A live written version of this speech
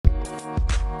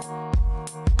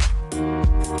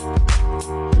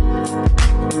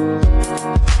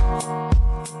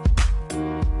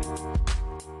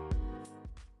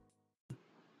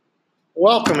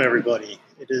Welcome, everybody.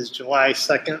 It is July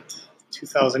 2nd,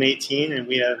 2018, and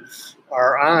we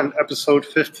are on episode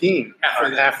 15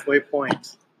 for the halfway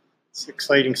point. It's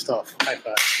exciting stuff. High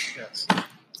five. Yes.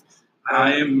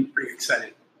 I am pretty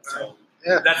excited. So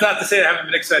That's not to say I haven't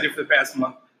been excited for the past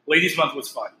month. Ladies' Month was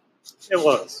fun. It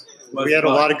was. We had a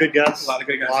lot of good guests. A lot of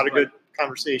good good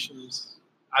conversations.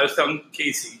 I was telling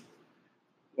Casey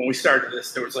when we started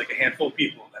this, there was like a handful of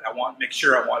people that I wanted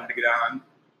to get on,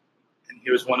 and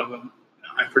he was one of them.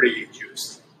 I'm pretty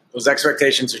juiced. Those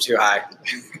expectations are too high.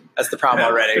 That's the problem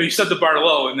already. You set the bar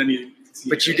low, and then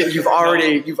you've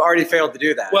already failed to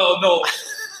do that. Well, no,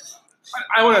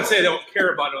 I want to say I don't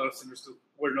care about us, and there's the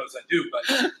word knows I do, but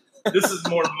this is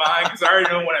more mine because I already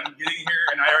know what I'm getting here,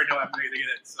 and I already know I'm going to get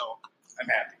it, so I'm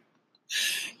happy.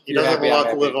 He does have a lot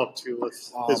to live up to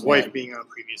with his wife being on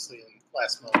previously in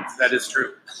last month. That is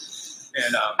true.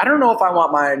 And I don't know if I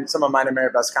want some of mine and Mary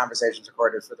Beth's conversations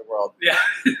recorded for the world. Yeah.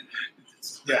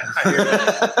 Yeah, I hear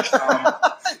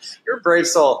that. You're a brave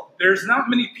soul. There's not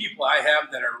many people I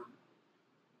have that are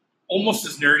almost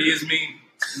as nerdy as me,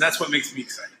 and that's what makes me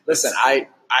excited. Listen, I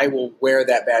will wear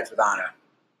that badge with honor.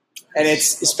 And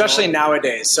it's especially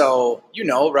nowadays. So,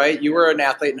 right? You were an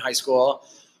athlete in high school.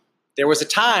 There was a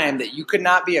time that you could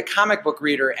not be a comic book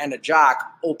reader and a jock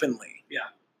openly. Yeah.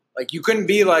 Like, you couldn't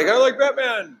be like, I like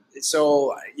Batman.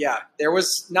 So, there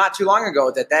was not too long ago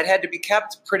that had to be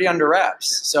kept pretty under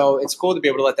wraps. So it's cool to be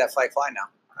able to let that flag fly now.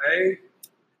 I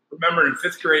remember in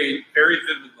 5th grade very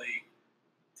vividly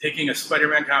taking a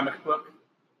Spider-Man comic book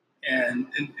and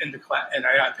into class, and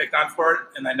I got picked on for it,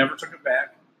 and I never took it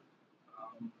back.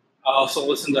 I also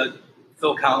listened to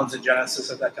Phil Collins and Genesis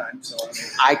at that time. So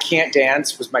I Can't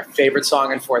Dance was my favorite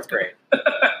song in 4th grade.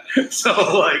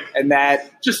 So and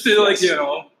that just to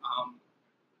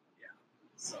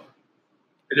so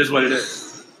it is what it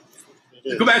is.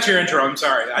 Go back to your intro. I'm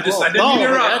sorry. I didn't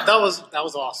interrupt. That was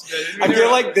awesome. I feel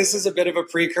like this is a bit of a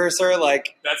precursor.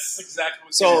 Like that's exactly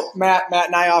what. So Matt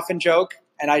and I often joke,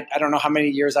 and I don't know how many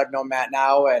years I've known Matt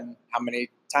now, and how many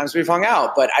times we've hung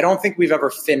out, but I don't think we've ever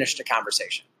finished a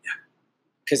conversation. Yeah.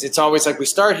 Because it's always like we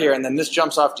start here and then this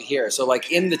jumps off to here. So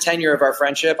like in the tenure of our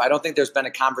friendship, I don't think there's been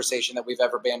a conversation that we've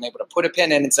ever been able to put a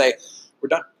pin in and say, we're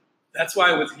done. That's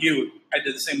why with you, I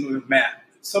did the same thing with Matt.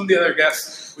 Some of the other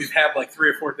guests, we've had like 3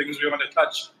 or 4 things we want to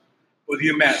touch. With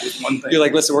you, Matt, was one thing. You're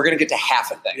like, listen, we're going to get to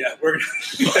half a thing. Yeah, we're and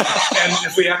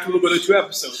if we have to, we'll go to 2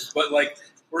 episodes. But like,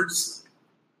 we're just,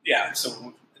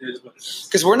 so it is what it is.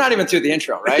 Because we're not even through the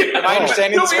intro, right? Am I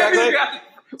understanding this correctly? We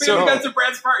haven't got to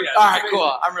Brad's part yet. All right,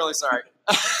 cool. I'm really sorry.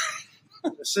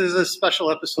 This is a special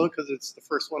episode because it's the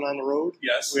first one on the road.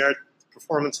 Yes. We are at the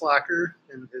Performance Locker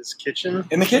in his kitchen.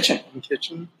 In the kitchen.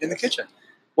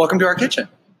 Welcome to our kitchen.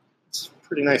 It's a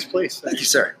pretty nice place. Thank you,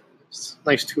 sir. It's a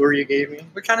nice tour you gave me.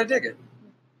 We kind of dig it.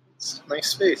 It's a nice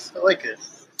space. I like it.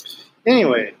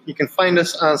 Anyway, you can find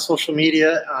us on social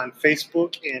media on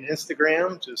Facebook and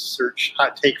Instagram. Just search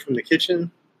Hot Take from the Kitchen.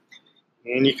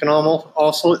 And you can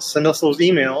also send us those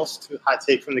emails to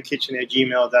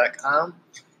hottakefromthekitchen@gmail.com.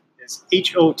 It's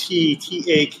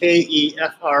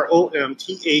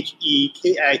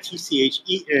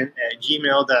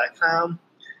HOTTAKEFROMTHEKITCHEN@gmail.com.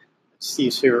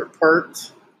 Steve's favorite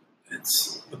part.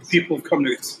 It's what the people have come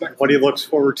to expect. What he looks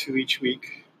forward to each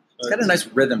week. It's got a nice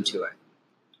rhythm to it.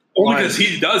 Only because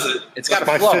he does it. It's got a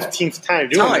my flow. 15th time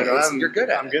doing it. You're good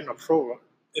at it. I'm getting a pro.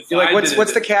 You're like,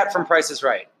 what's the cat from Price is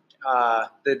Right?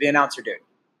 The announcer dude.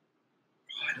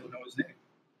 I don't know his name.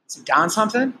 Is it Don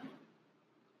something?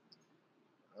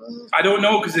 I don't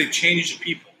know because they've changed the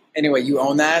people. Anyway, you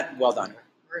own that. Well done.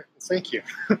 All right. Thank you.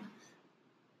 All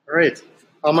right.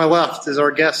 On my left is our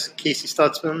guest, Casey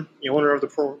Stutzman, the owner of the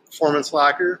Performance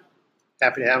Locker.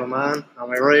 Happy to have him on. On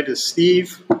my right is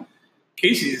Steve.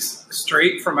 Casey's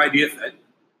straight from IdeaFit.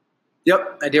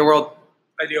 Yep, Idea World.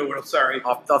 Sorry.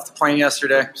 Off the plane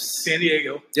yesterday. San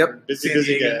Diego. Yep.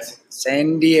 Busy guy.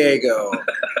 San Diego.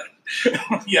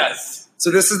 Yes.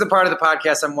 So this is the part of the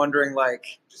podcast I'm wondering,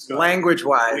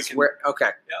 language-wise,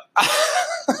 okay. Yeah.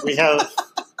 We have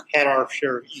had our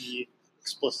share of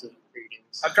explicit readings.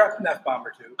 I've dropped an F-bomb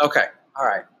or 2. Okay, all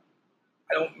right.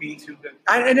 I don't mean to. But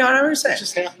I know what you're saying. It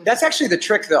just happens. That's actually the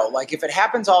trick, though. Like, if it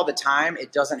happens all the time,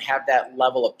 it doesn't have that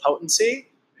level of potency.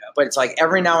 Yeah. But it's like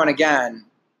every now and again,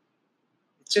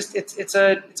 it's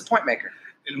a point maker.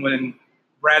 And when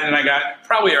Brad and I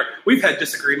we've had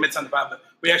disagreements on the pod, but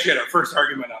we actually had our first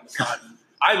argument on the pod.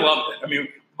 I loved it. I mean,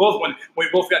 when we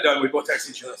both got done, we both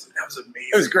texted each other. That was amazing.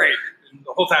 It was great. And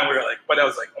the whole time we were like, but I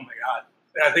was like, oh my God.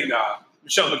 And I think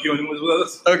Michelle McEwen was with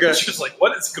us. Okay. She was like,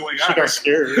 what is going on? She got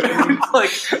scared.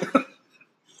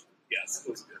 Yes,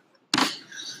 it was good.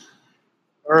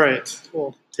 All right.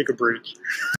 We'll take a break.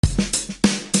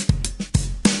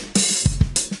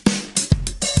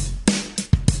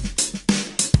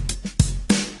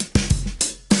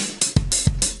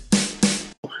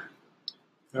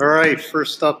 All right,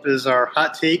 first up is our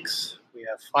hot takes. We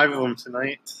have 5 of them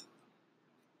tonight.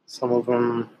 Some of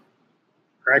them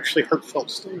are actually heartfelt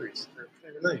stories. They're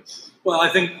kind of nice. Well,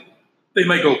 I think they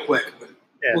might go quick, but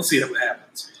Yeah. we'll see what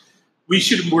happens. We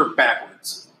should work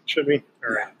backwards. Should we?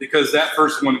 All right. Because that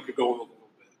first one could go a little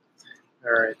bit.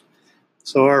 All right.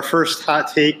 So our first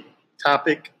hot take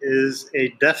topic is a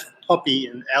deaf puppy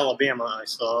in Alabama I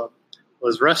saw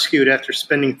was rescued after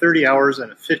spending 30 hours in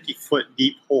a 50-foot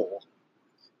deep hole.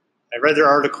 I read their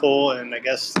article, and I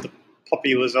guess the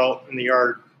puppy was out in the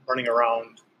yard running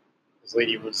around. This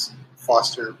lady was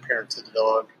foster parent to the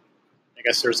dog. I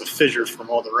guess there's a fissure from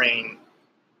all the rain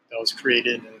that was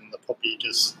created, and the puppy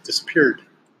just disappeared.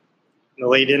 And the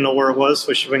lady didn't know where it was,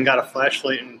 so she went and got a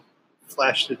flashlight and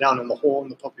flashed it down in the hole,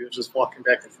 and the puppy was just walking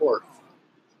back and forth.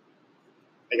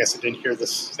 I guess I didn't hear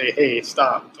this say, hey,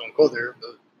 stop, don't go there,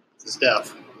 but it's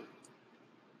deaf.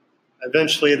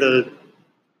 Eventually, the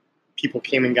people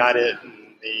came and got it, and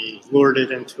they lured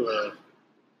it into a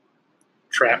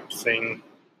trap thing,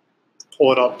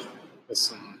 pull it up with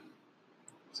some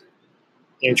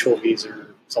anchovies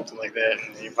or something like that,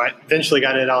 and they eventually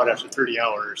got it out after 30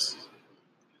 hours.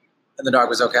 And the dog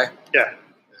was okay? Yeah.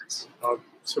 Dog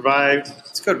survived.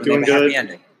 It's good when Doing they have a good. happy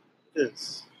ending. It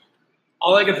is.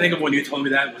 All I could think of when you told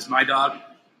me that was my dog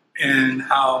and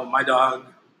how my dog,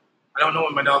 I don't know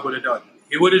what my dog would have done.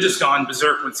 He would have just gone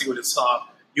berserk once he would have saw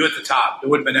you at the top. It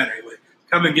would have been Henry. He would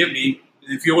come and get me.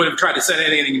 And if you would have tried to set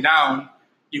anything down,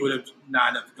 he would have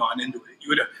not have gone into it. You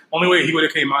would have, only way he would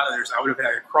have came out of there is I would have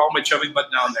had to crawl my chubby butt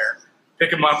down there,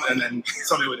 pick him up, and then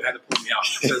somebody would have had to pull me out.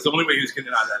 Because the only way he was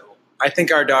getting out of that hole. I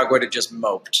think our dog would have just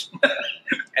moped.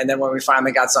 And then when we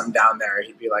finally got something down there,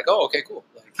 he'd be like, oh, okay, cool.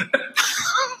 Like,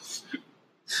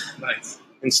 Nice.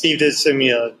 And Steve did send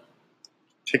me a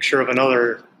picture of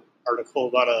another article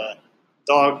about a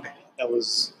dog that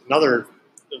was another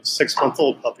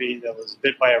 6-month-old puppy that was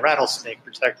bit by a rattlesnake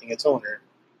protecting its owner.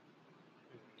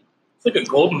 It's like a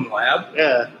golden lab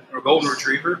Yeah. or a golden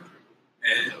retriever.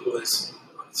 And it was,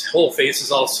 its whole face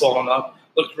is all swollen up.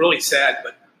 Looked really sad,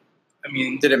 but I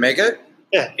mean, did it make it?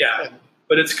 Yeah. yeah.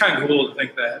 But it's kind of cool to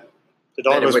think that. The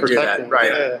dog That it was would do that, protecting.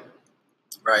 right. Yeah.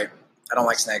 Right. I don't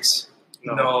like snakes.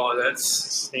 No, that's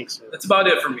Snakes are. about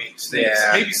it for me. Snakes.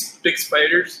 Yeah. Maybe big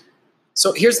spiders.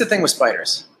 So here's the thing with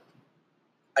spiders.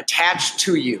 Attached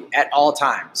to you at all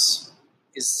times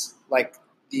is like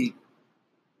the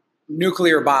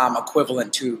nuclear bomb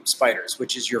equivalent to spiders,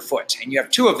 which is your foot. And you have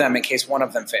 2 of them in case one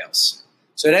of them fails.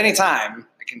 So at any time,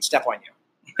 I can step on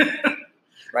you.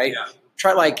 Right? Yeah.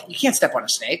 Try, like, you can't step on a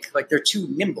snake. Like, they're too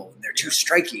nimble and they're too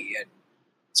striky. And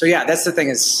so, yeah, that's the thing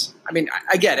is, I mean,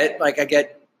 I get it. Like, I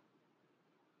get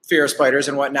fear of spiders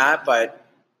and whatnot, but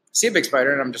I see a big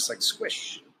spider and I'm just like,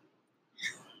 squish.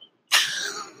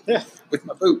 Yeah. With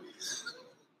my boot.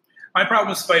 My problem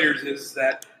with spiders is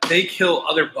that they kill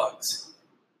other bugs.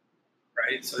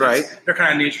 Right? So they're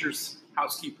kind of nature's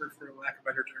housekeeper, for lack of a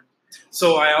better term.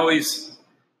 So I always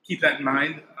keep that in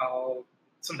mind.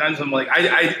 Sometimes I'm like,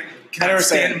 I cannot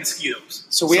stand mosquitoes.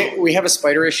 So we have a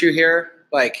spider issue here.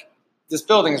 Like, this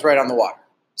building is right on the water.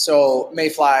 So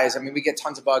mayflies, I mean, we get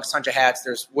tons of bugs, tons of hats.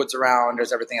 There's woods around.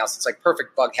 There's everything else. It's like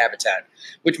perfect bug habitat,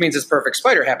 which means it's perfect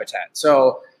spider habitat.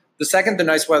 So the second the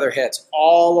nice weather hits,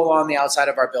 all along the outside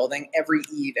of our building, every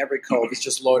eave, every cove is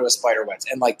just loaded with spider webs.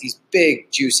 And like these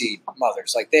big, juicy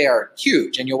mothers, like they are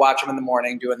huge. And you'll watch them in the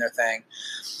morning doing their thing.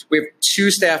 We have 2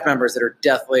 staff members that are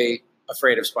deathly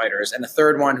afraid of spiders and a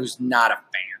third one who's not a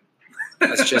fan,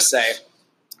 let's just say.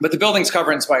 But the building's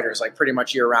covered in spiders like pretty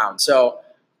much year round. So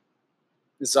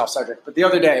this is off subject. But the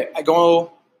other day I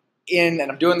go in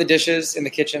and I'm doing the dishes in the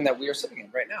kitchen that we are sitting in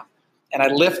right now. And I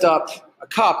lift up a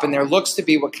cup and there looks to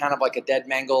be what kind of like a dead,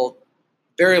 mangled,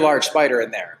 very large spider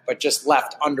in there, but just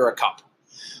left under a cup.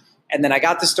 And then I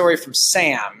got the story from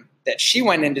Sam that she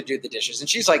went in to do the dishes and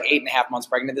she's like 8.5 months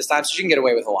pregnant this time. So she can get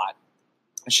away with a lot.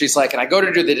 And she's like, and I go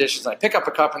to do the dishes and I pick up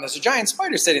a cup and there's a giant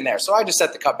spider sitting there. So I just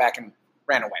set the cup back and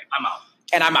ran away. I'm out.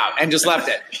 And I'm out and just left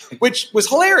it, which was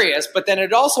hilarious. But then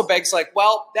it also begs like,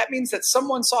 well, that means that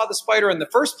someone saw the spider in the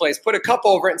first place, put a cup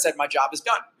over it and said, my job is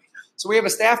done. So we have a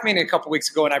staff meeting a couple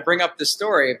weeks ago and I bring up this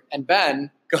story and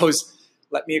Ben goes,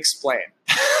 let me explain.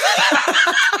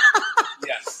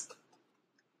 Yes.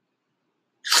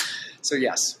 So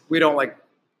yes, we have a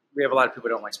lot of people who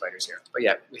don't like spiders here, but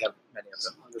yeah, we have many of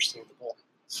them. Understandable.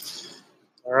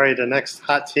 All right, the next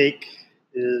hot take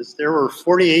is there were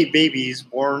 48 babies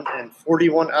born in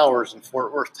 41 hours in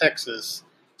Fort Worth, Texas,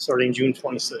 starting June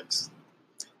 26th.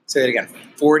 Say it again.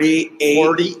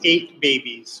 48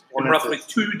 babies born In roughly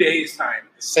 2 days' time.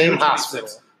 Same June hospital.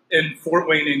 26th, in Fort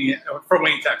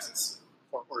Wayne, Texas.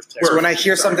 Fort Worth, Texas. So when I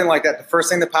hear something like that, the first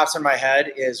thing that pops in my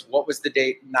head is what was the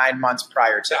date 9 months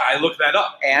prior to? I looked that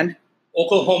up. And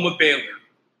Oklahoma Baylor.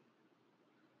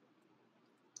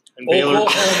 And Baylor,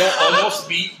 Oklahoma almost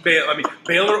beat Baylor. I mean,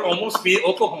 Baylor almost beat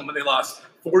Oklahoma. They lost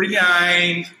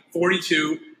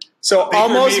 49-42. so Baker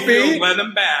almost Mayfield beat. let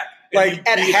them back. and Like he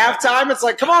at beat halftime, it's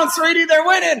like, come on, sweetie, they're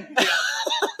winning. them.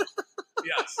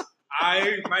 Yes.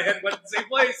 My head went to the same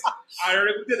place. I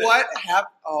already did it. What happened?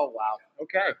 Oh, wow.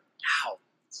 Okay. Wow.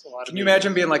 It's a lot of Can you people.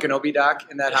 imagine being like an OB doc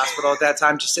in that hospital at that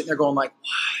time, just sitting there going like,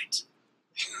 what?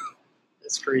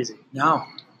 It's crazy. No.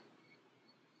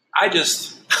 I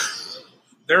just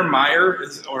their Meyer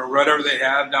is, or whatever they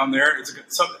have down there. It's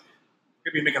something.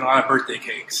 Could be making a lot of birthday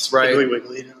cakes. Right. Piggly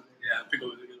Wiggly. Yeah,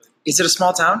 Piggly Wiggly. Is it a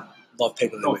small town? Love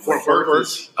Piggly No, Wiggly. Fort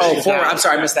Worth. Oh, Is Fort that- Worth. I'm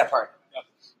sorry, I missed that part. Yep.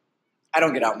 I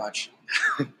don't get out much.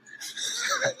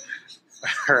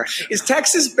 All right. Is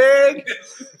Texas big?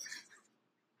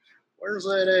 Where's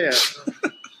that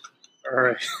at? All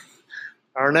right.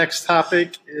 Our next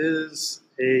topic is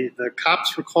the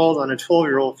cops were called on a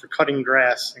 12-year-old for cutting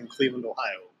grass in Cleveland,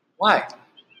 Ohio. Why?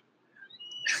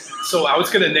 So I was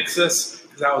going to nix this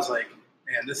because I was like,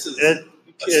 man, this is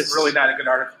It's really not a good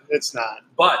article. It's not.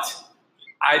 But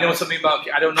I know something about.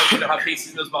 I don't know if you know how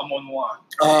Casey feels about mowing the lawn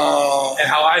Oh. and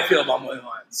how I feel about mowing the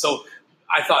lawn. So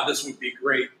I thought this would be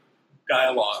great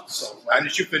dialogue. So why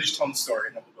don't you finish telling the story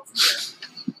and then we'll go from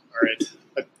there. All right.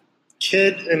 A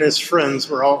kid and his friends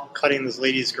were out cutting this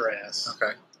lady's grass.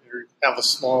 Okay. They have a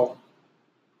small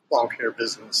lawn care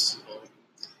business.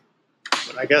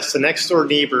 But I guess the next door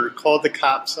neighbor called the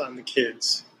cops on the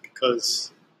kids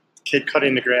because the kid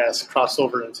cutting the grass crossed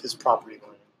over into his property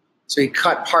line. So he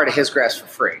cut part of his grass for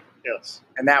free, Yes.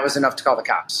 and that was enough to call the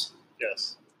cops.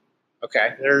 Yes.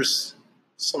 Okay. There's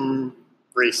some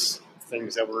race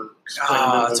things that were explained.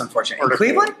 Oh, in that's the unfortunate. In article.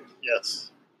 Cleveland?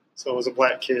 Yes. So it was a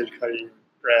black kid cutting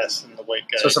grass and the white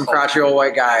guy. So some called- crotchety old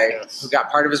white guy Yes. who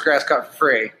got part of his grass cut for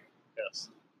free. Yes.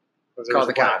 Because there Call was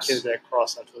the a black cops. kid that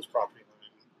crossed onto his property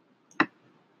line.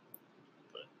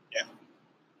 But yeah,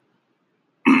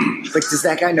 Like, does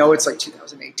that guy know it's like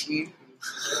 2018?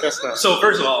 I guess not. So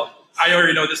first of all, I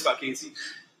already know this about Casey.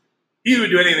 He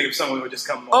would do anything if someone would just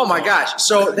come. Oh my gosh.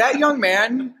 So that young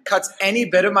man cuts any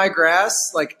bit of my grass.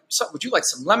 Like, so, would you like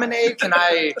some lemonade? Can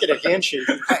I Get a handshake.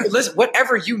 listen,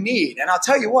 whatever you need. And I'll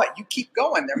tell you what, you keep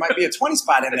going. There might be a 20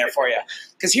 spot in there for you.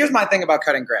 Because here's my thing about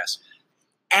cutting grass.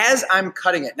 As I'm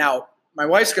cutting it, now, my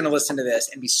wife's going to listen to this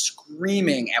and be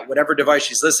screaming at whatever device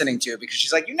she's listening to because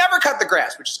she's like, you never cut the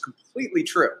grass, which is completely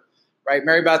true, right?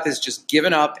 Mary Beth is just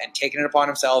given up and taking it upon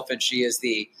himself, and she is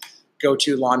the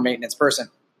go-to lawn maintenance person.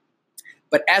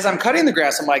 But as I'm cutting the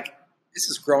grass, I'm like, this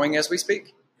is growing as we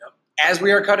speak. Yep. As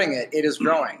we are cutting it, it is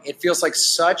growing. It feels like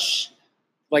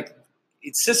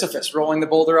it's Sisyphus rolling the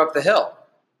boulder up the hill.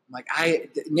 I'm like,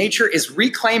 nature is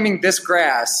reclaiming this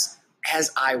grass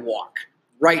as I walk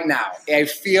right now. I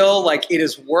feel like it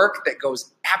is work that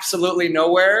goes absolutely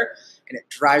nowhere, and it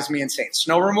drives me insane.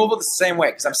 Snow removal the same way,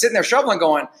 because I'm sitting there shoveling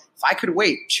going, if I could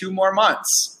wait 2 more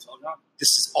months, It's all gone. this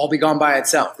has all be gone by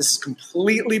itself. This is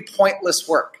completely pointless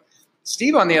work.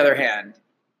 Steve, on the other hand,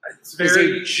 It's is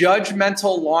very a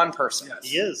judgmental lawn person. Yes.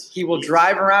 He is. He will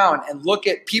drive around and look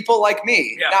at people like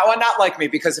me. Yeah. Not like me,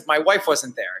 because if my wife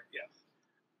wasn't there.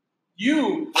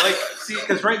 You like see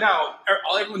because right now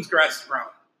everyone's grass is brown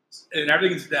and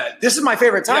everything's dead. This is my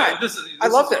favorite time. Yeah, this I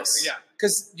love is- this. Yeah,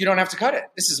 Because you don't have to cut it.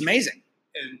 This is amazing.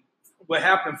 and what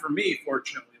happened for me,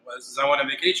 fortunately, was I went on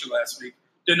vacation last week,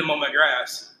 didn't mow my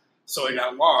grass, so it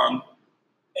got long,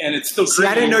 and it's still. See,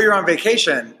 I didn't know you were on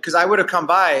vacation, because I would have come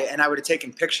by and I would have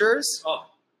taken pictures Oh,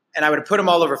 and I would have put them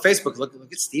all over Facebook. Look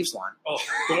at Steve's lawn. oh,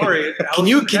 don't worry.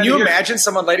 Can you imagine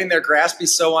someone letting their grass be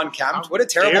so unkempt? What a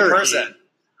terrible dare person.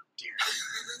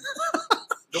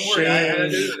 Don't worry. I had to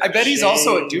do that. I bet he's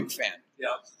also a Duke fan. Yeah.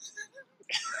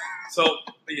 So,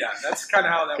 but yeah, that's kind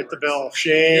of how that Get the works. bell. It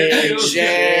Shame. feels-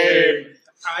 Shame.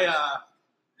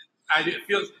 I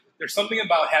feel there's something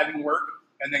about having work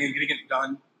and then getting it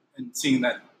done and seeing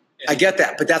that. I get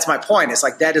that, but that's my point. It's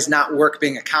like that is not work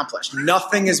being accomplished.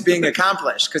 Nothing is being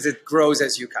accomplished because it grows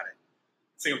as you cut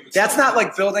it. That's not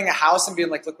like building a house and being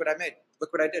like, look what I made.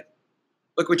 Look what I did.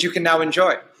 Look what you can now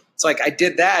enjoy. It's like I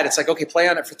did that. It's like, okay, play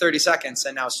on it for 30 seconds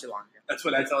and now it's too long. That's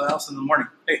what I tell Allison in the morning.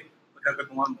 Hey, look how good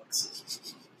the lawn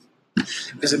looks.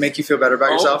 Does it make you feel better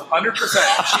about yourself?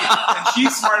 100%. And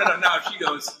she's smart enough now. She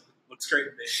goes, looks great,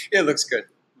 babe. It looks good.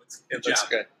 Good It looks job.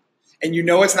 good. And you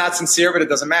know it's not sincere, but it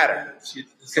doesn't matter It's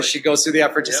because like- she goes through the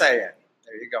effort to Yep. say it.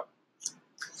 There you go.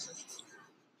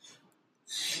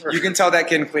 You can tell that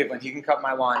kid in Cleveland he can cut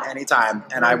my lawn anytime,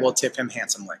 and I will tip him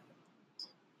handsomely.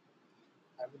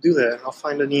 I'm will do that. I'll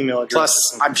find an email address.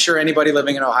 Plus, I'm sure anybody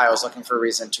living in Ohio is looking for a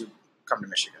reason to come to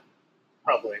Michigan.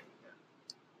 Probably.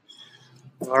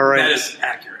 All right. That is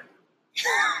accurate.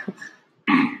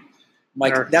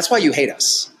 Mike, Sure. that's why you hate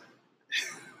us.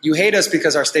 You hate us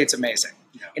because our state's amazing.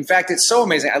 Yeah. In fact, it's so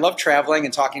amazing. I love traveling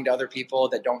and talking to other people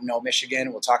that don't know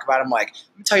Michigan. We'll talk about them. Like,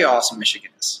 let me tell you how awesome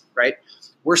Michigan is, right?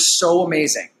 We're so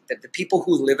amazing that the people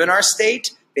who live in our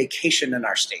state vacation in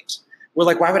our state. We're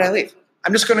like, why would I leave?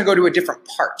 I'm just going to go to a different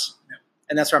part. Yeah.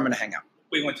 And that's where I'm going to hang out.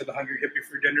 We went to the Hungry Hippie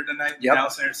for dinner tonight. Yep. And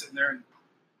Allison and I are sitting there, and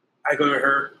I go to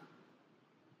her,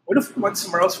 what if we went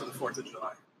somewhere else for the 4th of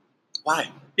July? Why?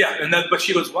 Yeah, but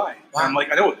she goes, why? Why? And I'm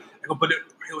like, I know. I go, but it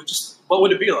would just, what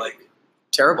would it be like?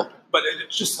 Terrible. But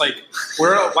it's just like,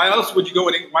 why else would you go?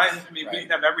 Why? I mean, Right. we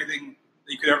have everything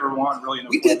that you could ever want, really. In a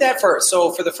We did that for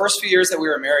the first few years that we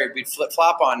were married, we'd flip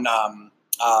flop on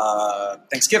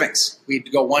Thanksgivings.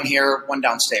 We'd go one here, one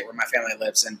downstate where my family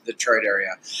lives in the Detroit area.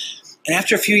 And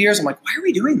after a few years, I'm like, why are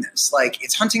we doing this? Like,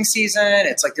 it's hunting season.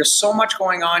 It's like there's so much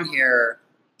going on here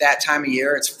that time of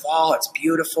year. It's fall. It's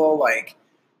beautiful. Like,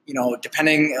 you know,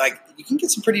 depending, like, you can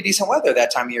get some pretty decent weather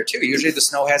that time of year too. Usually the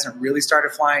snow hasn't really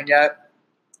started flying yet.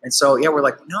 And so, yeah, we're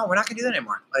like, no, we're not going to do that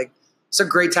anymore. Like, it's a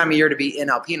great time of year to be in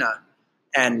Alpena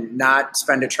and not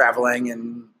spend it traveling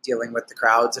and dealing with the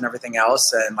crowds and everything else.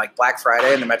 And like Black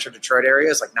Friday in the Metro Detroit area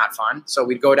is like not fun. So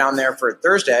we'd go down there for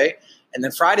Thursday, and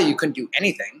then Friday you couldn't do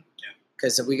anything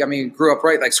because we grew up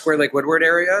right like Square Lake Woodward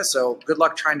area. So good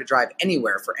luck trying to drive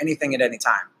anywhere for anything at any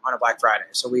time on a Black Friday.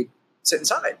 So we'd sit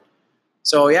inside.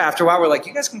 So yeah, after a while we're like,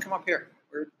 you guys can come up here.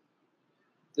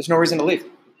 There's no reason to leave.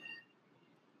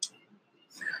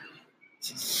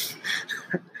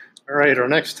 All right, our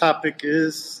next topic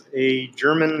is a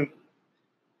German.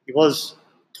 He was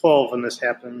 12 when this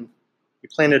happened. He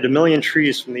planted 1 million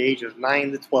trees from the age of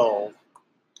 9 to 12.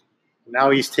 Now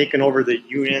he's taken over the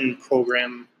UN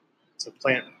program to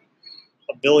plant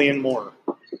 1 billion more.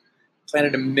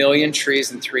 Planted 1 million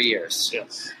trees in 3 years.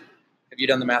 Yes. Have you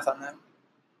done the math on that?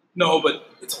 No, but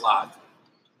it's a lot.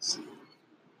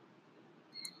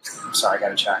 I'm sorry, I got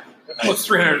to check. Well, it's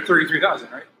 333,000,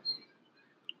 right?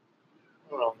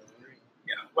 Well,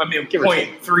 Yeah. Well, I mean, Give or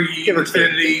take. 0.3 Give or take.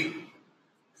 infinity.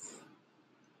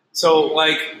 So,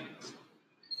 like,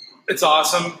 it's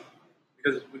awesome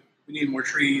because we need more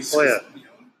trees. Oh, yeah. You know,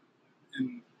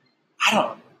 and I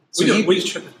don't. So we do. he- We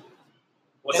just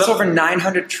what's That's up? over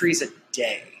 900 trees a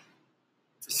day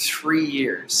for 3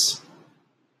 years.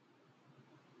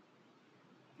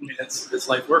 I mean, it's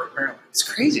life work apparently. It's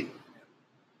crazy.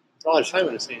 it's all his time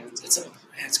in his hands. It's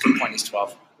a good point. He's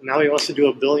 12. Now he wants to do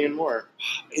 1 billion more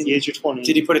at the age of 20.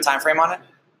 Did he put a time frame on it?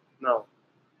 No.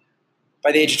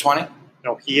 By the age of 20?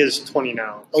 No, he is 20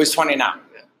 now. Oh, he's 20 now.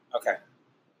 Yeah. Okay.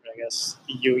 I guess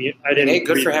the union. I didn't. Hey,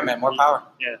 good read for him, man. More power.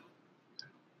 Yeah.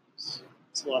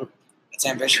 It's a lot of It's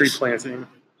tree ambitious. planting.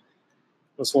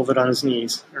 Let's hold it on his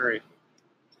knees. All right.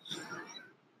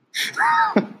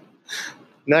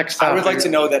 Next I topic. would like to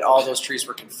know that all those trees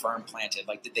were confirmed planted.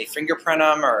 Like, did they fingerprint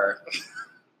them or?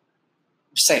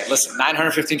 I'm saying, listen,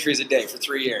 915 trees a day for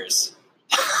 3 years.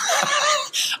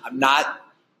 I'm not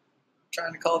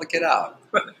trying to call the kid out.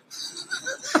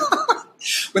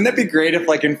 Wouldn't that be great if,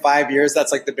 like, in 5 years,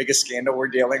 that's like the biggest scandal we're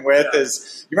dealing with? Yeah.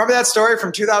 Is you remember that story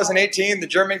from 2018, the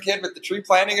German kid with the tree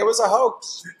planting? It was a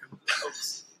hoax.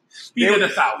 He did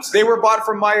 1,000. They were bought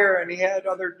from Meyer, and he had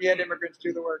immigrants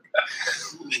do the work.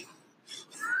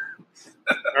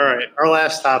 All right. Our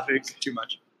last topic. Too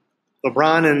much.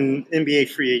 LeBron and NBA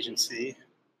free agency.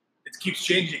 It keeps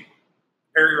changing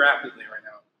very rapidly right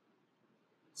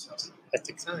now.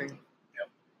 Hectic time.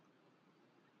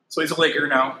 So he's a Laker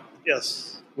now.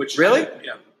 Yes. Which Really?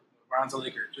 Yeah. LeBron's a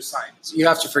Laker. Just signed. So you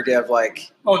have to forgive,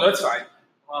 like. Oh, no, that's fine.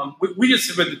 We just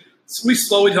have been. We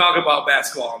slowly talk about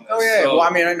basketball on this. Oh yeah. So, Well,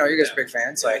 I mean, I know you guys are big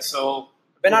fans. Like, so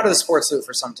I've been out of the sports loop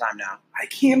for some time now. I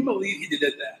can't believe he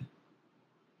did that.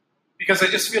 Because I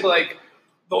just feel like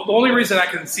the only reason I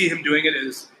can see him doing it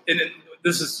is,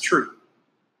 this is true,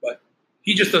 but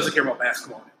he just doesn't care about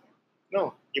basketball anymore.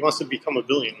 No. He wants to become a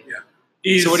billionaire.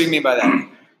 He's, So what do you mean by that?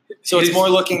 So it's he's- more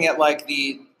looking at like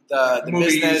the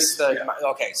Movies, business. yeah.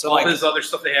 Okay, so all like his other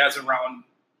stuff that he has around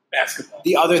basketball.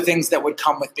 the other things that would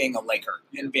come with being a Laker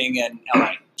and being in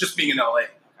LA. Just being in LA.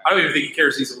 I don't even think he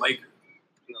cares he's a Laker.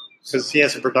 Because he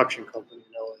has a production company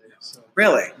in LA. So.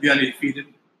 Really? Be undefeated.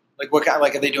 Like what kind?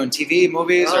 Like are they doing TV,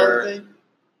 movies, or A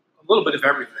little bit of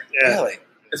everything. Yeah. really?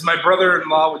 As my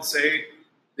brother-in-law would say,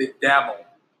 they dabble in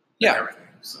Yeah. everything.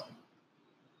 So,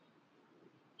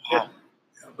 Wow.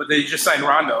 but they just signed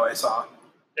Rondo, I saw.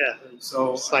 Yeah.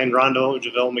 So Signed Rondo,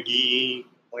 JaVale McGee,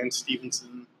 Lance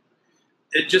Stevenson.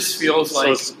 it just feels So like,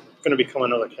 it's going to become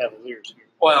another Cavaliers here.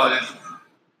 well,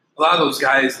 a lot of those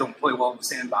guys don't play well in the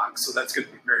sandbox, so that's going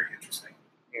to be very interesting.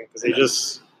 Yeah, because they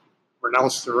just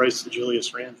renounced the rights to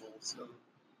Julius Randle. So.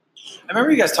 I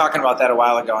remember you guys talking about that a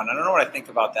while ago, and I don't know what I think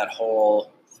about that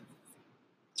whole,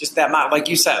 just that, like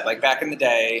you said, like back in the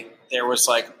day, there was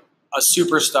like a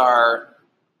superstar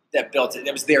that built it.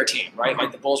 It was their team, right?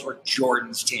 Like the Bulls were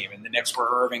Jordan's team, and the Knicks were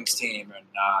Irving's team, and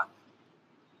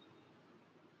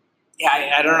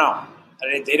I don't know.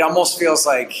 It almost feels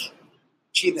like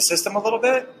cheating the system a little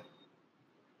bit.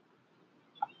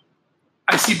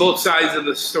 I see both sides of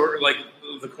the story, like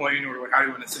the coin, or how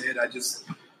you want to say it.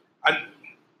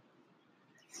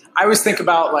 I always think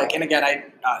about like, and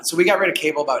again, so we got rid of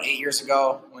cable about 8 years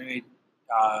ago.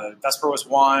 Vesper was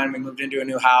one. We moved into a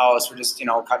new house. We're just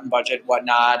cutting budget,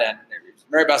 whatnot, and it was the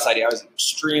very best idea. I was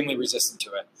extremely resistant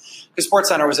to it because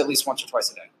SportsCenter was at least once or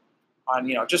twice a day on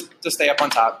just to stay up on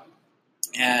top,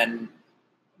 and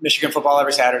Michigan football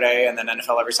every Saturday, and then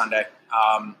NFL every Sunday,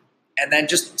 and then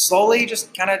just slowly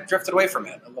just kind of drifted away from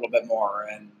it a little bit more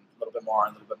and a little bit more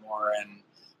and a little bit more, and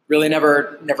really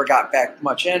never got back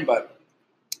much in. But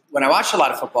when I watched a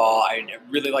lot of football, I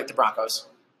really liked the Broncos.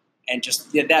 And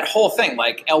just that whole thing,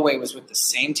 like Elway was with the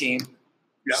same team,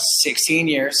 16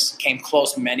 years, came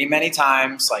close many, many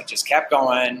times, like just kept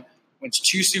going, went to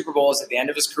 2 Super Bowls at the end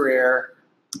of his career,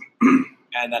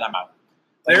 and then I'm out.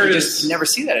 Like, you just never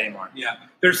see that anymore. Yeah,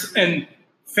 and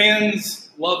fans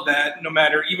love that. No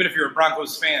matter, even if you're a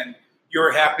Broncos fan,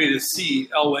 you're happy to see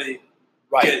Elway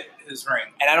get his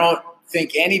ring. And I don't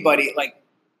think anybody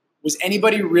was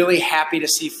anybody really happy to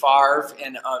see Favre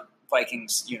in a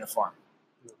Vikings uniform.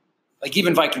 Like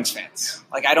even Vikings fans.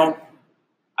 Like I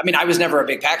was never a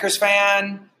big Packers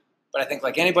fan, but I think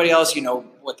like anybody else,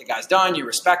 what the guy's done, you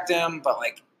respect him, but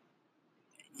like,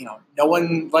 no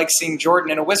one likes seeing Jordan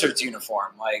in a Wizards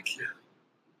uniform. Like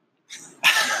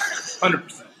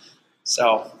 100%.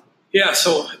 So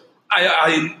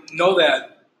I know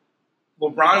that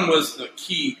LeBron was the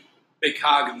key big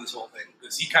cog in this whole thing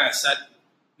because he kind of said,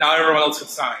 now everyone else can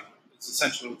sign. It's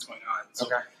essentially what's going on. So,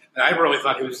 okay. And I really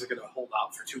thought he was going to hold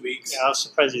out for 2 weeks. Yeah, I was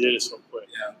surprised he did it so quick.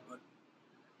 Yeah,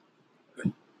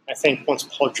 but I think once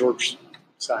Paul George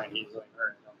signed, he's like, all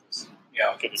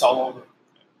right, it's all over.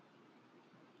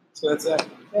 So that's that.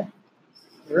 Yeah.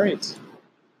 All right.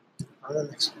 On the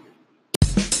next one.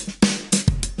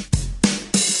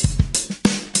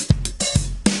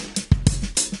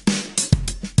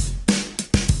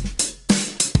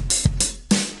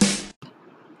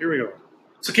 Here we go.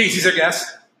 So Casey's our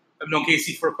guest. I've known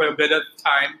Casey for quite a bit of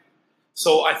time.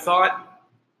 So I thought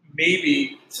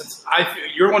maybe, since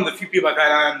you're one of the few people I've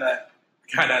had on that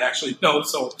kind of actually know,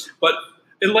 but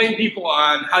enlighten people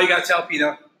on how you got to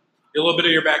Alpena, a little bit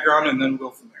of your background, and then we'll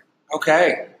go from there.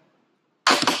 Okay.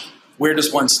 Where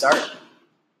does one start?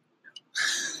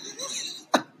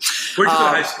 Where'd you go to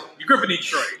high school? You grew up in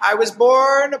Detroit. I was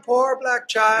born a poor black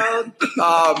child.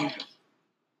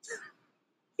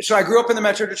 So I grew up in the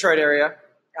Metro Detroit area.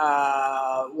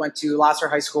 Went to Lasser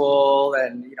High School,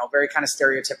 and very kind of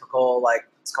stereotypical, like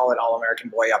let's call it all-American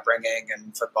boy upbringing,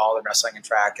 and football and wrestling and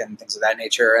track and things of that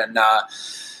nature. And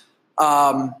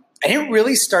I didn't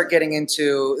really start getting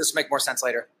into this. Will make more sense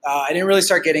later. I didn't really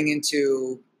start getting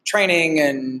into training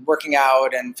and working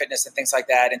out and fitness and things like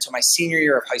that until my senior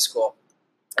year of high school.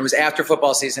 It was after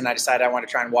football season. I decided I wanted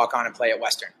to try and walk on and play at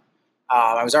Western.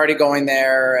 I was already going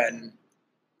there, and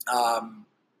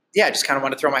I just kind of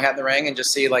wanted to throw my hat in the ring and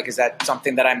just see, like, is that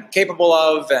something that I'm capable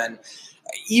of? And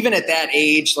even at that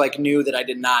age, like, knew that I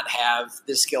did not have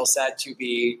the skill set to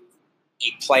be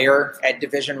a player at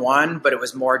Division I, but it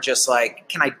was more just like,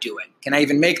 can I do it? Can I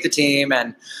even make the team?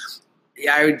 And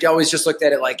I always just looked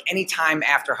at it like any time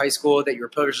after high school that you were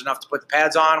privileged enough to put the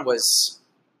pads on was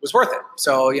worth it.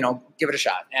 So, give it a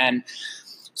shot. And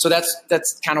so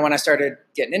that's kind of when I started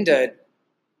getting into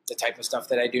the type of stuff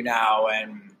that I do now.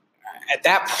 And at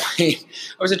that point,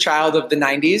 I was a child of the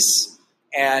 90s,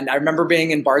 and I remember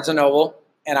being in Barnes & Noble,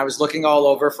 and I was looking all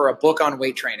over for a book on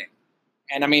weight training.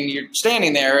 And, I mean, you're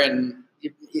standing there, and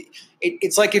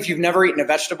it's like if you've never eaten a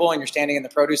vegetable and you're standing in the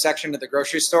produce section of the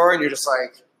grocery store, and you're just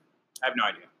like, I have no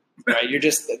idea. Right? You're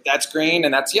just, that's green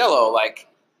and that's yellow. Like,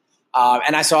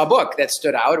 and I saw a book that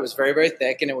stood out. It was very, very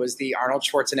thick, and it was the Arnold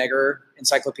Schwarzenegger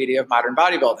Encyclopedia of Modern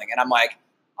Bodybuilding. And I'm like,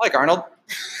 I like Arnold.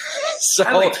 So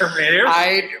I like Terminator.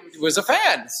 I was a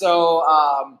fan. So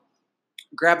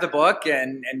grabbed the book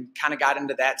and kind of got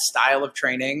into that style of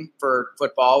training for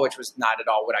football, which was not at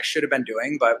all what I should have been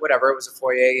doing, but whatever. It was a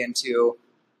foyer into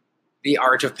the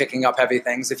art of picking up heavy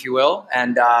things, if you will.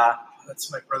 And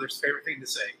that's my brother's favorite thing to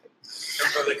say.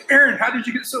 Everybody's like, Aaron, how did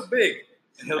you get so big?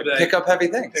 And he'll be like, pick up heavy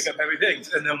things. Pick up heavy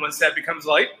things. And then once that becomes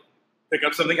light, pick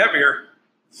up something heavier.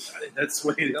 That's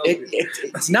what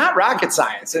it's not rocket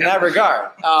science in that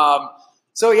regard.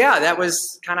 So yeah, that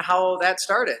was kind of how that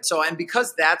started. So, and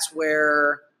because that's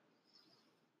where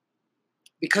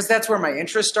my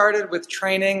interest started with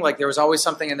training, like there was always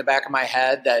something in the back of my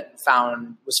head that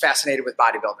was fascinated with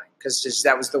bodybuilding, because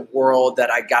that was the world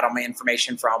that I got all my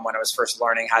information from when I was first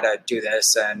learning how to do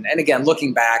this. And again,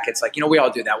 looking back, it's like, we all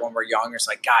do that when we're young. It's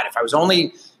like, God, if I was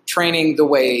only training the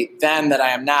way then that I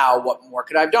am now, what more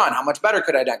could I have done? How much better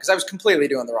could I have done? Because I was completely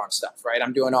doing the wrong stuff, right?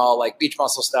 I'm doing all like beach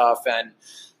muscle stuff and,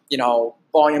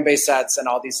 volume-based sets and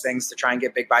all these things to try and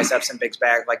get big biceps and big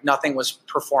back. Like nothing was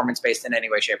performance-based in any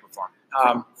way, shape, or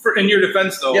form. In your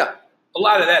defense, though, yeah, a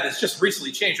lot of that has just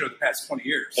recently changed over the past 20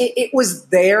 years. It was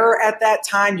there at that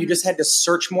time. You just had to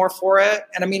search more for it.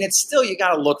 And I mean, it's still, you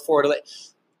got to look for it.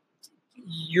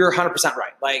 You're 100%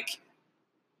 right. Like,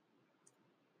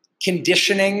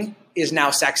 conditioning is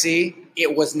now sexy.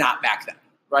 It was not back then,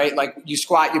 right? Like, you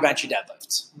squat, you bench, you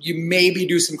deadlift. You maybe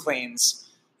do some cleans,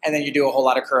 and then you do a whole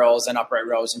lot of curls and upright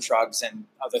rows and shrugs and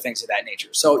other things of that nature.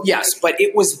 So yes, but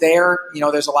it was there.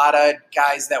 There's a lot of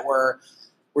guys that were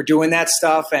doing that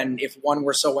stuff, and if one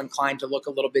were so inclined to look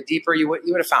a little bit deeper, you would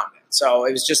have found it. So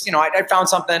it was just, I found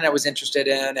something I was interested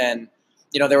in, and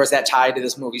there was that tie to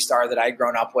this movie star that I had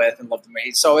grown up with and loved to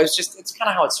meet. So it's kind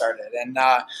of how it started. And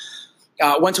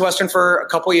went to Western for a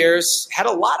couple years, had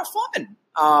a lot of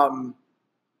fun,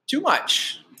 too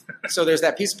much. So there's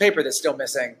that piece of paper that's still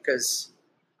missing, because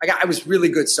I was really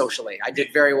good socially. I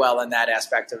did very well in that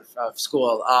aspect of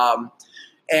school.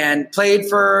 And played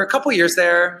for a couple years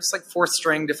there. It was like fourth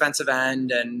string defensive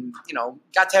end, and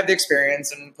got to have the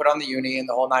experience and put on the uni and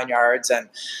the whole 9 yards. And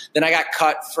then I got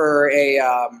cut for a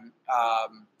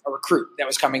recruit that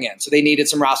was coming in. So they needed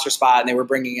some roster spot, and they were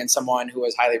bringing in someone who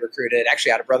was highly recruited,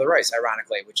 actually out of Brother Rice,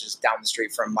 ironically, which is down the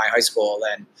street from my high school.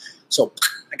 And so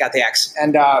I got the X.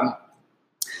 And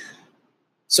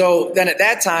so then at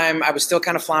that time, I was still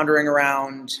kind of floundering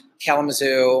around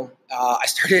Kalamazoo.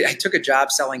 I took a job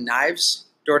selling knives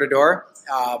door to door,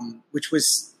 which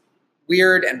was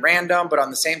weird and random, but on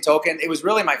the same token, it was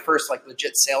really my first like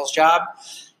legit sales job.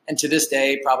 And to this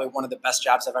day, probably one of the best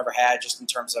jobs I've ever had, just in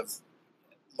terms of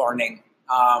learning.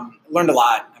 Learned a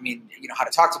lot. I mean, how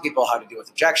to talk to people, how to deal with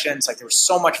objections. Like there was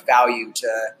so much value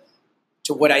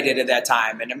to what I did at that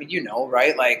time. And I mean,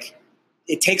 right? Like,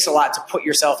 it takes a lot to put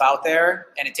yourself out there,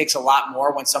 and it takes a lot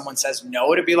more when someone says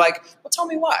no to be like, well, tell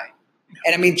me why.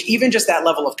 And I mean, even just that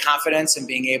level of confidence and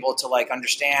being able to like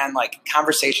understand, like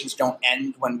conversations don't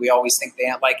end when we always think they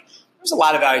end. Like there's a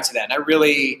lot of value to that. And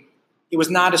it was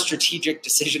not a strategic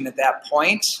decision at that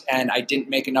point, and I didn't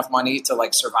make enough money to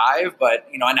like survive, but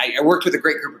and I worked with a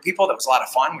great group of people. That was a lot of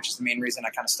fun, which is the main reason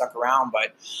I kind of stuck around,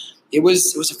 but it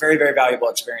was a very, very valuable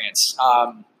experience.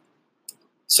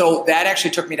 So that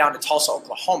actually took me down to Tulsa,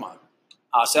 Oklahoma.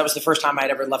 So that was the first time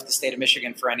I'd ever left the state of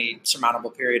Michigan for any surmountable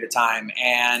period of time,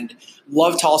 and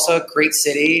loved Tulsa, great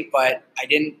city, but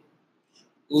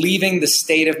leaving the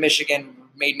state of Michigan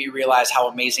made me realize how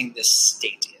amazing this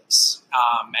state is.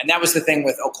 And that was the thing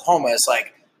with Oklahoma, is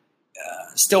like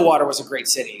Stillwater was a great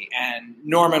city, and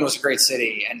Norman was a great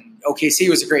city, and OKC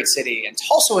was a great city, and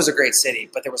Tulsa was a great city,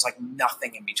 but there was like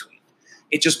nothing in between.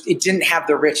 It didn't have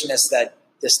the richness that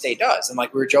this state does. And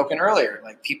like we were joking earlier,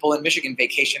 like people in Michigan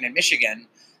vacation in Michigan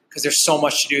because there's so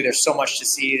much to do, there's so much to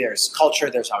see, there's culture,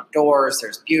 there's outdoors,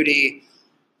 there's beauty,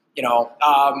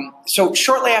 So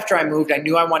shortly after I moved, I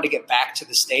knew I wanted to get back to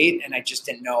the state, and I just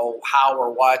didn't know how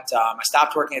or what. I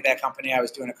stopped working at that company. I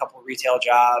was doing a couple of retail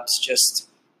jobs, just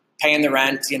paying the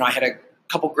rent. I had a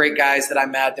couple great guys that I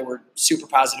met that were super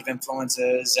positive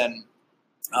influences, and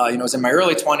I was in my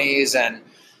early 20s and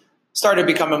started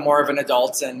becoming more of an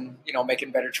adult and,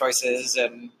 making better choices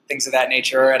and things of that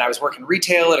nature. And I was working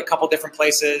retail at a couple different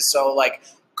places. So like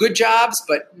good jobs,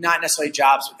 but not necessarily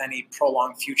jobs with any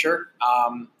prolonged future.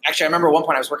 Actually, I remember at one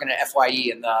point I was working at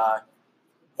FYE in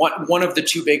one of the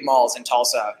two big malls in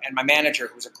Tulsa. And my manager,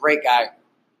 who was a great guy,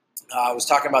 was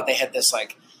talking about they had this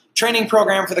like training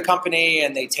program for the company,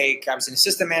 and I was an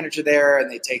assistant manager there,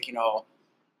 and they take,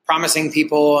 promising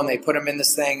people, and they put them in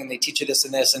this thing, and they teach you this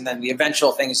and this, and then the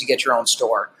eventual thing is you get your own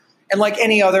store. And like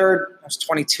any other, I was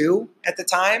 22 at the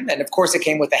time, and of course it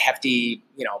came with a hefty,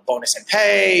 bonus and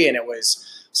pay, and it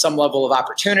was some level of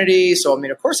opportunity. So I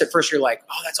mean, of course, at first you're like,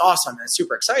 oh, that's awesome, and it's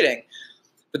super exciting.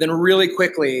 But then really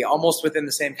quickly, almost within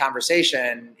the same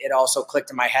conversation, it also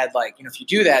clicked in my head, like, if you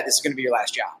do that, this is going to be your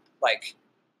last job, like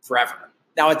forever.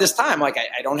 Now at this time, like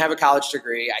I don't have a college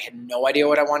degree. I had no idea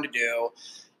what I wanted to do.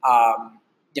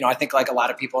 I think like a lot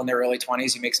of people in their early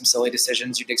 20s, you make some silly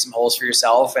decisions, you dig some holes for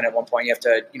yourself. And at one point you have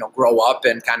to, grow up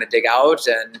and kind of dig out.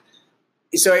 And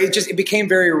so it became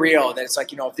very real that it's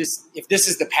like, if this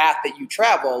is the path that you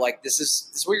travel, like this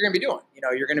is what you're going to be doing.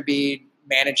 You're going to be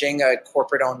managing a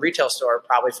corporate owned retail store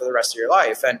probably for the rest of your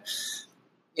life. And,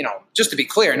 just to be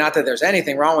clear, not that there's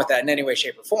anything wrong with that in any way,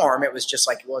 shape or form. It was just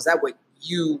like, well, is that what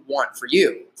you want for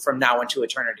you from now into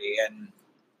eternity? And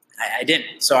I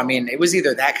didn't. So, I mean, it was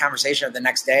either that conversation or the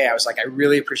next day I was like, I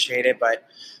really appreciate it, but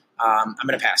I'm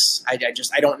going to pass. I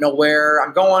don't know where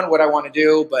I'm going, what I want to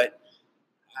do, but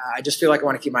I just feel like I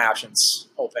want to keep my options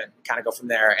open, kind of go from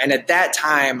there. And at that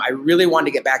time, I really wanted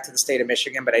to get back to the state of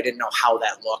Michigan, but I didn't know how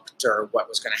that looked or what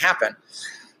was going to happen.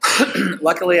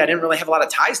 Luckily, I didn't really have a lot of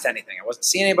ties to anything. I wasn't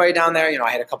seeing anybody down there. I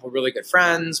had a couple of really good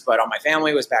friends, but all my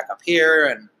family was back up here.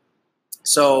 And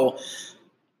so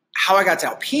how I got to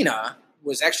Alpena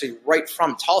was actually right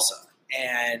from Tulsa.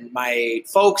 And my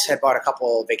folks had bought a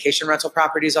couple vacation rental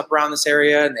properties up around this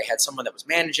area, and they had someone that was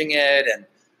managing it, and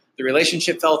the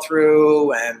relationship fell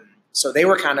through. And so they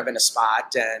were kind of in a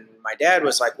spot. And my dad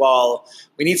was like, well,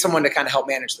 we need someone to kind of help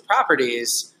manage the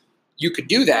properties. You could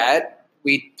do that.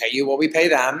 We pay you what we pay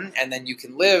them, and then you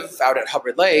can live out at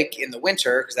Hubbard Lake in the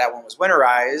winter because that one was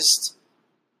winterized,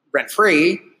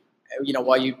 rent-free,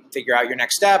 while you figure out your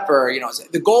next step. Or,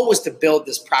 the goal was to build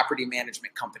this property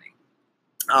management company.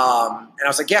 And I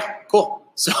was like, yeah, cool.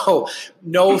 So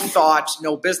no thought,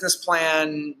 no business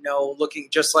plan, no looking,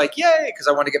 just like, yay, because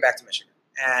I wanted to get back to Michigan.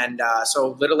 And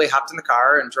so literally hopped in the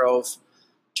car and drove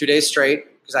 2 days straight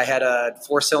because I had a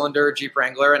 4-cylinder Jeep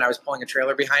Wrangler and I was pulling a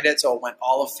trailer behind it. So it went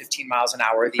all of 15 miles an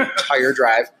hour the entire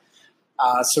drive.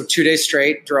 So 2 days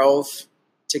straight drove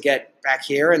to get back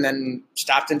here, and then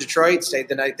stopped in Detroit, stayed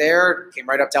the night there, came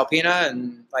right up to Alpena.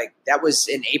 And like, that was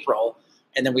in April.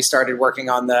 And then we started working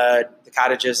on the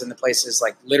cottages and the places,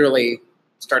 like literally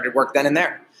started work then and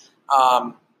there.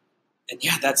 And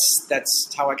yeah,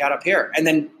 that's how I got up here. And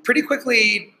then pretty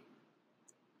quickly,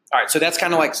 all right, so that's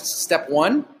kind of like step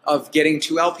one of getting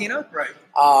to Alpena. Right.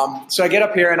 So I get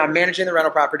up here and I'm managing the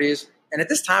rental properties. And at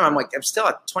this time, I'm still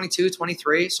at 22,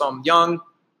 23. So I'm young.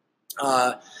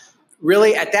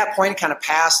 Really at that point, kind of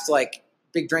past like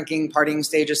big drinking, partying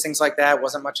stages, things like that.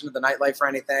 Wasn't much into the nightlife or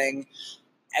anything.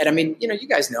 And I mean, you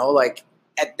guys know, like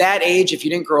at that age, if you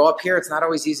didn't grow up here, it's not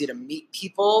always easy to meet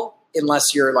people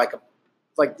unless you're like to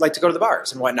go to the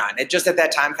bars and whatnot. It just at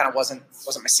that time kind of wasn't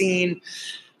my scene.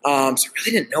 So I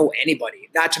really didn't know anybody.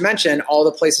 Not to mention all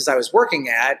the places I was working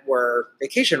at were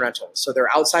vacation rentals. So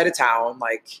they're outside of town.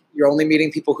 Like you're only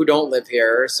meeting people who don't live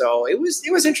here. So it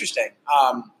was interesting.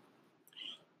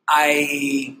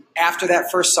 After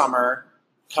that first summer,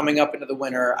 coming up into the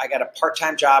winter, I got a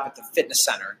part-time job at the fitness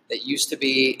center that used to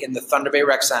be in the Thunder Bay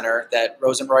Rec Center that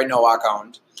Rose and Roy Nowak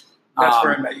owned. That's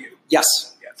where I met you. Yes.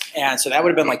 And so that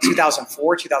would have been like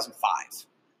 2004, 2005.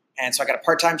 And so I got a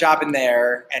part-time job in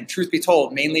there, and truth be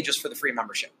told, mainly just for the free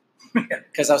membership.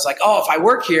 Because I was like, oh, if I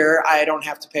work here, I don't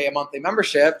have to pay a monthly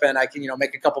membership, and I can,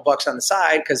 make a couple bucks on the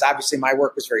side, because obviously my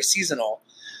work was very seasonal.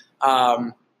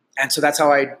 And so that's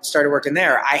how I started working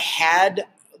there. I had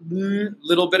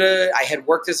I had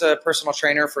worked as a personal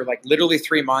trainer for like literally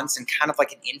 3 months in kind of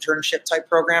like an internship type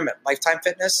program at Lifetime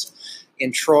Fitness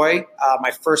in Troy,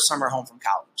 my first summer home from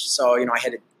college. So, I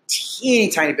had a teeny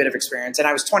tiny bit of experience, and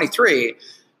I was 23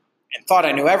 and thought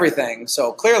I knew everything.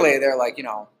 So clearly they're like,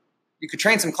 you could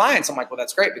train some clients. I'm like, well,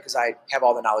 that's great because I have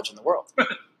all the knowledge in the world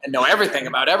and know everything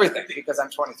about everything because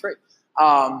I'm 23.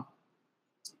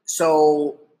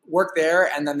 So worked there,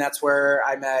 and then that's where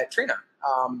I met Trina.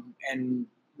 And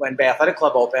when Bay Athletic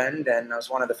Club opened, and I was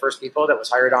one of the first people that was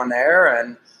hired on there.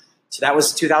 And so that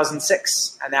was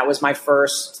 2006. And that was my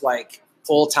first like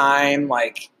full-time,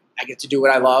 like I get to do what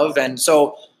I love. And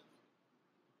so,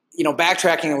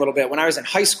 backtracking a little bit, when I was in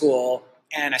high school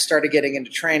and I started getting into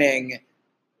training,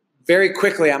 very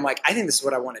quickly, I'm like, I think this is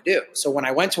what I want to do. So when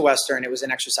I went to Western, it was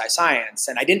in exercise science,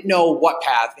 and I didn't know what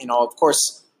path, of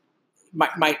course,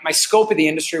 my scope of the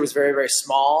industry was very, very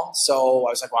small. So I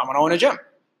was like, well, I'm going to own a gym,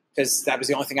 because that was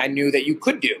the only thing I knew that you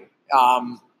could do.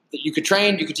 That you could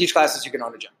train, you could teach classes, you could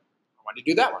own a gym. I wanted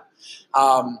to do that one.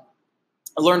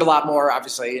 I learned a lot more,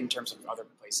 obviously, in terms of other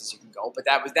places you can go, but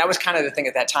that was kind of the thing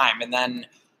at that time. And then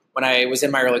when I was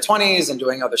in my early 20s and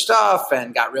doing other stuff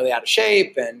and got really out of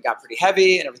shape and got pretty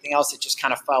heavy and everything else, it just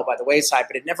kind of fell by the wayside,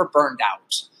 but it never burned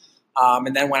out.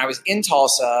 And then when I was in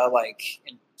Tulsa, like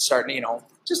starting,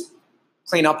 just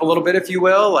clean up a little bit, if you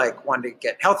will, like wanted to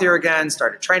get healthier again,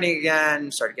 started training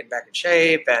again, started getting back in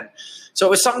shape. And so it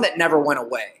was something that never went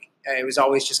away. It was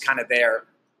always just kind of there.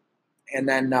 And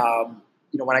then,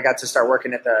 when I got to start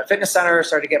working at the fitness center,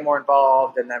 started to get more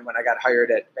involved. And then when I got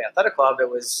hired at Bay Athletic Club, it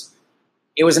was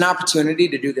an opportunity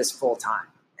to do this full time,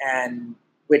 and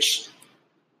which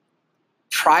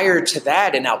prior to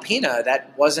that in Alpena,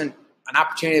 that wasn't an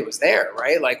opportunity that was there,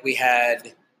 right? Like we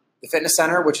had the fitness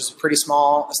center, which is a pretty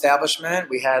small establishment.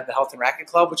 We had the health and racket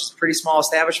club, which is a pretty small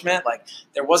establishment. Like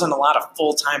there wasn't a lot of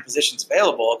full-time positions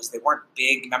available because they weren't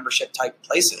big membership type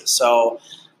places. So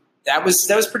that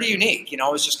was pretty unique. You know,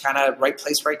 it was just kind of right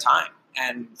place, right time.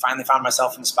 And finally found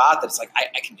myself in the spot that it's like,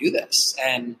 I can do this.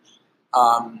 And,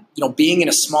 you know, being in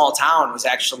a small town was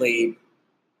actually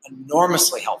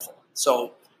enormously helpful.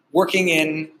 So working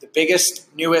in the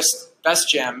biggest, newest, best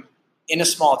gym in a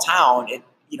small town, it,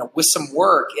 you know, with some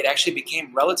work, it actually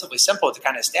became relatively simple to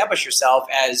kind of establish yourself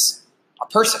as a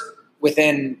person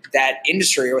within that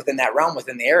industry or within that realm,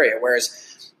 within the area.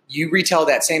 Whereas you retell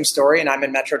that same story and I'm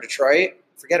in Metro Detroit,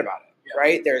 forget about it,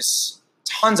 right? There's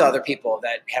tons of other people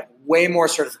that have way more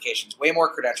certifications, way more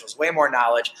credentials, way more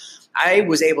knowledge. I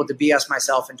was able to BS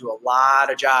myself into a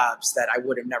lot of jobs that I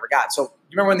would have never got. So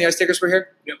you remember when the Ice Takers were here?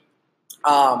 Yep.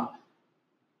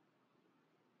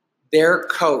 Their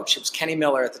coach, it was Kenny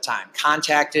Miller at the time,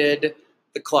 contacted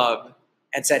the club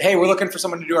and said, hey, we're looking for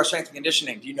someone to do our strength and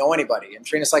conditioning. Do you know anybody? And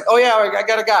Trina's like, oh, yeah, I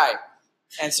got a guy.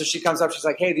 And so she comes up. She's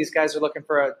like, hey, these guys are looking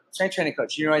for a strength training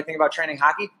coach. Do you know anything about training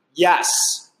hockey? Yes.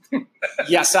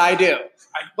 Yes, I do.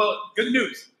 Well, good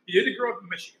news. You didn't grow up in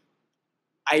Michigan.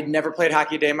 I'd never played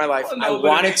hockey a day in my life. Well, no, I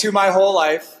wanted to my whole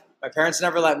life. My parents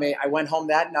never let me. I went home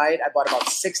that night. I bought about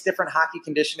 6 different hockey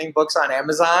conditioning books on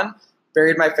Amazon,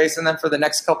 buried my face in them for the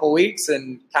next couple of weeks,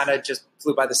 and kind of just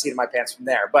flew by the seat of my pants from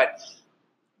there. But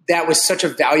that was such a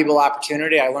valuable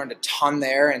opportunity. I learned a ton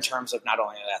there in terms of not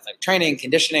only athletic training,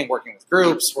 conditioning, working with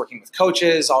groups, working with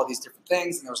coaches, all these different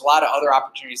things. And there was a lot of other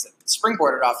opportunities that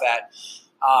springboarded off that.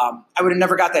 I would have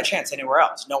never got that chance anywhere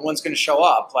else. No one's going to show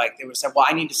up. Like they would have said, well,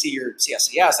 I need to see your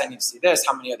CSCS. I need to see this.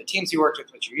 How many other teams you worked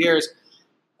with? What's your years?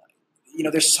 You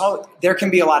know, there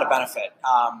can be a lot of benefit.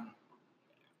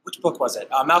 Which book was it?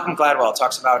 Malcolm Gladwell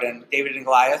talks about in David and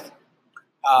Goliath.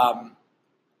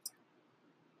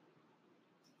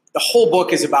 The whole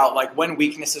book is about like when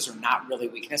weaknesses are not really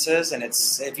weaknesses. And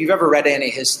it's, if you've ever read any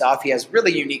of his stuff, he has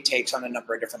really unique takes on a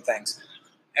number of different things.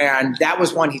 And that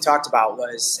was one he talked about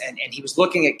was, and he was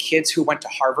looking at kids who went to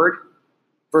Harvard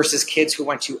versus kids who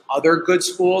went to other good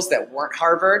schools that weren't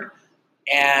Harvard.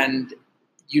 And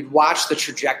you'd watch the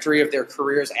trajectory of their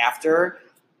careers after.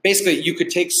 Basically, you could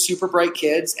take super bright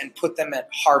kids and put them at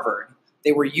Harvard.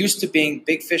 They were used to being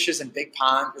big fishes in big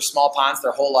ponds or small ponds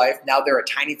their whole life. Now they're a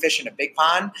tiny fish in a big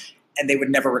pond, and they would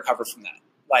never recover from that.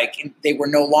 Like they were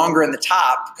no longer in the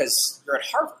top because you're at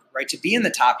Harvard, right? To be in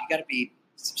the top, you got to be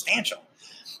substantial.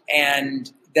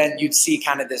 And then you'd see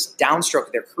kind of this downstroke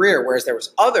of their career, whereas there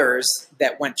was others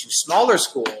that went to smaller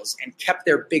schools and kept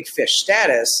their big fish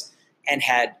status and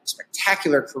had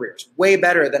spectacular careers, way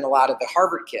better than a lot of the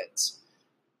Harvard kids,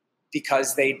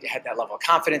 because they had that level of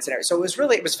confidence and everything. So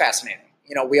it was fascinating.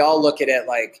 You know, we all look at it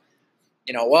like,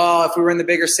 you know, well, if we were in the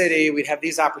bigger city, we'd have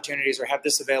these opportunities or have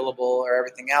this available or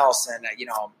everything else. And, you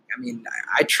know, I mean,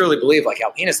 I truly believe like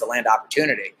Alpena is the land of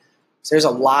opportunity. So there's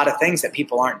a lot of things that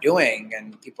people aren't doing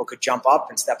and people could jump up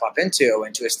and step up into.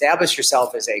 And to establish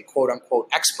yourself as a quote unquote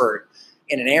expert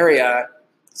in an area,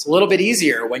 it's a little bit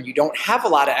easier when you don't have a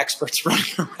lot of experts running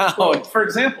around. Well, for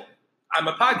example, I'm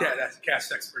a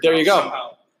podcast expert. There you go.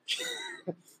 Somehow.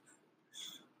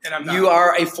 And I'm not. You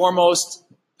are a foremost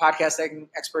podcasting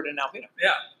expert in Alpena. Yeah.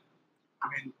 I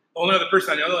mean, the only other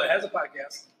person I know that has a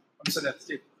podcast, I'm sitting at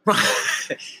the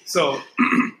table.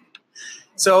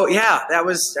 So yeah, that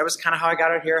was kind of how I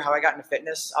got out here, how I got into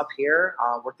fitness up here.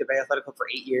 Worked at Bay Athletic Club for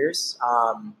 8 years.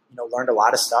 You know, learned a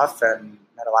lot of stuff and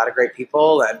met a lot of great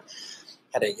people and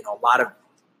had a lot of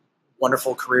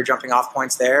wonderful career jumping off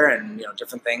points there and, you know,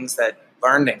 different things that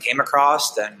learned and came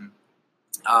across and,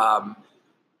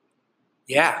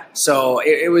 yeah, so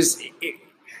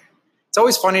it's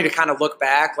always funny to kind of look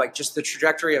back, like just the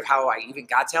trajectory of how I even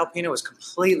got to Alpena was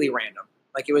completely random.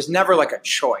 Like it was never like a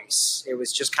choice. It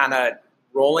was just kind of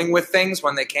rolling with things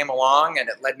when they came along and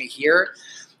it led me here.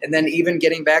 And then even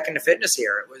getting back into fitness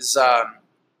here, it was,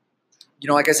 you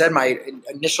know, like I said, my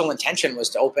initial intention was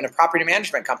to open a property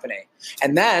management company.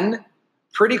 And then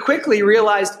pretty quickly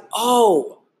realized,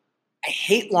 oh, I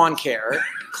hate lawn care,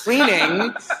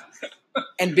 cleaning,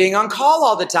 and being on call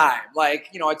all the time. Like,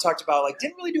 you know, I talked about, like,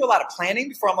 didn't really do a lot of planning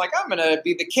before. I'm like, I'm going to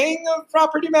be the king of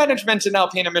property management in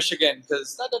Alpena, Michigan,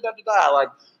 because like,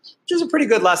 which was a pretty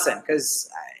good lesson because,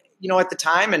 you know, at the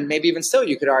time, and maybe even still,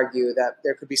 you could argue that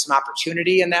there could be some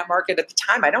opportunity in that market. At the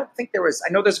time, I don't think there was.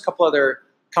 I know there's a couple other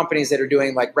companies that are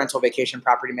doing, like, rental vacation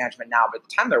property management now, but at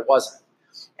the time there wasn't.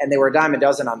 And they were a dime a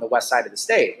dozen on the west side of the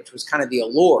state, which was kind of the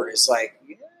allure. It's like,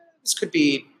 yeah, this could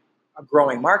be a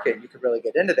growing market. You could really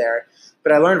get into there.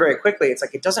 But I learned very quickly, it's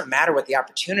like, it doesn't matter what the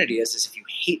opportunity is if you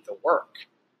hate the work.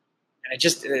 And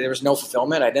there was no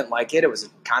fulfillment. I didn't like it. It was a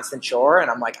constant chore. And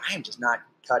I'm like, I am just not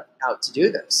cut out to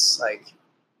do this. Like,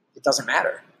 it doesn't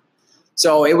matter.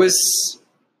 So it was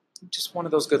just one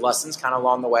of those good lessons kind of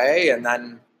along the way. And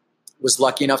then was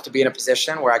lucky enough to be in a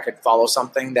position where I could follow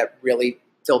something that really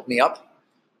filled me up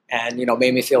and,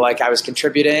 made me feel like I was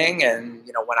contributing. And,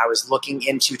 when I was looking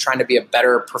into trying to be a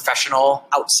better professional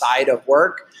outside of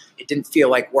work, it didn't feel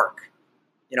like work.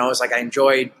 It was like I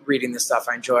enjoyed reading this stuff.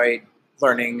 I enjoyed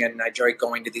learning and I enjoyed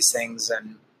going to these things.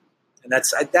 And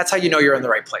that's how you know you're in the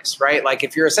right place, right? Like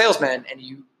if you're a salesman and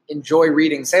you enjoy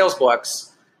reading sales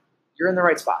books, you're in the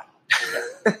right spot.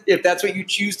 If that's what you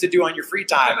choose to do on your free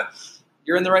time,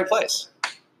 you're in the right place.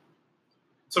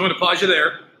 So I'm going to pause you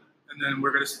there, and then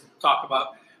we're going to talk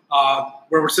about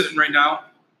where we're sitting right now,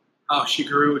 how she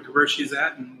grew to where she's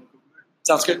at. And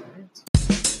sounds good.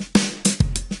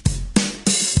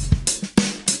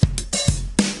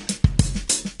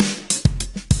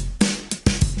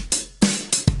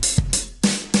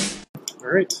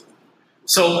 All right.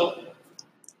 So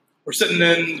we're sitting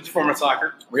in performance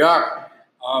soccer. We are.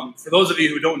 For those of you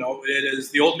who don't know, it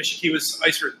is the old Mishikiwas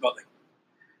Ice Rink building.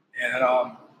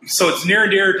 And so it's near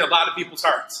and dear to a lot of people's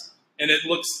hearts. And it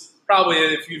looks, probably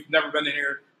if you've never been in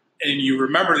here and you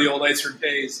remember the old ice rink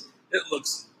days, it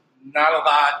looks not a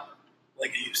lot like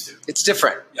it used to. It's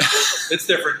different. Yeah, it's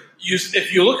different.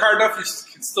 If you look hard enough,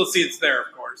 you can still see it's there,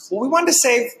 of course. Well, we wanted to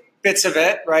save bits of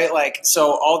it, right? Like,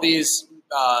 so all these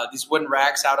wooden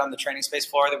racks out on the training space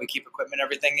floor that we keep equipment and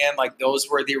everything in, like those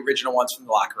were the original ones from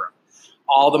the locker room.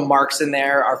 All the marks in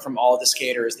there are from all the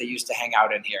skaters that used to hang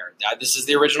out in here. This is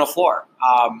the original floor.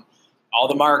 All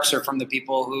the marks are from the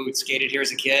people who skated here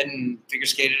as a kid and figure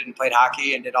skated and played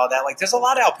hockey and did all that. Like, there's a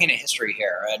lot of Alpena history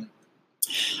here. And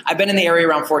I've been in the area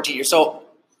around 14 years. So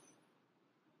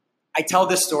I tell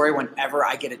this story whenever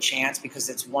I get a chance because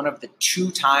it's one of the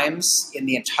 2 times in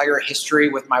the entire history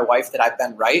with my wife that I've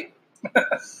been right.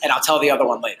 And I'll tell the other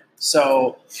one later.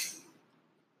 So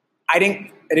I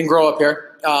didn't grow up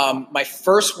here. My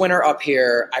first winter up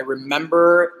here, I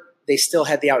remember they still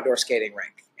had the outdoor skating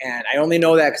rink. And I only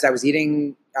know that because I was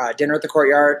eating dinner at the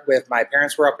courtyard with my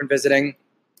parents were up and visiting.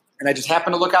 And I just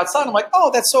happened to look outside. I'm like,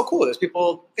 oh, that's so cool. There's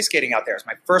people ice skating out there. It's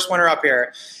my first winter up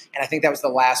here. And I think that was the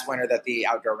last winter that the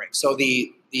outdoor rink. So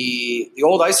the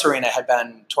old ice arena had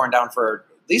been torn down for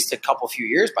at least a few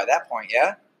years by that point,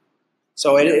 yeah?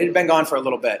 So it had been gone for a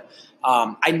little bit.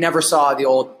 I never saw the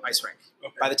old ice rink.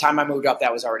 Okay. By the time I moved up,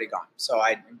 that was already gone. So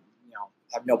I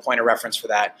have no point of reference for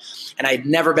that. And I'd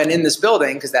never been in this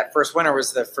building because that first winter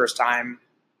was the first time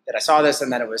that I saw this,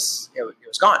 and then it was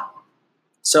gone.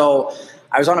 So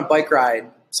I was on a bike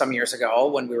ride some years ago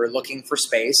when we were looking for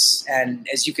space. And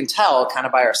as you can tell, kind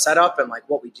of by our setup and like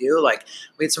what we do, like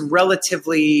we had some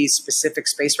relatively specific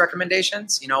space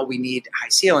recommendations. We need high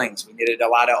ceilings. We needed a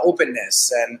lot of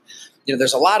openness. And,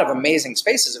 there's a lot of amazing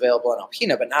spaces available in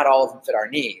Alpena, but not all of them fit our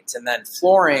needs. And then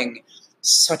flooring,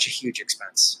 such a huge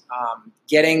expense.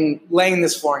 Laying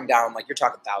this flooring down, like you're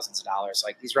talking thousands of dollars,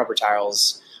 like these rubber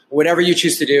tiles, whatever you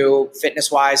choose to do,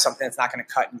 fitness wise, something that's not going to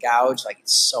cut and gouge, like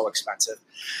it's so expensive.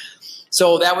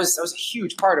 So that was a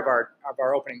huge part of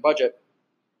our opening budget.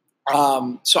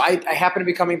 So I happened to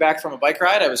be coming back from a bike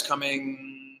ride. I was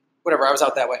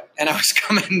out that way. And I was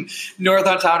coming north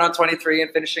on town on 23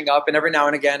 and finishing up. And every now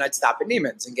and again, I'd stop at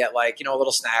Neiman's and get a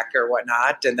little snack or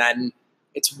whatnot. And then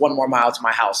it's 1 more mile to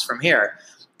my house from here.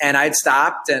 And I'd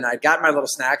stopped and I'd got my little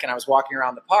snack and I was walking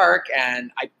around the park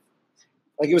and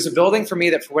it was a building for me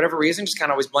that for whatever reason just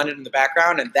kind of always blended in the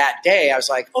background. And that day I was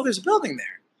like, oh, there's a building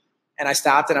there. And I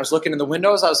stopped and I was looking in the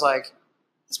windows. I was like,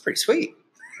 that's pretty sweet.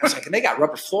 I was like, and they got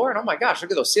rubber floor. And oh my gosh, look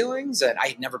at those ceilings. And I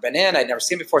had never been in, I'd never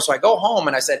seen before. So I go home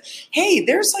and I said, hey,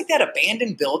 there's like that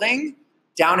abandoned building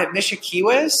down at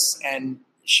Mishikiwas. And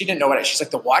she didn't know what she's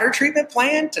like, the water treatment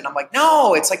plant? And I'm like,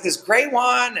 no, it's like this gray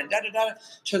one and da-da-da.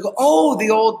 She'll go, oh, the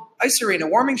old ice arena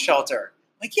warming shelter.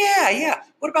 I'm like, yeah.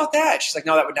 What about that? She's like,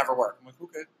 no, that would never work. I'm like,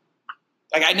 okay.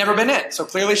 Like I'd never been in. So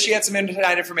clearly she had some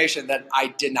inside information that I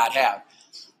did not have.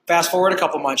 Fast forward a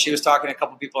couple months, she was talking to a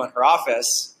couple people in her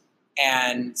office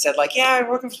and said like, yeah, I'm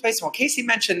working for space. Well, Casey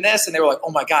mentioned this. And they were like,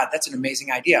 oh my God, that's an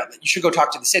amazing idea. You should go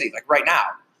talk to the city like right now.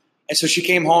 And so she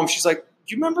came home. She's like,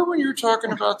 do you remember when you were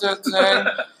talking about that thing?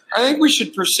 I think we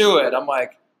should pursue it. I'm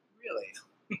like, really?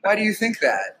 Why do you think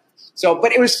that? So,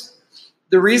 but it was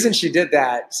the reason she did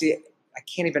that. See, I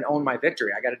can't even own my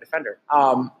victory. I got to defend her.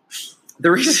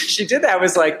 The reason she did that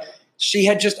was like, she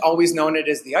had just always known it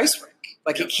as the ice rink.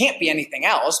 Like it can't be anything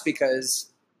else because,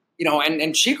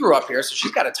 and she grew up here. So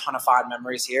she's got a ton of fond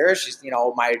memories here. She's,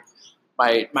 my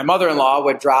my mother-in-law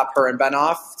would drop her and Ben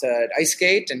off to ice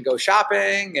skate and go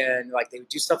shopping, and like they would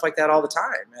do stuff like that all the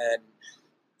time. And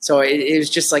so it was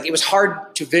just like, it was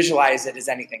hard to visualize it as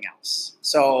anything else.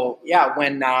 So yeah,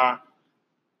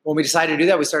 when we decided to do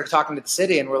that, we started talking to the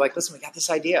city, and we're like, listen, we got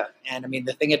this idea. And I mean,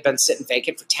 the thing had been sitting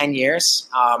vacant for 10 years.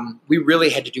 We really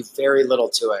had to do very little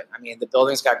to it. I mean, the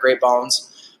building's got great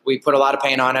bones. We put a lot of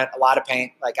paint on it, a lot of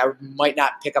paint. Like, I might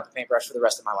not pick up a paintbrush for the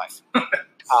rest of my life.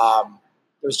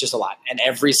 It was just a lot. And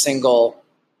every single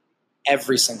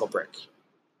brick,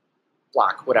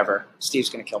 block, whatever. Steve's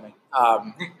going to kill me.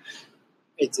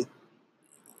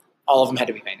 All of them had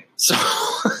to be painted. So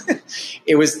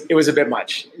it was a bit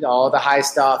much. All the high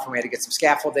stuff, and we had to get some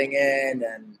scaffolding in,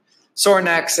 and sore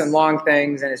necks and long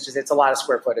things, and it's a lot of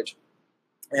square footage.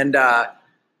 And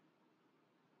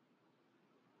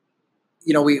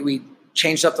we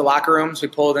changed up the locker rooms. We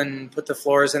put the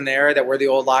floors in there that were the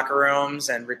old locker rooms,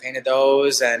 and repainted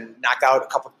those, and knocked out a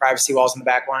couple of privacy walls in the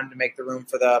back one to make the room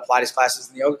for the Pilates classes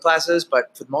and the yoga classes.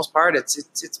 But for the most part,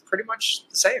 it's pretty much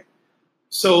the same.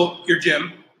 So your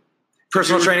gym.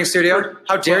 Personal training studio?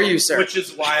 How dare you, sir? Which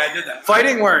is why I did that.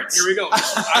 Fighting words. Here we go.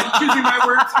 I'm choosing my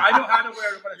words. I know how to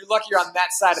wear it. You're lucky you're on that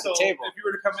side of the table. If you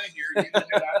were to come in here, you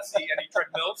do not see any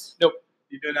treadmills. Nope.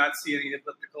 You do not see any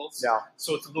ellipticals. No.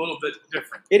 So it's a little bit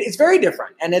different. It's very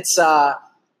different. And it's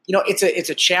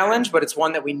a challenge, but it's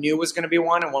one that we knew was going to be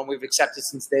one, and one we've accepted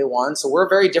since day one. So we're a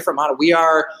very different model. We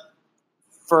are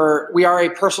a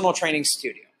personal training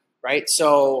studio, right?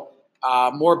 So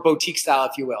more boutique style,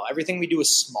 if you will. Everything we do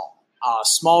is small.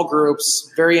 Small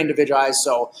groups, very individualized.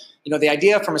 So, the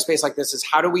idea from a space like this is,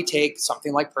 how do we take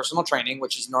something like personal training,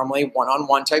 which is normally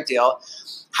one-on-one type deal,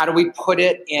 how do we put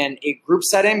it in a group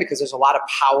setting? Because there's a lot of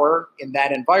power in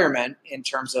that environment in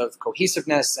terms of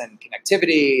cohesiveness and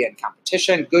connectivity and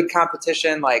competition, good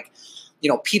competition, like,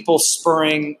 people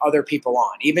spurring other people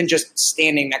on, even just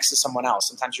standing next to someone else.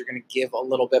 Sometimes you're going to give a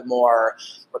little bit more,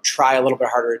 or try a little bit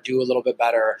harder, do a little bit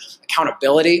better.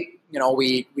 Accountability.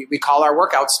 We call our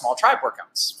workouts small tribe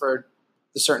workouts for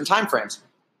the certain time frames.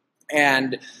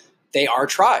 And they are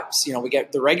tribes. We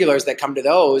get the regulars that come to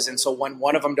those. And so when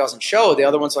one of them doesn't show, the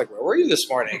other one's like, where were you this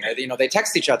morning? Or, they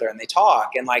text each other and they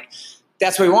talk. And like,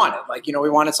 that's what we wanted. Like, we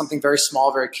wanted something very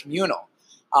small, very communal.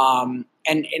 And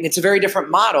it's a very different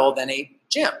model than a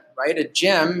gym, right? A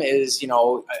gym is,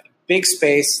 a big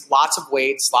space, lots of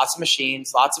weights, lots of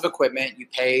machines, lots of equipment. You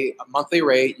pay a monthly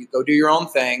rate. You go do your own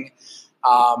thing.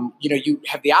 You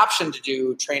have the option to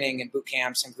do training and boot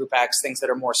camps and group X, things that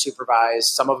are more supervised.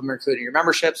 Some of them are included in your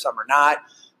membership, some are not.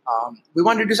 We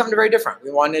wanted to do something very different.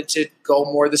 We wanted to go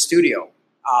more the studio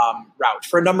route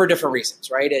for a number of different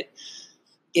reasons, right?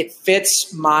 It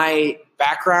fits my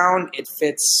background. It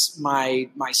fits my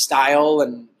style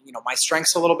and, my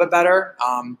strengths a little bit better.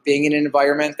 Being in an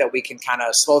environment that we can kind of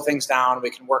slow things down. We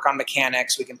can work on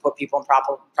mechanics. We can put people in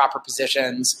proper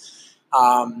positions.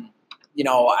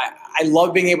 I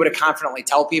love being able to confidently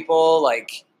tell people,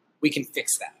 like, we can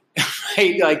fix that,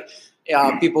 right? Like,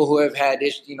 people who have had,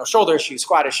 shoulder issues,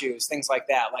 squat issues, things like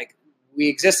that. Like, we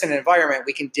exist in an environment,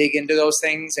 we can dig into those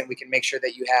things, and we can make sure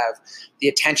that you have the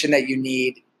attention that you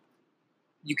need.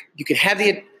 You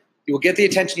will get the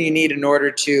attention you need in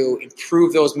order to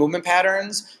improve those movement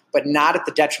patterns, but not at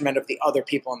the detriment of the other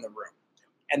people in the room.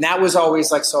 And that was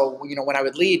always like, so, when I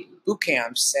would lead boot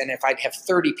camps, and if I'd have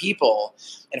 30 people,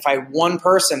 and if I had one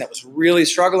person that was really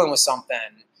struggling with something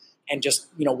and just,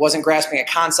 wasn't grasping a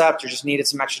concept, or just needed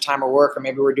some extra time or work, or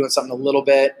maybe we were doing something a little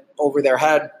bit over their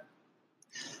head,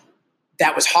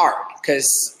 that was hard,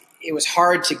 because it was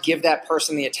hard to give that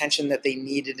person the attention that they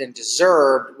needed and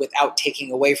deserved without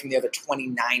taking away from the other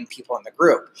 29 people in the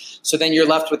group. So then you're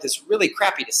left with this really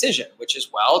crappy decision, which is,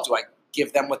 well, do I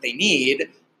give them what they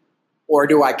need, or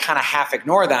do I kind of half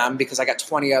ignore them because I got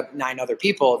 29 other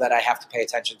people that I have to pay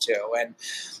attention to? And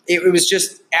it was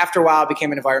just, after a while, it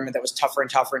became an environment that was tougher and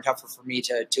tougher and tougher for me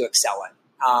to excel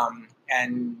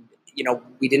in.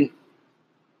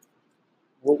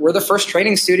 We're the first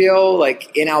training studio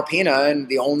like in Alpena, and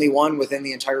the only one within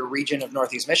the entire region of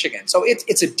Northeast Michigan. So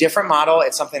it's a different model.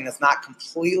 It's something that's not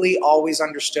completely always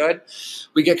understood.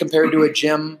 We get compared to a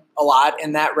gym a lot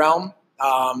in that realm.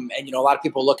 And a lot of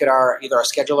people look at either our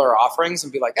schedule or our offerings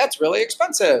and be like, that's really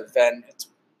expensive. And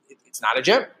it's not a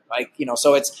gym. Like,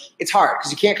 so it's hard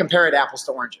because you can't compare it apples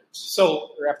to oranges. So,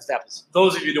 or apples to apples.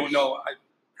 Those of you who don't know, I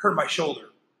hurt my shoulder.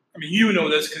 I mean, you know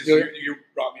this because you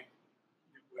brought me.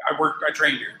 I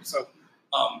trained here. So,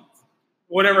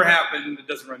 whatever happened, it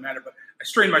doesn't really matter. But I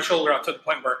strained my shoulder out to the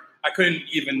point where I couldn't.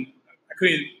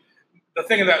 The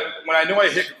thing that when I know I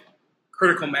hit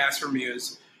critical mass for me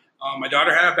is, my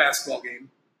daughter had a basketball game.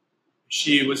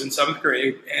 She was in 7th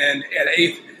grade, and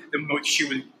then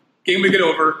game would get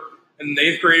over, and the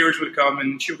 8th graders would come,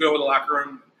 and she would go to the locker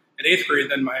room at 8th grade.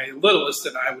 Then my littlest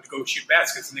and I would go shoot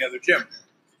baskets in the other gym.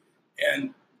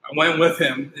 And I went with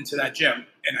him into that gym,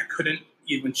 and I couldn't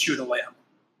even shoot a layup.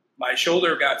 My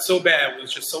shoulder got so bad, it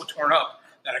was just so torn up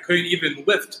that I couldn't even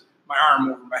lift my arm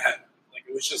over my head. Like,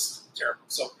 it was just terrible.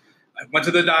 So I went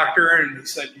to the doctor, and he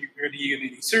said, "You're going to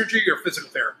need surgery or physical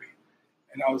therapy."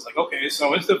 And I was like, okay. So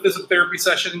I went to the physical therapy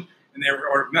session, and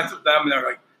or met with them, and they were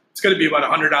like, "It's going to be about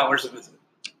 $100 a visit."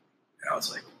 And I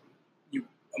was like,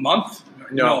 a month?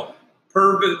 No.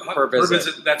 Per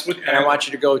visit. That's what. And I want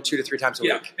you to go 2 to 3 times a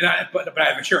week. But I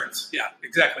have insurance. Yeah,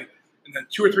 exactly. And then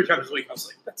 2 or 3 times a week, I was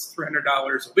like, that's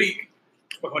 $300 a week,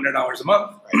 $1,200 a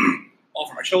month, all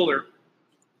for my shoulder.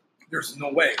 There's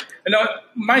no way. And now,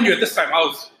 mind you, at this time, I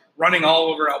was running all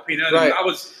over Alpena, and I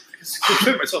was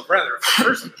considering myself rather a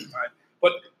person at the time,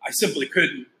 but I simply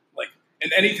couldn't. Like,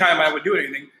 and any time I would do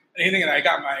anything, and I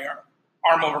got my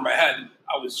arm over my head,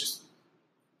 I was just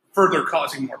further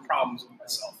causing more problems with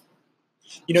myself.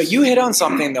 You know, you hit on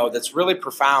something, though, that's really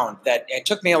profound that it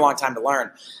took me a long time to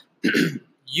learn.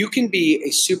 You can be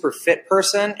a super fit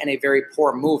person and a very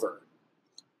poor mover.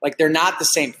 Like, they're not the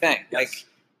same thing. Yes. Like,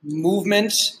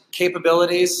 movement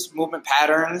capabilities, movement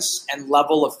patterns, and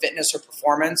level of fitness or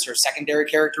performance or secondary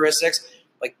characteristics,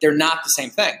 like, they're not the same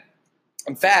thing.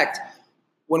 In fact,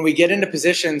 when we get into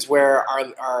positions where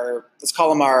our let's call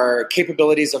them our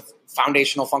capabilities of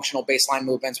foundational, functional, baseline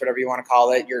movements, whatever you want to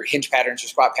call it, your hinge patterns, your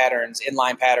squat patterns,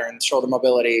 inline patterns, shoulder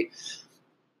mobility,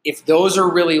 if those are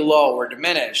really low or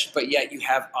diminished, but yet you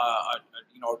have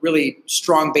a really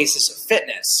strong basis of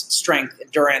fitness, strength,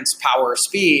 endurance, power,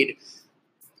 speed,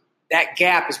 that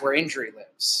gap is where injury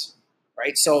lives,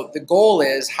 right? So the goal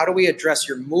is, how do we address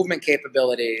your movement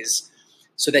capabilities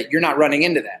so that you're not running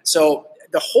into that? So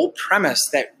the whole premise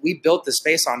that we built the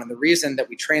space on, and the reason that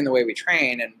we train the way we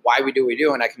train and why we do what we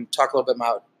do, and I can talk a little bit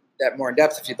about that more in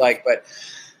depth if you'd like, but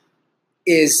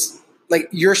is like,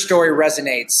 your story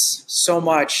resonates so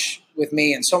much with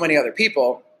me and so many other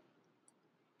people.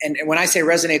 And when I say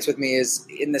resonates with me, is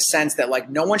in the sense that, like,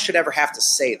 no one should ever have to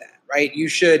say that, right?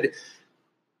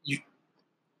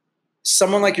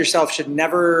 Someone like yourself should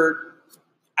never,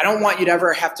 I don't want you to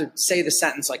ever have to say the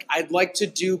sentence like, "I'd like to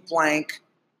do blank,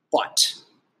 but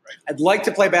I'd like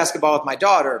to play basketball with my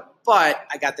daughter, but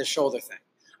I got this shoulder thing.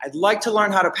 I'd like to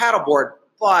learn how to paddleboard,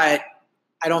 but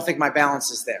I don't think my balance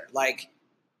is there." Like,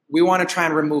 we want to try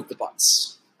and remove the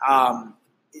buts.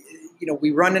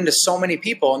 We run into so many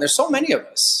people, and there's so many of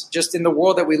us just in the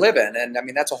world that we live in. And I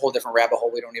mean, that's a whole different rabbit hole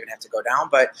we don't even have to go down,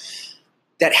 but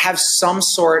that have some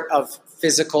sort of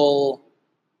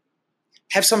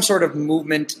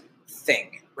movement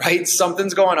thing, right?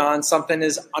 Something's going on. Something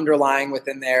is underlying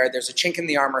within there. There's a chink in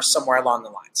the armor somewhere along the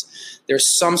lines.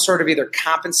 There's some sort of either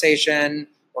compensation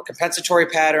or compensatory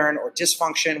pattern or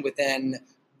dysfunction within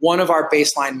one of our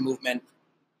baseline movement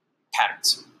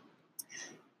patterns.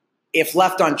 If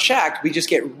left unchecked, we just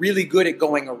get really good at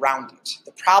going around it.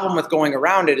 The problem with going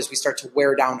around it is we start to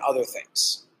wear down other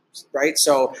things, right?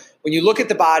 So when you look at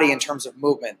the body in terms of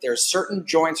movement, there's certain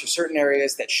joints or certain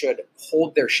areas that should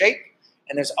hold their shape,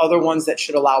 and there's other ones that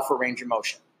should allow for range of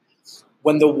motion.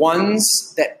 When the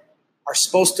ones that are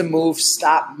supposed to move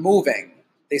stop moving,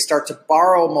 they start to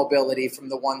borrow mobility from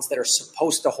the ones that are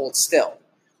supposed to hold still.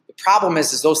 The problem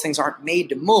is those things aren't made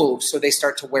to move, so they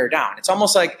start to wear down. It's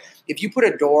almost like if you put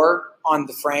a door on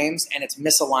the frames and it's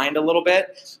misaligned a little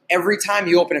bit, every time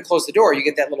you open and close the door, you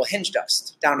get that little hinge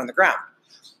dust down on the ground.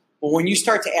 But when you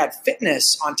start to add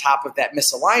fitness on top of that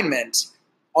misalignment,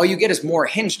 all you get is more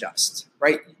hinge dust,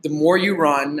 right? The more you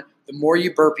run, the more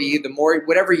you burpee, the more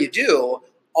whatever you do,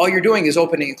 all you're doing is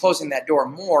opening and closing that door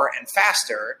more and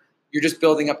faster. You're just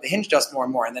building up the hinge dust more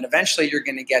and more. And then eventually you're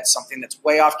going to get something that's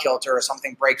way off kilter, or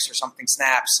something breaks or something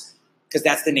snaps, because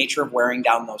that's the nature of wearing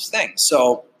down those things.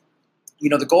 So,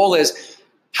 the goal is,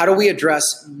 how do we address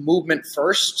movement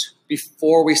first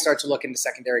before we start to look into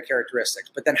secondary characteristics?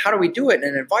 But then how do we do it in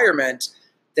an environment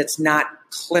that's not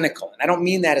clinical? And I don't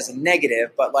mean that as a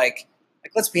negative, but like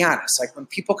let's be honest, like when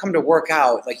people come to work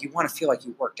out, like you want to feel like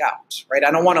you worked out, right?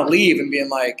 I don't want to leave and being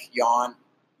like, yawn,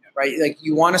 right? Like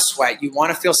you want to sweat, you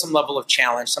want to feel some level of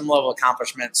challenge, some level of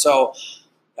accomplishment. So,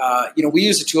 we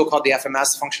use a tool called the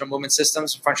FMS, Functional Movement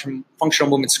Systems, Functional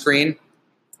Movement Screen.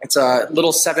 It's a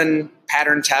little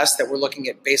 7-pattern test that we're looking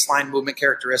at baseline movement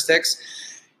characteristics.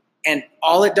 And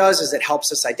all it does is it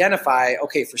helps us identify,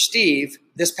 okay, for Steve,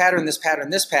 this pattern, this pattern,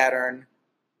 this pattern,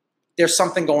 there's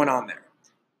something going on there.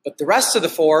 But the rest of the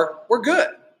 4, we're good,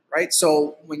 right?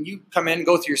 So when you come in,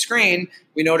 go through your screen,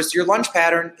 we notice your lunge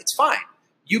pattern, it's fine.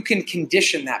 You can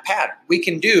condition that pattern. We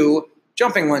can do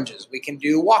jumping lunges. We can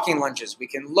do walking lunges. We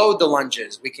can load the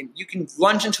lunges. You can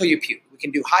lunge until you puke. We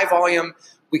can do high volume.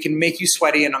 We can make you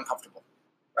sweaty and uncomfortable,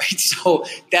 right? So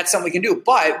that's something we can do.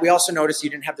 But we also noticed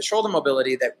you didn't have the shoulder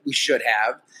mobility that we should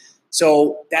have.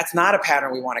 So that's not a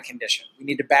pattern we want to condition. We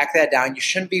need to back that down. You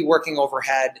shouldn't be working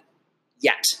overhead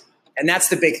yet. And that's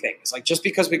the big thing. It's like, just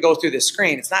because we go through this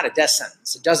screen, it's not a death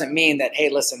sentence. It doesn't mean that, hey,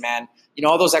 listen, man, you know,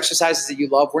 all those exercises that you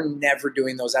love, we're never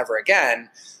doing those ever again.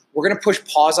 We're going to push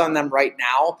pause on them right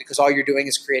now because all you're doing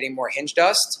is creating more hinge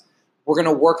dust. We're going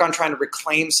to work on trying to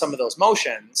reclaim some of those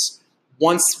motions.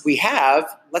 Once we have,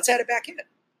 let's add it back in.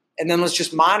 And then let's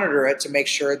just monitor it to make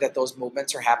sure that those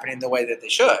movements are happening the way that they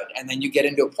should. And then you get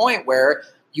into a point where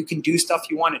you can do stuff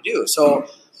you want to do. So,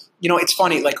 you know, it's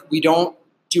funny, like, we don't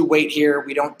do weight here.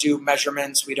 We don't do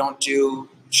measurements. We don't do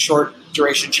short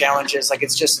duration challenges. Like,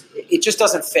 it just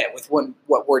doesn't fit with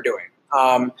what we're doing.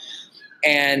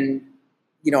 And,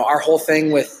 you know, our whole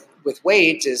thing with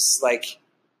weight is like,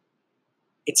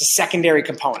 it's a secondary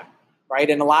component, right?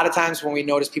 And a lot of times when we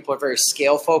notice people are very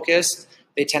scale focused,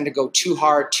 they tend to go too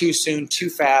hard, too soon, too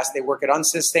fast. They work at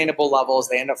unsustainable levels.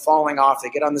 They end up falling off. They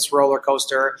get on this roller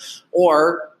coaster,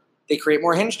 or they create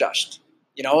more hinge dust.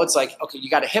 You know, it's like, okay, you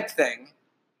got a hip thing,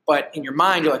 but in your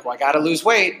mind, you're like, well, I got to lose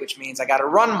weight, which means I got to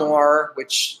run more,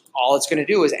 which all it's going to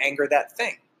do is anger that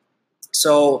thing.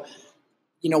 So,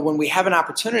 you know, when we have an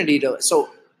opportunity to, so,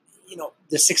 you know,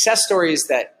 the success stories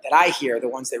that I hear, the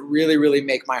ones that really, really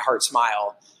make my heart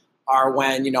smile, are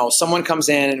when, you know, someone comes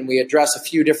in and we address a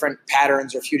few different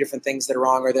patterns or a few different things that are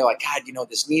wrong, or they're like, God, you know,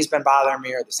 this knee's been bothering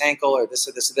me, or this ankle, or this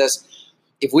or this or this.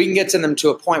 If we can get to them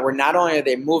to a point where not only are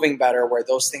they moving better, where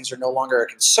those things are no longer a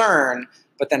concern,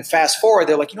 but then fast forward,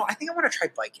 they're like, you know, I think I want to try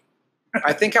biking.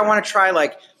 I think I want to try,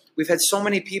 like, we've had so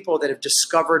many people that have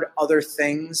discovered other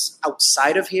things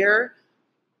outside of here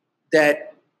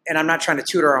that, and I'm not trying to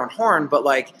toot our own horn, but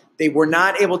like, they were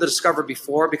not able to discover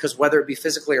before because whether it be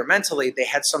physically or mentally, they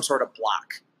had some sort of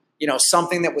block, you know,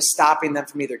 something that was stopping them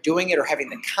from either doing it or having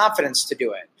the confidence to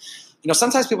do it. You know,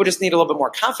 sometimes people just need a little bit more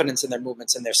confidence in their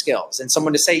movements and their skills, and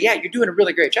someone to say, yeah, you're doing a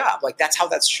really great job. Like, that's how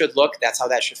that should look. That's how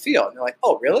that should feel. And they're like,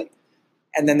 oh, really?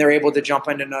 And then they're able to jump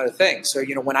into another thing. So,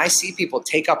 you know, when I see people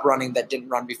take up running that didn't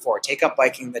run before, take up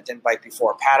biking that didn't bike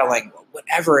before, paddling,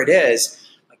 whatever it is,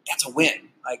 like, that's a win.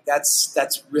 Like,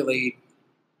 that's really,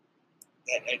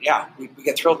 and yeah, we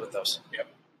get thrilled with those. Yep.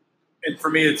 And for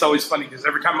me, it's always funny because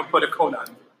every time I put a coat on,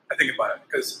 I think about it,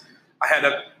 because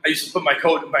I used to put my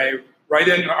coat in my right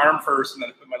in arm first, and then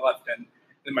I put my left in.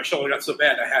 Then my shoulder got so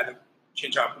bad, I had to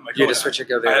change out and put my coat. You had to switch it,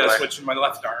 go the other way. I had to switch to my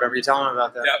left arm. Remember you telling me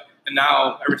about that? Yep. And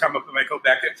now every time I put my coat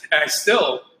back in, and I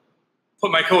still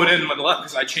put my coat in with the left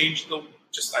because I changed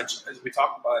as we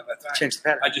talked about at that time. Change the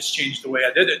pattern. I just changed the way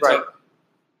I did it Right.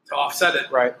 to offset it.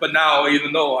 Right. But now,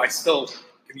 even though I still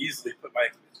can easily put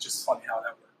it's just funny how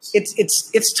that works.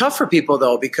 It's tough for people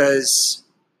though, because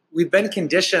we've been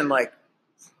conditioned, like,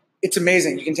 it's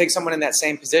amazing. You can take someone in that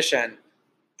same position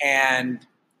and,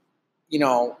 you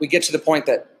know, we get to the point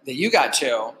that you got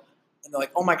to, and they're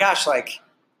like, oh my gosh, like,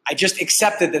 I just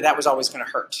accepted that was always going to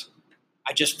hurt.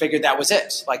 I just figured that was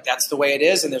it. Like, that's the way it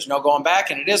is, and there's no going back,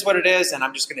 and it is what it is, and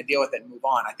I'm just going to deal with it and move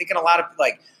on. I think in a lot of,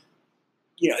 like,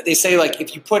 you know, they say, like,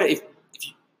 if you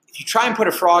try and put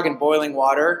a frog in boiling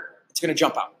water, it's going to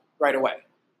jump out right away.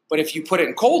 But if you put it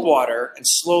in cold water and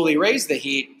slowly raise the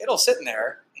heat, it'll sit in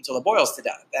there until it boils to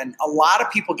death. And a lot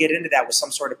of people get into that with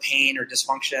some sort of pain or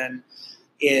dysfunction,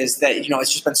 is that, you know,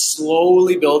 it's just been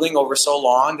slowly building over so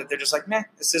long that they're just like, meh,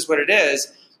 this is what it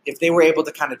is. If they were able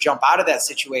to kind of jump out of that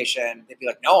situation, they'd be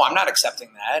like, no, I'm not accepting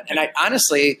that. And I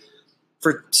honestly,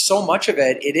 for so much of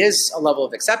it, it is a level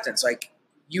of acceptance. Like,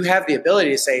 you have the ability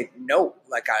to say, no,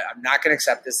 like, I'm not going to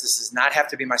accept this. This does not have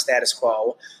to be my status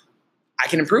quo. I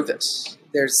can improve this.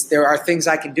 There are things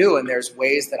I can do, and there's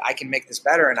ways that I can make this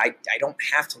better, and I don't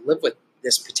have to live with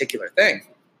this particular thing.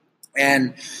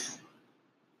 And,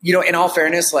 you know, in all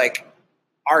fairness, like,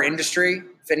 our industry,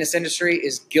 fitness industry,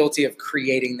 is guilty of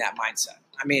creating that mindset.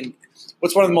 I mean,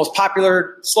 what's one of the most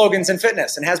popular slogans in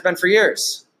fitness, and has been for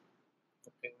years?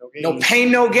 No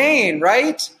pain, no gain,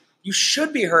 right? You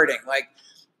should be hurting. Like,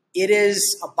 it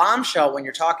is a bombshell when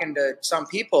you're talking to some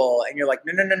people and you're like,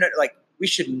 no. Like, we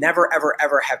should never, ever,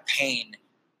 ever have pain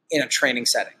in a training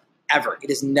setting, ever. It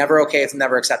is never okay. It's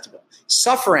never acceptable.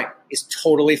 Suffering is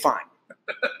totally fine,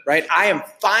 right? I am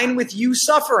fine with you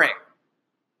suffering,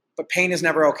 but pain is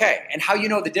never okay. And how you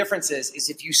know the difference is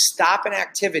if you stop an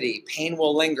activity, pain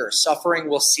will linger. Suffering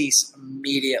will cease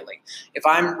immediately. If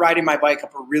I'm riding my bike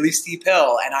up a really steep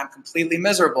hill and I'm completely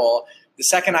miserable, the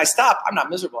second I stop, I'm not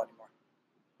miserable anymore,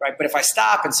 right? But if I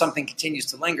stop and something continues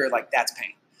to linger, like, that's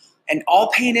pain. And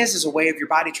all pain is a way of your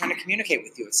body trying to communicate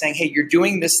with you. It's saying, hey, you're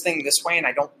doing this thing this way and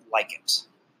I don't like it.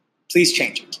 Please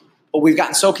change it. But we've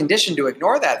gotten so conditioned to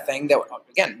ignore that thing that,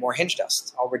 again, more hinge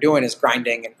dust. All we're doing is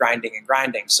grinding and grinding and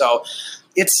grinding. So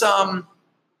it's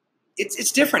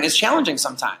different. It's challenging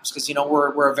sometimes because,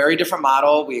 we're a very different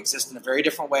model. We exist in a very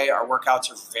different way. Our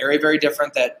workouts are very, very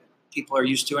different that people are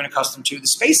used to and accustomed to. The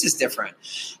space is different.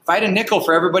 If I had a nickel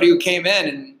for everybody who came in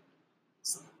and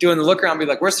doing the look around, be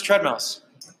like, where's the treadmills?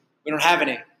 We don't have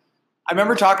any. I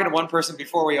remember talking to one person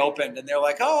before we opened, and they're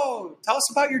like, oh, tell us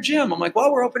about your gym. I'm like,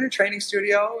 well, we're opening a training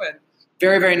studio, and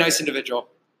very, very nice individual.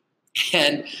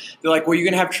 And they're like, well, you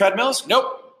going to have treadmills?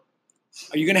 Nope.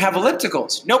 Are you going to have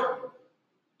ellipticals? Nope.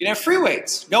 You going to have free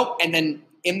weights? Nope. And then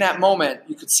in that moment,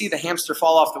 you could see the hamster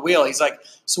fall off the wheel. He's like,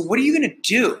 so what are you going to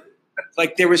do?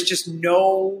 Like there was just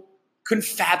couldn't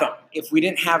fathom if we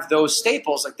didn't have those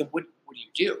staples, like then what do you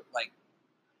do? Like,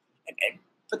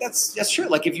 but that's true.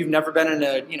 Like if you've never been in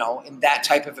in that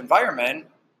type of environment,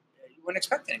 you wouldn't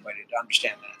expect anybody to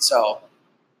understand that. So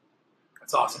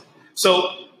that's awesome.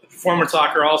 So Performance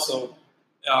Soccer also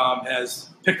has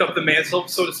picked up the mantle,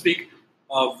 so to speak,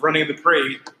 of running the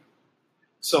parade.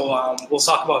 So we'll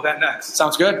talk about that next.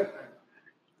 Sounds good.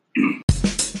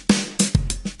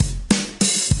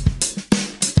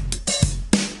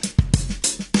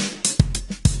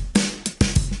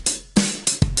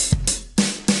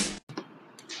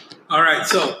 All right,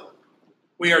 so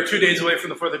we are 2 days away from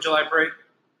the 4th of July parade.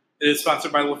 It is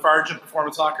sponsored by Lafarge and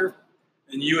Performance Soccer,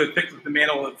 and you have picked up the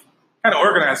mantle of kind of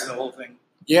organizing the whole thing.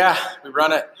 Yeah, we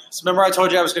run it. So remember I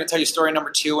told you I was going to tell you story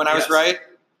number 2 when I was right?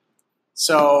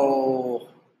 So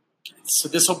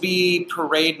this will be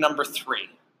parade number 3,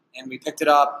 and we picked it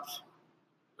up,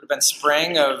 would have been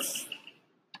spring of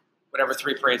whatever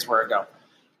 3 parades were ago.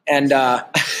 And I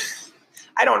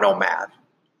don't know math.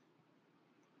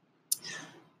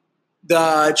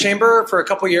 The chamber for a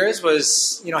couple years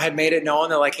was, had made it known.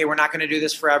 They're like, hey, we're not going to do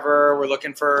this forever. We're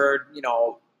looking for,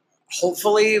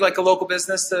 hopefully like a local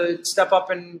business to step up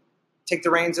and take the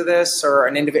reins of this, or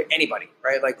anybody,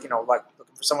 right? Like, like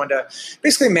looking for someone to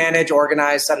basically manage,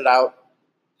 organize, set it out.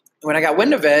 And when I got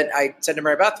wind of it, I said to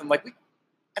Mary Beth, I'm like,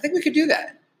 I think we could do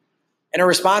that. And her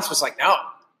response was like, no.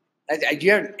 Do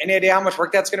you have any idea how much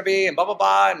work that's going to be? And blah, blah,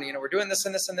 blah. And, we're doing this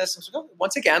and this and this. And so,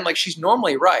 once again, like she's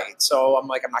normally right. So I'm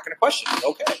like, I'm not going to question it.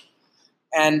 Okay.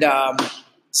 And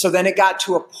so then it got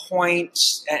to a point,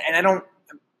 and I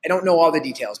don't know all the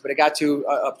details, but it got to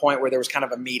a point where there was kind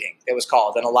of a meeting that was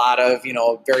called. And a lot of,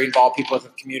 very involved people in the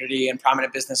community and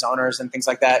prominent business owners and things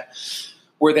like that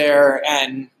were there.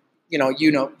 And,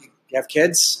 you have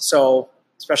kids. So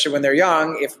especially when they're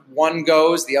young, if one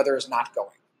goes, the other is not going.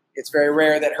 It's very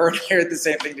rare that her and I are the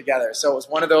same thing together. So it was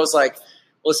one of those like,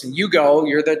 listen, you go,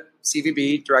 you're the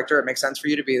CVB director. It makes sense for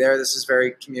you to be there. This is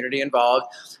very community involved.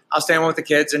 I'll stay on with the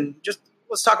kids and just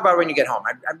let's talk about it when you get home.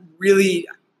 I'm really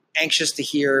anxious to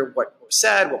hear what was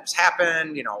said, what was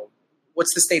happened,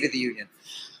 what's the state of the union.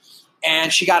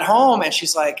 And she got home and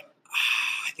she's like,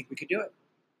 I think we could do it.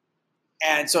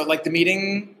 And so like the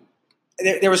meeting,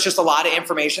 there was just a lot of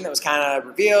information that was kind of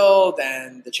revealed,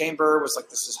 and the chamber was like,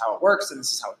 this is how it works, and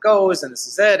this is how it goes, and this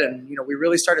is it. And, we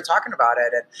really started talking about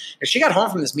it. And she got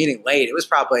home from this meeting late. It was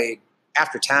probably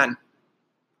after 10,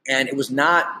 and it was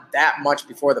not that much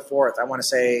before the 4th. I want to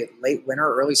say late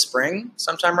winter, early spring,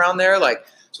 sometime around there. So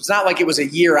it's not like it was a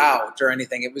year out or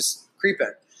anything. It was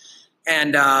creeping.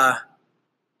 And,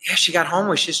 she got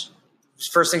home.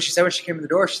 First thing she said when she came in the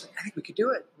door, she's like, I think we could do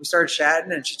it. We started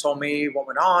chatting, and she told me what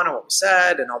went on and what was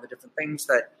said and all the different things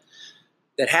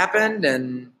that happened.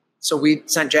 And so we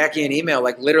sent Jackie an email,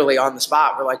 like literally on the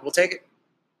spot. We're like, we'll take it.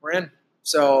 We're in.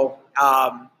 So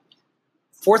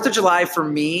 4th of July for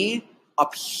me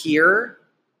up here,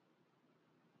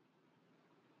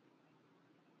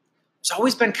 it's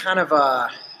always been kind of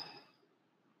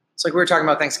it's like we were talking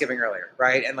about Thanksgiving earlier,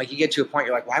 right? And like you get to a point,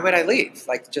 you're like, why would I leave?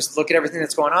 Like just look at everything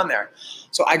that's going on there.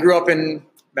 So I grew up in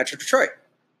Metro Detroit.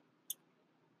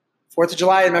 4th of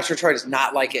July in Metro Detroit is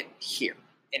not like it here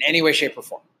in any way, shape, or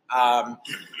form. I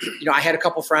had a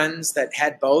couple friends that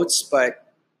had boats,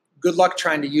 but good luck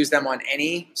trying to use them on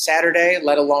any Saturday,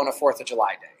 let alone a 4th of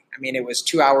July day. I mean, it was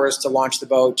 2 hours to launch the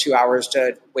boat, 2 hours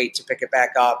to wait to pick it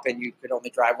back up, and you could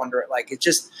only drive under it. Like it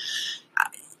just...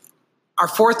 Our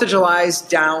 4th of July's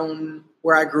down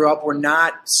where I grew up were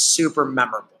not super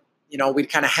memorable.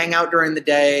 We'd kind of hang out during the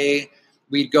day.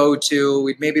 We'd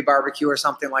maybe barbecue or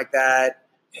something like that.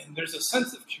 And there's a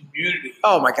sense of community.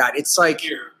 Oh my God. It's like,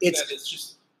 that is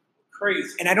just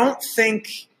crazy. And I don't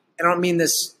mean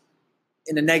this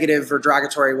in a negative or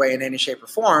derogatory way in any shape or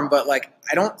form, but like,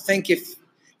 I don't think if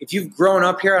you've grown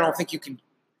up here, I don't think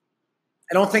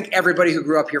I don't think everybody who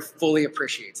grew up here fully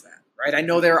appreciates that, right? I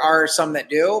know there are some that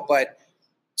do, but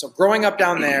so growing up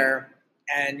down there,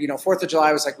 and 4th of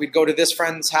July was like we'd go to this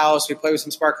friend's house, we'd play with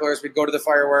some sparklers, we'd go to the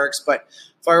fireworks, but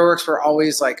fireworks were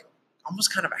always like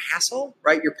almost kind of a hassle,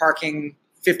 right? You're parking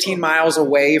 15 miles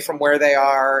away from where they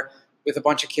are with a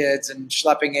bunch of kids and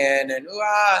schlepping in, and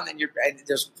then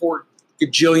there's 4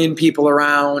 gajillion people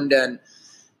around, and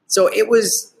so it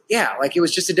was it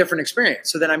was just a different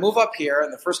experience. So then I move up here,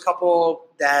 and the first couple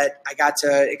that I got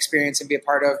to experience and be a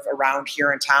part of around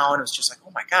here in town, it was just like,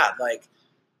 oh my God, like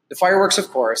the fireworks, of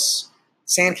course,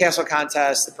 sandcastle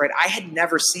contest, the parade. I had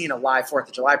never seen a live 4th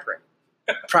of July parade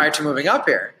prior to moving up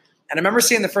here. And I remember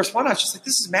seeing the first one. I was just like,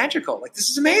 this is magical. Like, this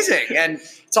is amazing. And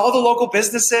it's all the local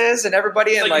businesses and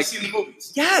everybody. And like you see in the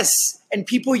movies. Yes. And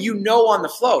people on the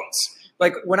floats.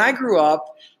 Like when I grew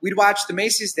up, we'd watch the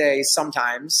Macy's Day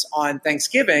sometimes on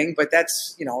Thanksgiving, but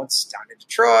that's, it's down in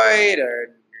Detroit, or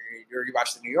you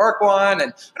watch the New York one.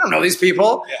 And I don't know these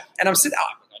people. Yeah. And I'm sitting,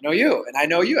 I know you and I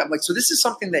know you. I'm like, so this is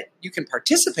something that you can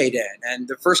participate in. And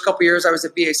the first couple of years I was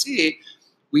at BAC,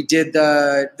 we did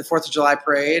the 4th of July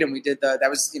parade, and we did I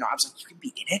was like, you can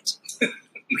be in it?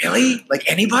 Really? Like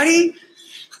anybody?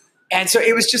 And so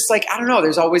it was just like, I don't know,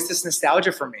 there's always this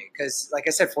nostalgia for me because, like I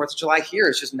said, 4th of July here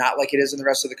is just not like it is in the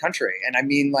rest of the country. And I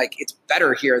mean, like, it's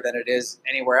better here than it is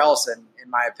anywhere else, in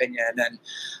my opinion. And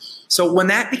so when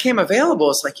that became available,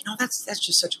 it's like, that's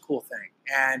just such a cool thing.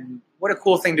 And what a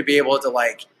cool thing to be able to,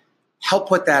 like, help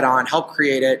put that on, help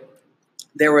create it.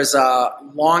 There was a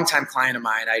longtime client of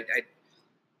mine. I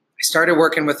started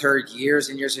working with her years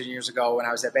and years and years ago when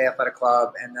I was at Bay Athletic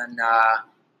Club, and then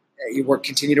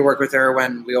continued to work with her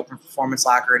when we opened Performance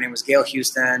Locker. Her name was Gail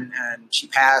Houston, and she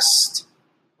passed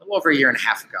a little over a year and a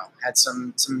half ago. Had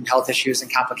some health issues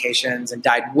and complications and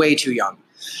died way too young.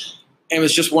 And it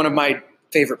was just one of my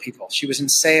favorite people. She was in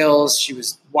sales. She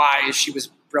was wise. She was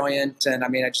brilliant. And I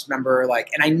mean, I just remember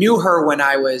and I knew her when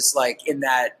I was like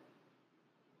I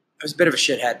was a bit of a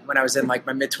shithead when I was in like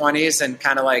my mid-20s and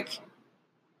kind of like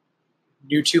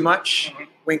knew too much. Mm-hmm.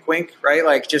 Wink, wink, right?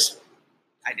 Like just,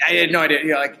 I had no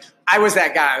idea. Like I was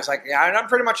that guy. I was like, yeah, I'm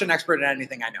pretty much an expert in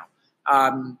anything I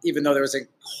know. Even though there was a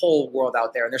whole world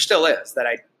out there, and there still is, that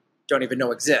I don't even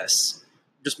know exists.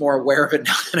 I'm just more aware of it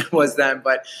now than I was then.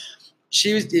 But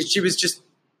she was just,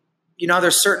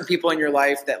 there's certain people in your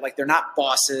life that like, they're not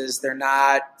bosses, they're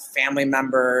not family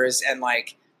members. And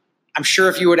like, I'm sure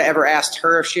if you would have ever asked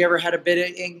her if she ever had a bit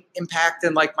of impact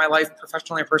in like my life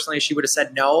professionally or personally, she would have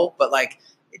said no. But like,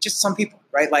 it's just some people,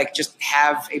 right? Like just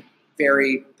have a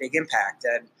very big impact.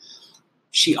 And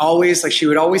she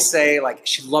would always say like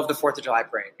she loved the 4th of July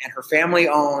parade, and her family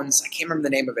owns, I can't remember the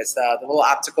name of it. It's the little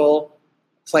optical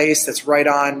place that's right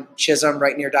on Chisholm,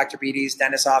 right near Dr. Beatty's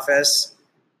dentist office.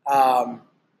 Oh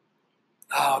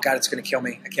God, it's going to kill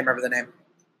me. I can't remember the name.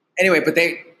 Anyway, but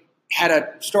they had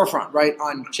a storefront right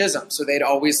on Chisholm. So they'd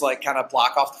always like kind of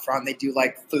block off the front. They do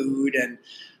like food and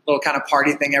little kind of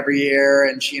party thing every year.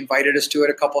 And she invited us to it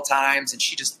a couple times, and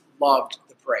she just loved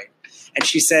the parade. And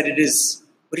she said it is,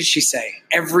 what did she say?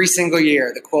 Every single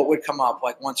year, the quote would come up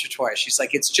like once or twice. She's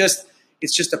like, it's just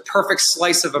a perfect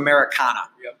slice of Americana,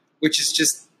 yep. Which is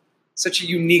just such a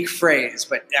unique phrase.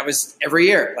 But that was every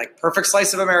year, like perfect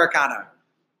slice of Americana.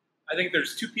 I think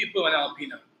there's 2 people in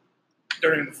Alpena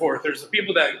during the 4th. There's the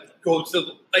people that go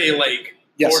to a lake,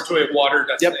 yes, or to a water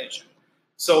destination. Yep.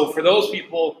 So for those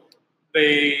people,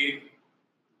 they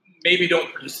maybe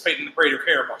don't participate in the parade or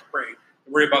care about the parade.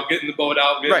 They worry about getting the boat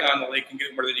out, getting on the lake, and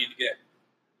getting where they need to get.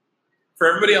 For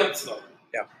everybody else, though,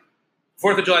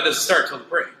 4th of July doesn't start till the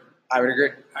parade. I would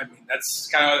agree. I mean, that's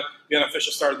kind of the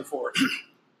unofficial start of the 4th.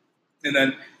 And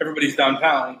then everybody's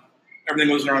downtown. Everything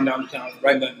goes around downtown.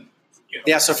 Right. And then,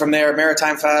 Yeah, so from there,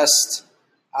 Maritime Fest,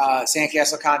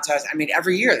 Sandcastle Contest. I mean,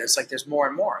 every year there's more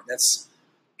and more. That's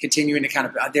continuing to kind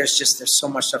of, there's so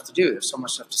much stuff to do. There's so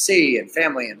much stuff to see, and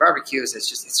family and barbecues.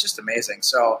 It's just amazing.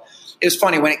 So it was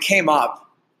funny when it came up,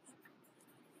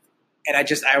 and I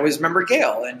always remember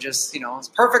Gail and just, it's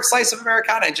perfect slice of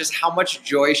Americana, and just how much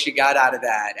joy she got out of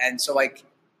that. And so it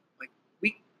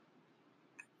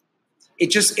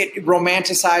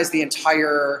romanticized the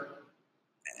entire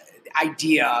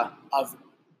idea of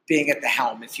being at the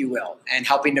helm, if you will, and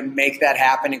helping to make that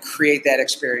happen and create that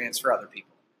experience for other people.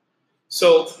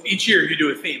 So each year you do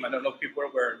a theme. I don't know if people are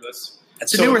aware of this.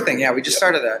 That's a newer thing. Yeah, we just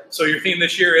started that. So your theme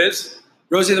this year is?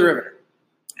 Rosie the Riveter.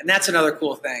 And that's another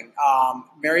cool thing.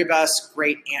 Mary Beth's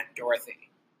great Aunt Dorothy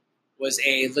was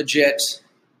a legit,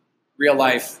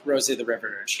 real-life Rosie the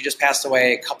Riveter. She just passed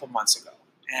away a couple months ago.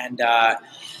 And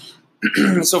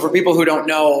so for people who don't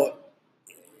know,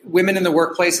 women in the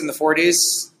workplace in the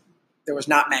 40s, there was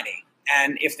not many.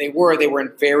 And if they were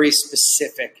in very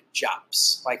specific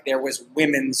jobs. Like there was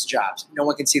women's jobs. No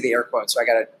one can see the air quotes, so I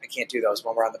can't do those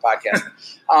when we're on the podcast.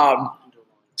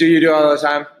 Do you do all the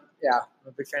time? Yeah, I'm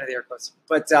a big fan of the air quotes.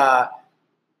 But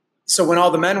so when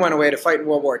all the men went away to fight in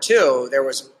World War II, there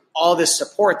was all this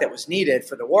support that was needed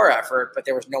for the war effort, but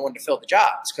there was no one to fill the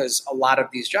jobs because a lot of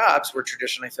these jobs were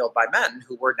traditionally filled by men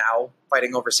who were now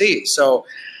fighting overseas. So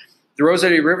the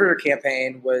Rosary Riveter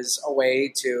campaign was a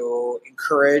way to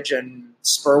encourage and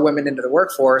spur women into the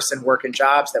workforce and work in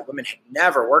jobs that women had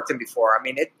never worked in before. I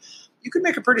mean, you could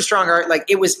make a pretty strong argument.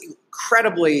 Like it was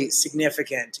incredibly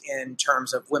significant in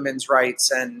terms of women's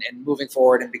rights and moving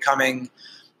forward and becoming,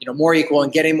 more equal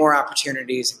and getting more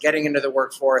opportunities and getting into the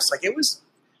workforce. Like it was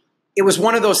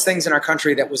one of those things in our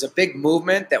country that was a big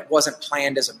movement that wasn't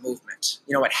planned as a movement.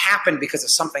 It happened because of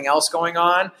something else going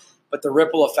on, but the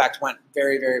ripple effect went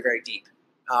very, very, very deep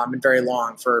and very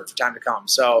long for time to come.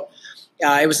 So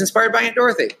it was inspired by Aunt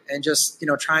Dorothy and just,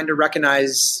 trying to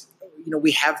recognize,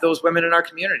 we have those women in our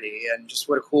community and just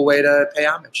what a cool way to pay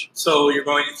homage. So you're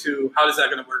how is that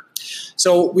going to work?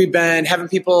 So we've been having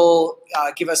people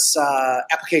give us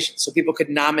applications so people could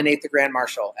nominate the Grand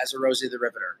Marshal as a Rosie the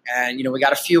Riveter. And, we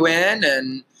got a few in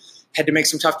and had to make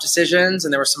some tough decisions.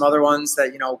 And there were some other ones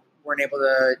that, weren't able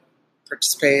to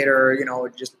participate or,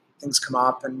 just things come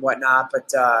up and whatnot.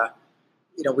 But,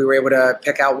 we were able to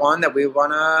pick out one that we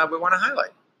want to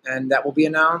highlight. And that will be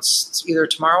announced either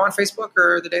tomorrow on Facebook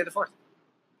or the day of the 4th.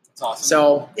 That's awesome.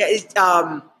 So,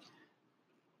 yeah,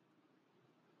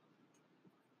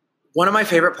 one of my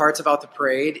favorite parts about the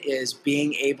parade is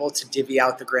being able to divvy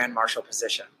out the Grand Marshal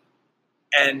position.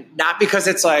 And not because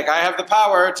it's like, I have the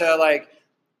power to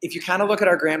if you kind of look at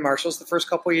our Grand Marshals the first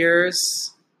couple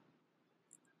years,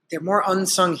 they're more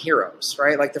unsung heroes,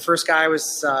 right? Like the first guy was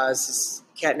this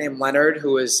cat named Leonard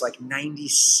who was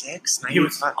 96, 95. He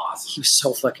was awesome. He was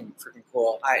so freaking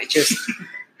cool. I just,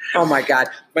 oh my God.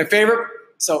 My favorite,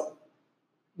 so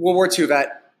World War II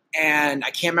vet, and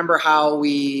I can't remember how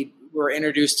we were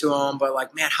introduced to him, but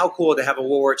man, how cool to have a World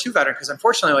War II veteran, because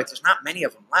unfortunately, there's not many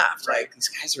of them left. Right. These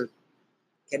guys are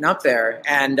getting up there,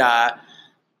 and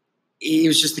he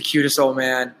was just the cutest old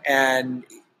man, and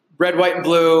red, white, and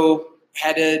blue,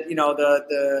 had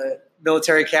the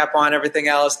military cap on, everything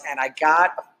else, and I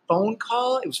got a phone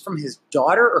call. It was from his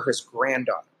daughter or his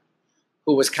granddaughter,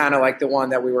 who was kind of the one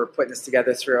that we were putting this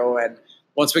together through, and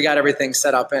once we got everything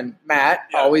set up, and Matt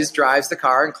always drives the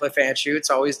car, and Cliff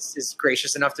Anschutz always is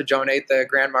gracious enough to donate the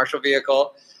Grand Marshal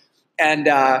vehicle. And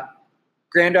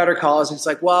granddaughter calls, and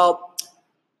it's well,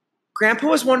 Grandpa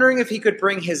was wondering if he could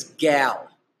bring his gal.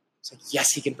 It's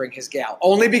yes, he can bring his gal.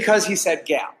 Only because he said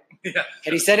gal. Yeah.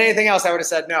 Had he said anything else, I would have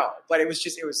said no. But it was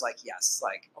yes.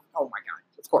 Oh my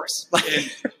God, of course.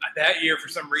 And that year, for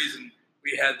some reason,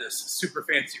 we had this super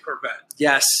fancy Corvette.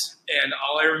 Yes. And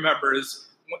all I remember is,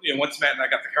 once Matt and I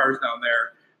got the cars down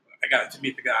there, I got to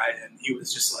meet the guy, and he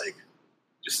was just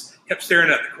kept staring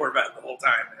at the Corvette the whole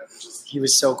time. He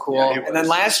was so cool. Yeah, and then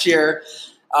last year,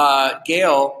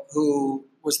 Gail, who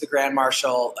was the Grand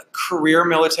Marshal, a career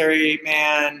military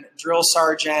man, drill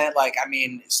sergeant,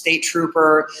 state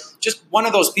trooper, just one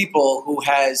of those people who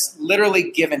has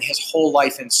literally given his whole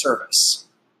life in service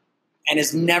and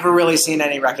has never really seen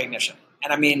any recognition.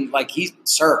 And he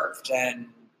served, and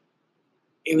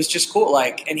it was just cool.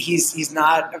 And he's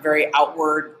not a very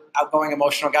outgoing,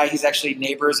 emotional guy. He's actually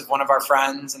neighbors of one of our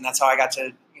friends, and that's how I got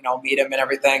to, meet him and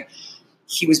everything.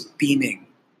 He was beaming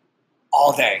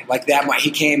all day.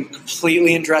 He came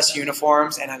completely in dress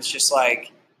uniforms, and I was just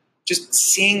just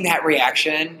seeing that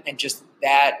reaction and just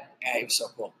that, it was so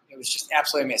cool. It was just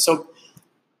absolutely amazing. So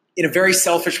in a very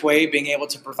selfish way, being able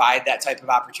to provide that type of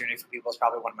opportunity for people is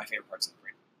probably one of my favorite parts of the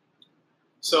parade.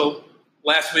 So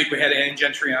last week we had Annie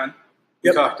Gentry on.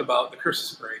 We talked about the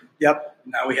Christmas parade. Yep.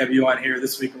 Now we have you on here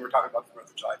this week, and we're talking about the 4th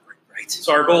of July parade. Right.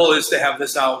 So our goal is to have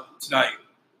this out tonight.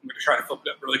 I'm going to try to flip it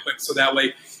up really quick, so that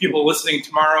way people listening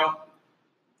tomorrow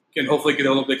can hopefully get a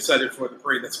little bit excited for the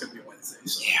parade that's going to be Wednesday.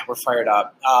 So. Yeah, we're fired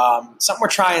up. Something we're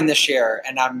trying this year,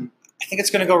 and I think it's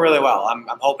going to go really well. I'm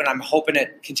hoping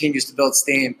it continues to build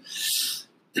steam.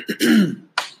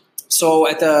 So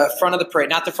at the front of the parade,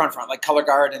 not the front, like color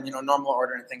guard and normal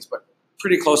order and things, but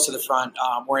pretty close to the front,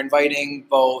 we're inviting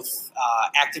both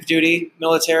active duty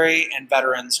military and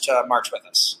veterans to march with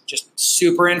us. Just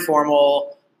super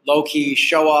informal, low key,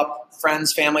 show up,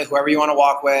 friends, family, whoever you want to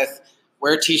walk with.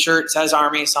 Wear a T-shirt, says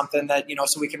Army, something that,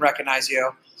 so we can recognize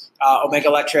you. Omega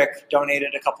Electric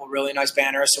donated a couple really nice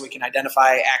banners so we can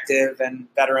identify active and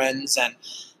veterans, and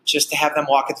just to have them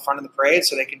walk at the front of the parade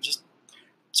so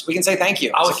we can say thank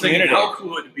you. I was thinking, how cool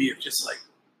would it be if just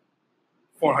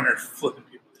 400 flipping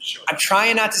people showed I'm up.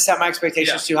 trying not to set my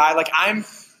expectations too high. Like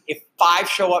if 5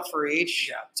 show up for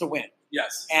each, it's a win.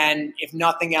 Yes. And if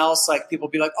nothing else, like people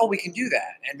be like, oh, we can do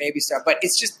that and maybe start. But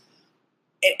it's just,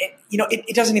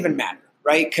 it doesn't even matter,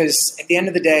 right? Because at the end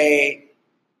of the day,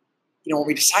 when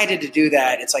we decided to do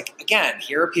that, it's like, again,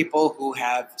 here are people who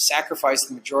have sacrificed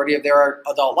the majority of their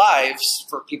adult lives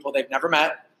for people they've never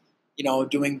met,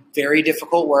 doing very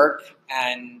difficult work.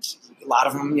 And a lot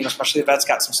of them, especially the vets,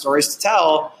 got some stories to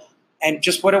tell. And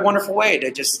just what a wonderful way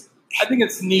to just. I think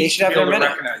it's neat to be able to minute.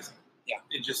 recognize it. Yeah.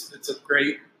 It's a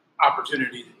great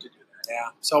opportunity to do that. Yeah.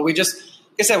 So we just,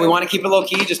 like I said, we want to keep it low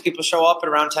key. Just people show up at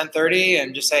around 10:30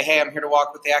 and just say, hey, I'm here to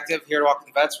walk with the active, here to walk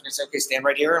with the vets. We're going to say, okay, stand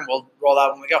right here, and we'll roll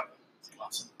out when we go.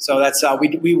 Awesome. So that's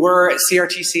we were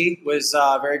CRTC was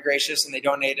very gracious, and they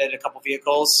donated a couple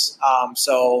vehicles.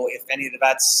 So if any of the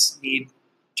vets need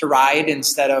to ride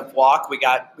instead of walk, we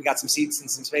got some seats and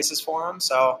some spaces for them.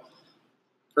 So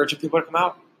encouraging people to come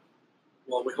out.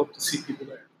 Well, we hope to see people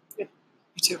there. Yeah,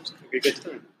 me too. It's going to be a good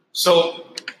time. So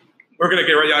we're going to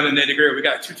get right down to nitty gritty. We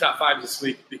got 2 top 5s this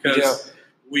week because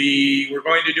we were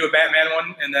going to do a Batman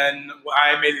one, and then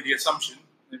I made the assumption,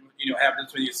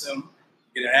 happens when you assume.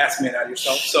 You get an ass man out of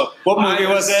yourself. So what movie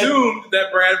was it? I assumed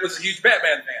that Brad was a huge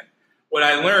Batman fan. What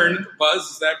I learned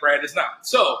was that Brad is not.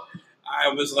 So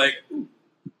I was like, ooh.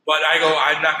 But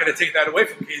I'm not going to take that away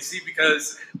from Casey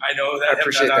because I know that I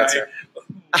appreciate that, sir.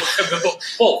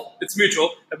 It's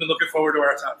mutual. I've been looking forward to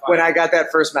our top 5. When I got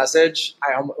that first message,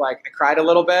 I cried a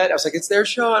little bit. I was like, it's their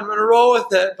show. I'm going to roll with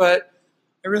it. But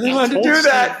I really wanted to do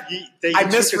that. I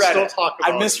misread it.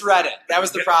 I misread it. That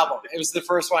was the problem. It was the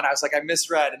first one. I was like, I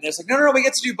misread. And they're like, no, we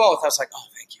get to do both. I was like, oh,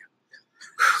 thank you.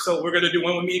 So we're going to do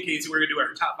one with me and Casey. We're going to do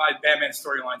our top 5 Batman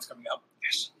storylines coming up.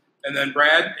 Yes. And then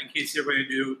Brad and Casey are going to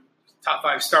do top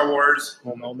 5 Star Wars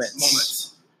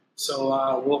moments.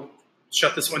 So we'll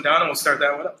shut this one down and we'll start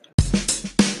that one up.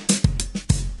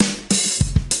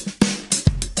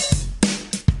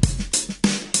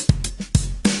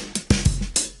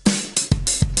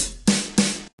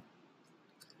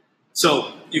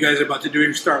 So you guys are about to do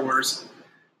your Star Wars.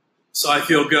 So I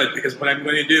feel good because what I'm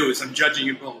going to do is I'm judging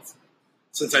you both.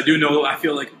 Since I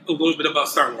feel like a little bit about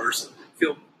Star Wars. I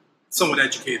feel somewhat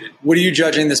educated. What are you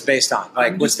judging this based on?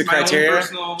 Like, what's the criteria?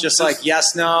 Just like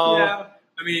yes, no? Yeah.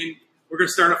 I mean, we're going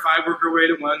to start at 5, work our way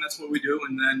to 1. That's what we do.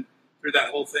 And then through that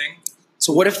whole thing.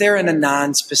 So what if they're in a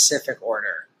non-specific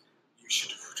order? You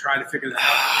should try to figure that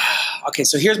out. Okay,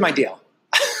 so here's my deal.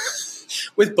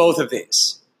 With both of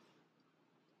these.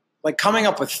 Like coming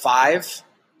up with 5.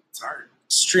 It's hard.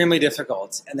 Extremely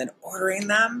difficult. And then ordering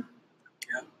them.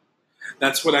 Yeah.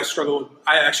 That's what I struggle with.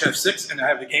 I actually have 6, and I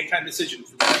have the game time decision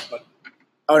for that. But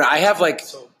no, I have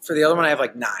for the other one, I have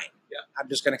 9. Yeah. I'm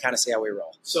just going to kind of see how we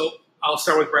roll. So I'll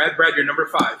start with Brad. Brad, you're number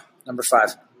 5. Number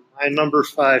 5. My number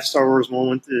 5 Star Wars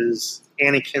moment is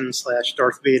Anakin /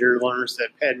 Darth Vader learns that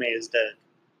Padme is dead.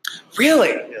 Really?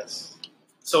 Yes.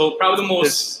 So probably the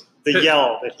most... The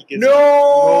yell that he gets.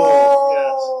 No!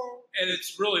 Yes. And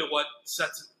it's really what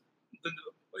sets...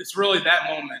 It's really that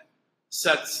moment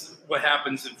sets what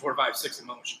happens in 4, 5, 6 in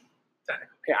motion,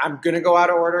 technically. Okay, I'm going to go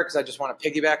out of order because I just want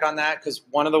to piggyback on that because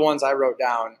one of the ones I wrote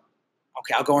down...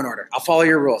 Okay, I'll go in order. I'll follow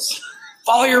your rules.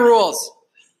 Follow your rules.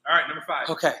 All right, number 5.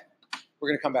 Okay. We're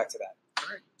going to come back to that. All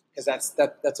right. Because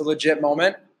that's a legit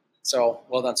moment. So,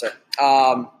 well done, sir.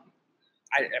 I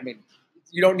mean,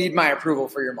 you don't need my approval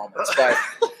for your moments, but...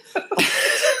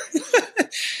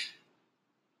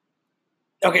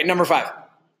 Okay, number 5.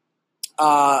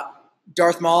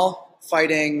 Darth Maul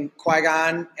fighting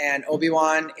Qui-Gon and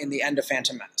Obi-Wan in the end of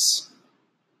Phantom Menace.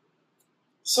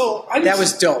 So that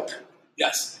was dope.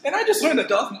 Yes. And I just learned that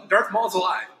Darth Maul's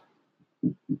alive.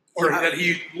 Or that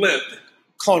he lived.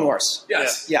 Clone Wars.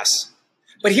 Yes. Yeah. Yes.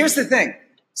 But here's the thing.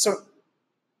 So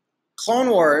Clone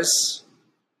Wars,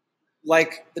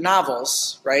 like the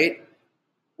novels, right,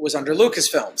 was under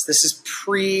Lucasfilms. This is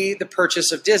pre the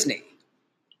purchase of Disney.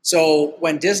 So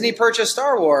when Disney purchased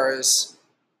Star Wars,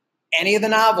 any of the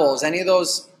novels,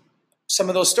 some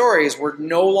of those stories were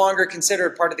no longer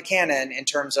considered part of the canon in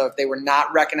terms of they were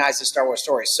not recognized as Star Wars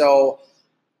stories. So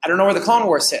I don't know where the Clone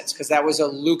Wars sits because that was a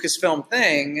Lucasfilm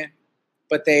thing,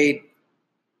 but a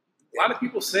lot of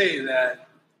people say that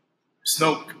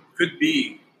Snoke could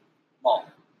be Maul.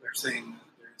 They're saying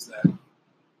there's that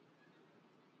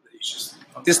he's just...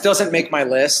 This doesn't make my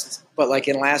list, but like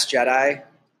in Last Jedi,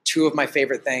 2 of my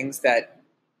favorite things that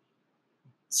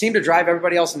seem to drive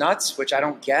everybody else nuts, which I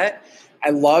don't get. I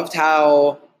loved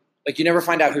how, like, you never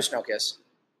find out who Snoke is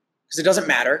because it doesn't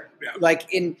matter. Yeah.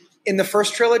 Like in the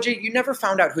first trilogy, you never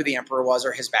found out who the Emperor was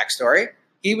or his backstory.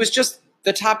 He was just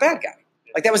the top bad guy.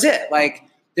 Like that was it. Like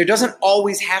there doesn't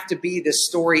always have to be this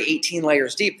story 18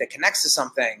 layers deep that connects to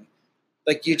something.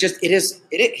 Like he's just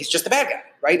a bad guy,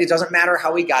 right? It doesn't matter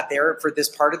how he got there for this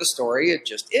part of the story. It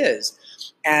just is.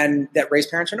 And that Rey's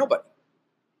parents are nobody.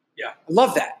 Yeah. I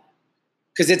love that.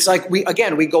 Because it's like, we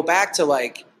go back to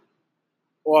like,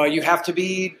 well, you have to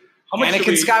be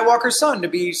Anakin Skywalker's son to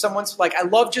be someone's, like, I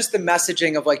love just the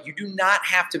messaging of like, you do not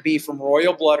have to be from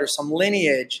royal blood or some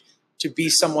lineage to be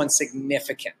someone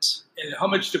significant. And how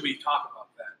much did we talk about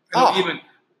that? I know even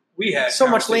we had so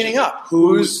much leaning up.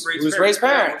 Who's Rey's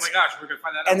parents? Oh my gosh, we're going to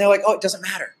find that out. And they're like, oh, it doesn't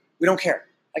matter. We don't care.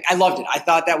 Like, I loved it. I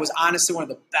thought that was honestly one of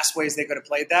the best ways they could have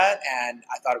played that, and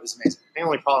I thought it was amazing. The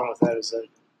only problem with that is that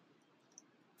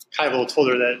Kylo told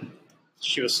her that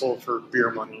she was sold for beer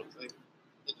money. Like,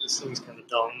 it just seems kind of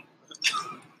dumb.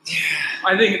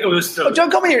 I think it was.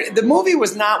 Don't come here. The movie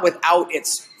was not without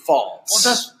its faults.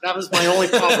 Well, that was my only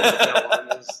problem with that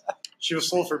one. Is she was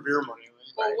sold for beer money.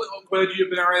 Well, would you have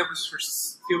been all right for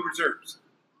Field Reserves?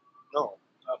 No.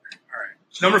 Okay. All right.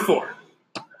 Number 4.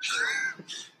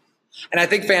 And I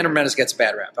think Phantom Menace gets a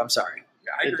bad rap. I'm sorry.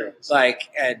 Yeah, I agree.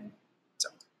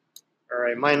 All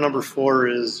right, my number 4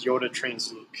 is Yoda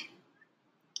trains Luke.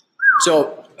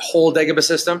 So whole Dagobah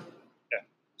system? Yeah.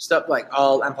 Stuff like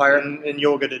all Empire? In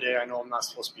yoga today, I know I'm not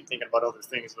supposed to be thinking about other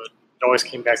things, but it always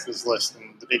came back to this list.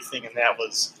 And the big thing in that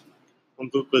was when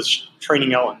Luke was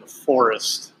training out in the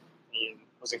forest, he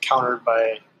was encountered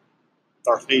by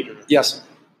Darth Vader. Yes. And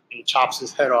he chops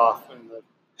his head off, and the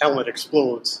helmet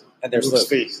explodes. And there's Luke's Luke.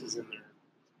 face is in there.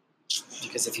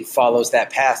 Because if he follows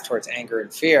that path towards anger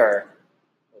and fear,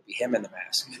 it'll be him in the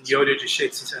mask. And Yoda just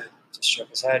shakes his head. Just shook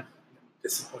his head.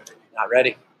 Disappointed. Not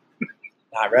ready.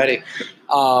 Not ready.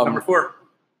 Number 4.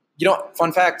 You know,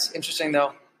 fun fact, interesting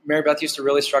though, Mary Beth used to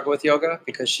really struggle with yoga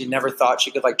because she never thought she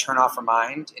could like turn off her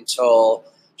mind until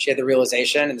she had the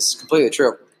realization, and this is completely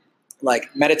true,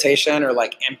 like meditation or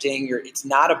like emptying it's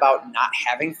not about not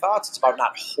having thoughts, it's about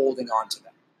not holding on to them.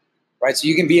 Right? So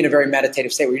you can be in a very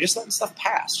meditative state where you're just letting stuff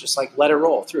pass, just like let it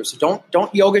roll through. So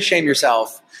don't yoga shame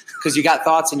yourself because you got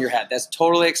thoughts in your head. That's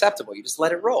totally acceptable. You just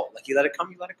let it roll. Like you let it come,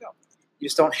 you let it go. You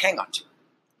just don't hang on to it.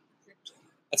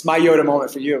 That's my Yoda moment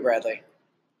for you, Bradley.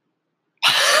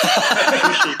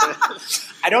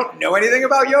 I don't know anything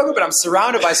about yoga, but I'm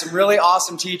surrounded by some really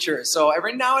awesome teachers. So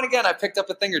every now and again, I picked up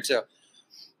a thing or two.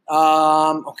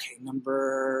 Okay,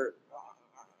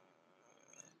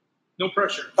 No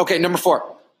pressure. Okay, number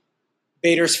 4.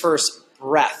 Vader's first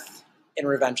breath in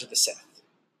Revenge of the Sith.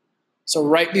 So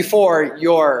right before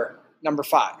your number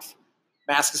 5,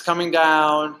 mask is coming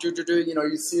down.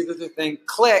 You see the thing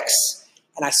clicks,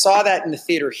 and I saw that in the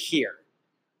theater here.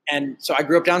 And so I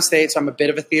grew up downstate, so I'm a bit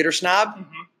of a theater snob.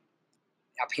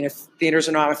 Mm-hmm. Alpena theaters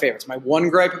are not my favorites. My one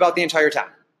gripe about the entire town.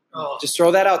 Oh. Just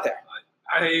throw that out there.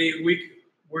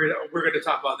 We're going to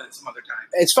talk about that some other time.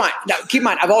 It's fine. Now, keep in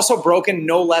mind, I've also broken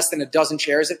no less than a dozen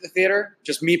chairs at the theater,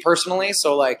 just me personally.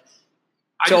 So, like,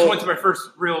 I just went to my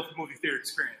first real movie theater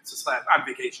experience on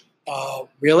vacation. Oh,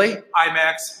 really?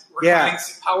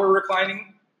 IMAX, power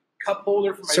reclining, cup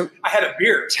holder for my. I had a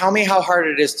beer. Tell me how hard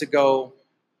it is to go.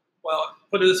 Well,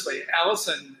 put it this way: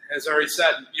 Allison has already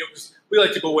said, we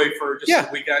like to go away for just a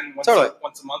weekend, once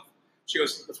a month. She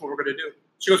goes, "That's what we're going to do."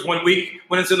 She goes, "1 week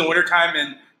when it's in the wintertime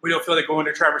and we don't feel like going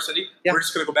to Traverse City, we're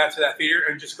just going to go back to that theater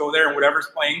and just go there and whatever's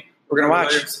playing, we're going to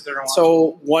watch."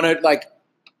 So when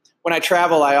I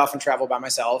travel, I often travel by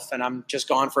myself, and I'm just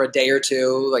gone for a day or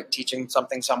two, like teaching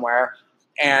something somewhere,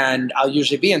 and I'll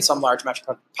usually be in some large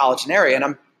metropolitan area, and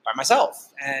I'm by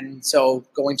myself. And so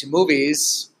going to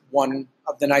movies, one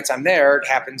of the nights I'm there, it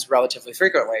happens relatively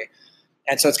frequently.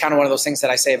 And so it's kind of one of those things that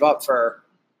I save up for.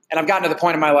 And I've gotten to the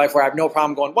point in my life where I have no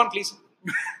problem going, 1, please.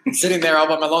 Sitting there all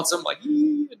by my lonesome, like,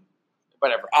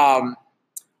 whatever.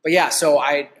 But yeah, so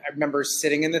I remember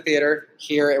sitting in the theater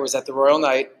here. It was at the Royal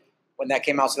Night when that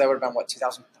came out. So that would have been,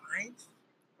 2005?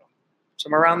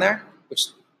 Somewhere around there.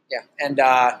 And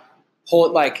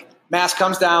mask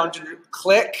comes down,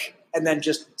 click, and then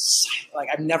just, like,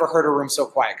 I've never heard a room so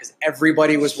quiet because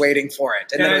everybody was waiting for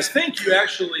it. And then I think you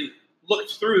actually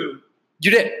looked through. You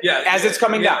did. Yeah. As it's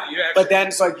coming down. But then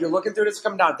it's like you're looking through it, it's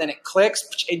coming down. Then it clicks,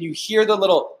 and you hear the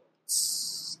little,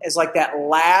 as like that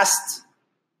last,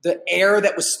 the air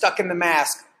that was stuck in the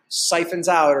mask siphons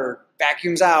out or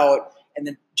vacuums out, and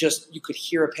then just, you could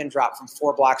hear a pin drop from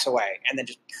 4 blocks away, and then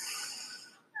just,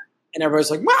 and everybody's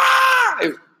like,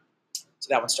 "Wah!" So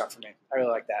that one stuck for me. I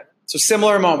really like that. So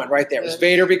similar moment right there. It was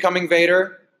Vader becoming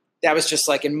Vader. That was just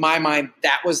like, in my mind,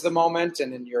 that was the moment,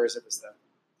 and in yours, it was the.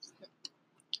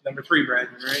 Number 3, Brad,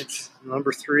 right?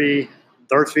 Number 3,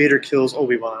 Darth Vader kills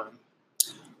Obi-Wan.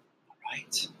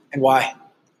 Right. And why?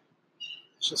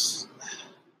 It's just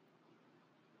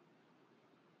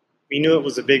we knew it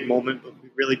was a big moment, but we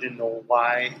really didn't know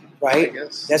why. Right? I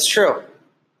guess. That's true.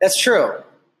 That's true.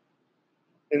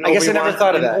 And I guess I never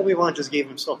thought of that. Obi-Wan just gave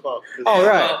himself up. Oh,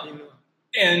 right. You know,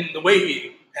 And the way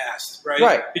he passed, right?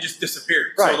 Right. He just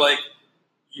disappeared. Right. So,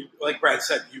 like Brad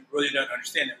said, you really don't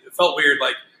understand it. It felt weird.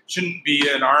 Like, shouldn't be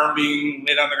an arm being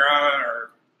laid on the ground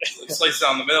or sliced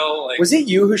down the middle. Like, Was it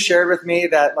you who shared with me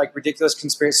that like ridiculous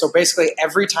conspiracy? So basically,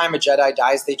 every time a Jedi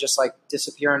dies, they just like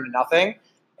disappear into nothing,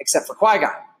 except for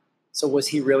Qui-Gon. So was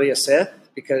he really a Sith?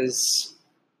 Because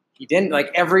he didn't.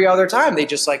 Like every other time, they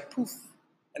just like poof,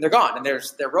 and they're gone, and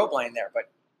there's their robe laying there. But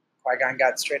Qui-Gon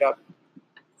got straight up.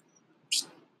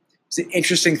 It's an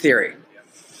interesting theory.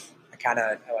 I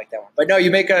like that one. But no, you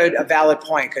make a valid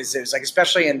point because it was like,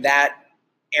 especially in that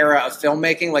era of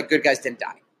filmmaking, like good guys didn't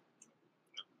die.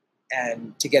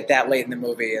 And to get that late in the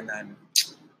movie and then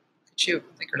shoot.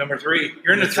 number 3.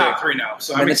 You're in the top 3 now.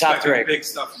 So I'm I'm in the top expecting 3. big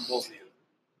stuff from both of you.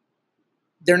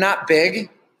 They're not big,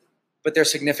 but they're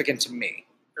significant to me.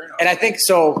 Fair enough. And I think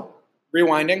so,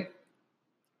 rewinding,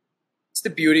 it's the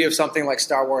beauty of something like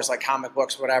Star Wars, like comic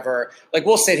books, whatever. Like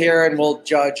we'll sit here and we'll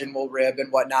judge and we'll rib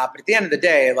and whatnot, but at the end of the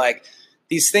day, like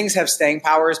these things have staying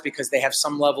powers because they have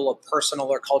some level of personal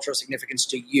or cultural significance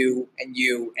to you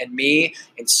and me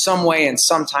in some way and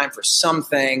sometime for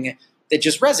something that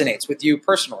just resonates with you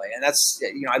personally. And that's,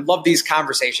 I love these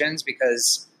conversations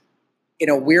because in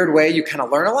a weird way, you kind of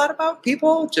learn a lot about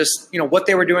people, just, what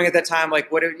they were doing at that time.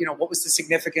 Like what was the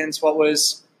significance?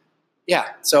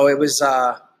 So it was,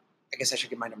 I guess I should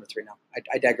get my number 3 now.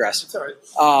 I digress. It's all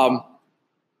right.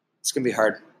 It's going to be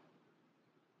hard.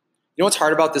 You know what's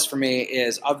hard about this for me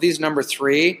is of these number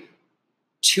 3,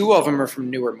 2 of them are from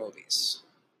newer movies.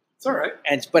 It's all right.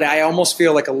 But I almost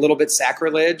feel like a little bit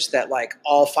sacrilege that like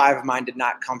all 5 of mine did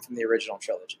not come from the original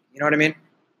trilogy. You know what I mean?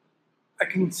 I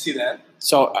can see that.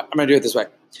 So I'm going to do it this way.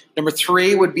 Number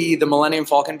 3 would be the Millennium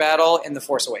Falcon battle in The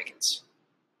Force Awakens.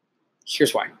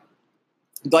 Here's why.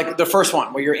 Like the first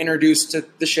one where you're introduced to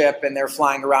the ship and they're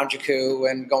flying around Jakku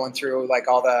and going through like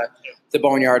all the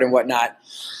boneyard and whatnot.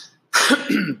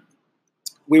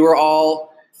 We were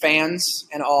all fans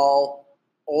and all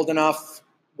old enough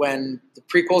when the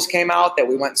prequels came out that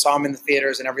we went and saw them in the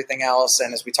theaters and everything else.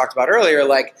 And as we talked about earlier,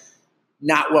 like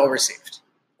not well received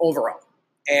overall.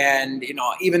 And,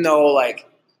 even though like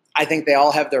I think they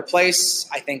all have their place,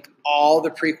 I think all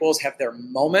the prequels have their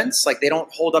moments. Like they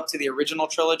don't hold up to the original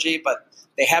trilogy, but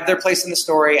they have their place in the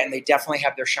story and they definitely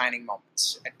have their shining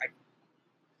moments.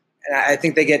 And I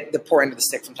think they get the poor end of the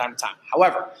stick from time to time.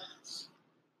 However,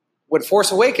 when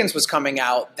Force Awakens was coming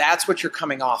out, that's what you're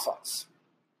coming off of.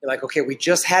 You're like, okay, we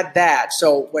just had that.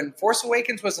 So when Force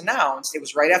Awakens was announced, it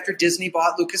was right after Disney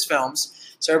bought Lucasfilms.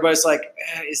 So everybody's like,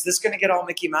 is this going to get all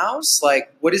Mickey Mouse?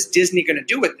 Like, what is Disney going to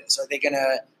do with this? Are they going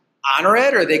to honor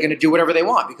it or are they going to do whatever they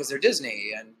want because they're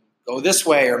Disney and go this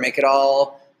way or make it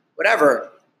all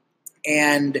whatever?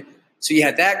 And so you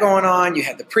had that going on. You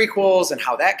had the prequels and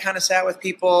how that kind of sat with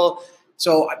people.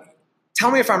 So tell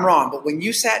me if I'm wrong, but when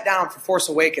you sat down for Force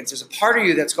Awakens, there's a part of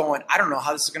you that's going, I don't know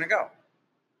how this is going to go.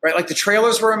 Right? Like the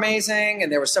trailers were amazing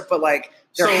and there was stuff, but like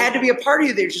there had to be a part of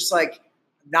you that you're just like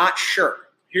not sure.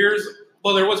 There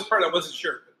was a part I wasn't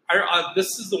sure.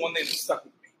 This is the one thing that stuck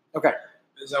with me. Okay.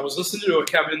 Is I was listening to a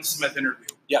Kevin Smith interview.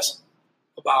 Yes.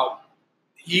 About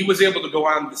he was able to go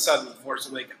on the set of The Force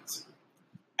Awakens.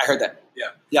 I heard that. Yeah.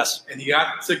 Yes. And he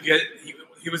got to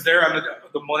he was there on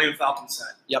the Millennium Falcon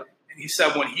set. Yep. And he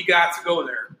said when he got to go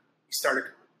there, he started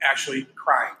actually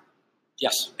crying.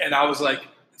 Yes. And I was like,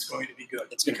 it's going to be good.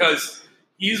 It's because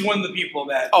he's one of the people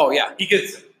that he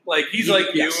gets it. Like he's like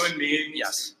yes. you and me. And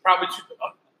yes. Probably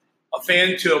a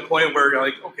fan to a point where you're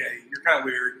like, okay, you're kind of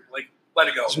weird. Like, let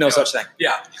it go. There's no such thing.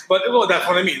 Yeah. But that's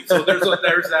what I mean. So there's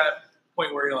that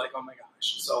point where you're like, oh my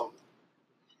gosh. So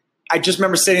I just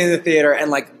remember sitting in the theater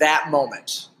and like that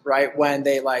moment, right? When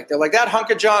they're like that hunk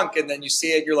of junk, and then you see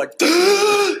it, you're like,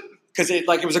 because it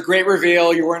was a great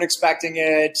reveal. You weren't expecting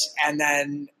it, and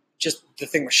then just the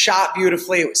thing was shot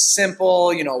beautifully. It was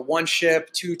simple, 1 ship,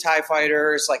 2 TIE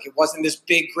fighters. Like it wasn't this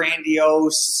big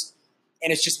grandiose,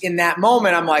 and it's just in that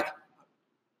moment, I'm like,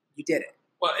 you did it.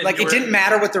 Well, like it didn't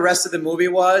matter what the rest of the movie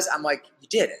was. I'm like, you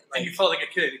did it. Like, and you felt like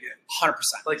a kid again. 100%.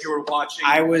 Like you were watching.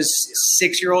 I was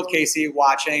 6-year-old Casey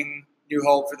watching New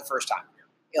Hope for the first time,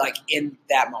 like in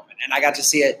that moment. And I got to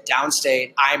see it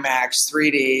downstate, IMAX,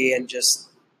 3D, and just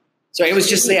 – so it was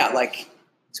just, like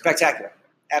spectacular.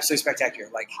 Absolutely spectacular.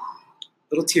 Like a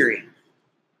little teary.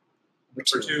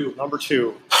 Number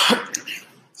two.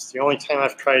 It's the only time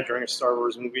I've cried during a Star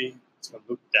Wars movie. It's when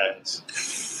Luke dies.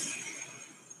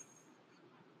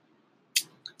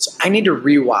 So I need to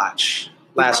rewatch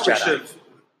Last Jedi.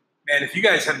 Man, if you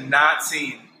guys have not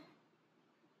seen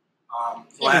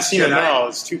You haven't seen it now.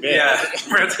 It's too bad. Yeah,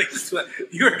 Brad's like,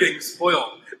 you're getting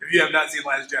spoiled if you have not seen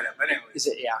Last Jedi. But anyway, Is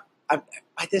it? Yeah.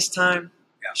 By this time,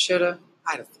 Yeah. shoulda.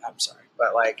 I'm sorry,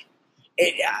 but like,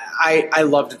 I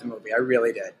loved the movie. I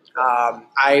really did.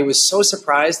 I was so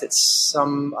surprised at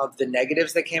some of the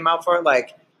negatives that came out for it.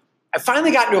 Like, I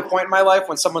finally got to a point in my life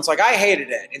when someone's like, "I hated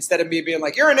it," instead of me being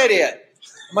like, "You're an idiot."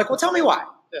 I'm like, "Well, tell me why."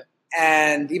 Yeah.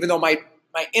 And even though my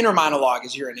inner monologue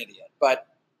is, "You're an idiot," but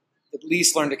at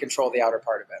least learn to control the outer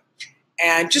part of it.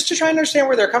 And just to try and understand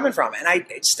where they're coming from. And I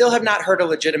still have not heard a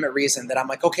legitimate reason that I'm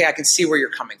like, okay, I can see where you're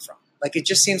coming from. Like, it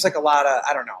just seems like a lot of,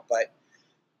 I don't know, but.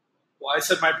 well, I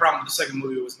said my problem with the second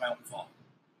movie was my own fault.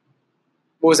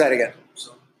 What was that again?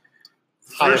 So,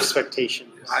 High first,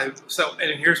 expectations.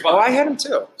 and here's what. Oh, I had him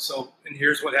too. So, and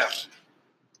here's what happened.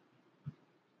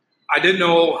 I didn't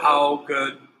know how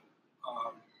good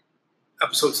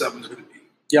episode 7 was going to be.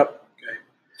 Yep. Okay.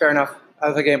 Fair enough. I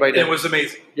don't think anybody did. It was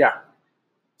amazing. Yeah.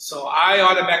 So I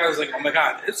automatically was like, oh my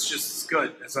God, it's just as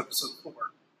good as episode 4.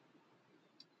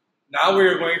 Now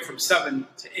we're going from 7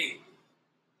 to 8.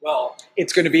 Well,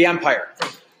 It's going to be Empire.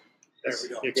 there we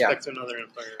go. You expect another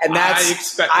Empire. And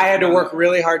I had to work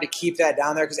really hard to keep that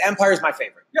down there because Empire is my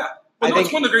favorite. Yeah. Well,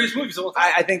 it's one of the greatest movies of all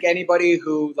time. I think anybody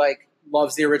who like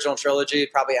loves the original trilogy,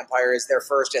 probably Empire is their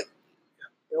first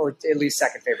or at least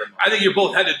second favorite movie. I think you're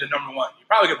both headed to number 1. You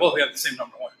probably both have the same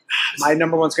number 1. My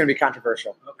number one's going to be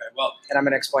controversial. Okay, well. And I'm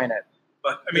going to explain it.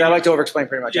 But I mean, I like to over-explain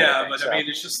pretty much yeah, everything. but so. I mean,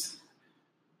 it's just,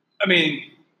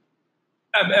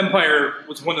 Empire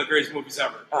was one of the greatest movies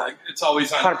ever. Like, it's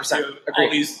always on 100%. you know, all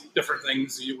these different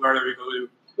things wherever you go to.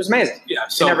 It was amazing. Yeah,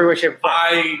 so in every way, shape, or form.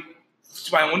 I,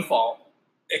 to my own fault,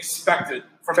 expected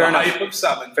from Fair the enough. hype of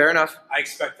 7. Fair enough. I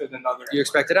expected another. You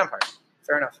expected Empire.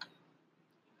 Fair enough.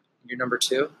 You're number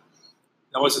 2?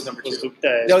 That wasn't number 2. Was Luke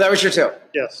dead? No, that was your 2.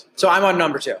 Yes. So I'm on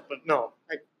number 2. But no,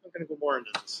 I'm going to go more into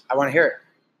this. I want to hear it.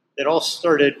 It all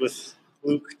started with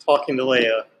Luke talking to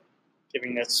Leia,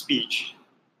 giving that speech,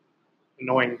 and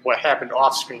knowing what happened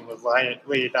off screen with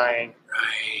Leia dying.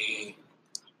 Right.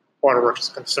 Waterworks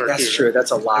can start That's here. true.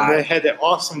 That's a And lot. they had that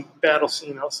awesome battle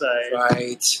scene outside.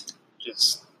 Right.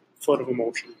 Just full of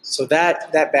emotions. So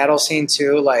that battle scene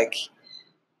too, like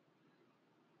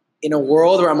in a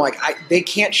world where I'm like, they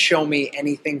can't show me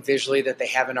anything visually that they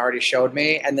haven't already showed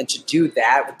me, and then to do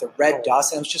that with the red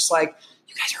dust, and it was just like,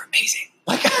 you guys are amazing.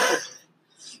 Like,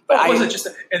 but it wasn't just,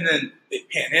 and then they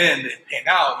pan in, they pan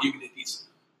out. You get these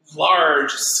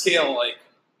large scale, like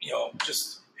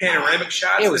just panoramic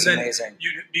shots. It was and then amazing.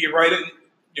 You'd be right in,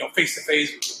 face to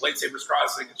face with the lightsabers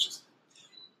crossing. It's just,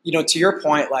 to your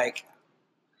point, like.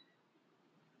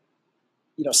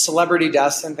 Celebrity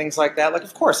deaths and things like that. Like,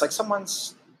 of course, like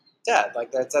someone's dead.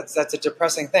 Like that's a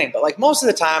depressing thing. But like most of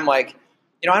the time, like,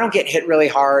 I don't get hit really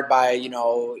hard by,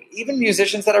 even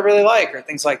musicians that I really like or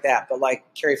things like that. But like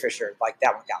Carrie Fisher, like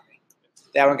that one got me.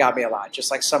 That one got me a lot. Just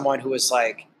like someone who was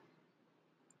like,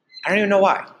 I don't even know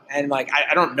why. And like,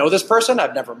 I don't know this person.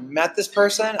 I've never met this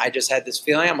person. I just had this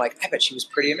feeling. I'm like, I bet she was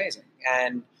pretty amazing.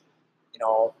 And,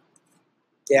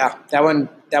 yeah, that one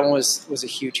was a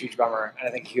huge bummer, and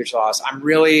I think a huge loss. I'm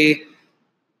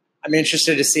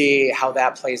interested to see how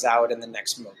that plays out in the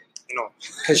next movie.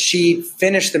 Because she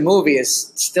finished the movie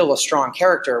as still a strong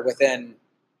character within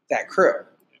that crew.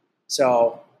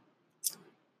 So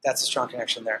that's a strong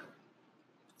connection there.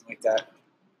 Like that.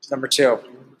 Number 2,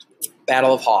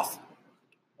 Battle of Hoth.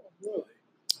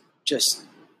 Just,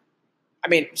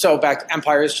 so back to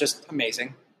Empire is just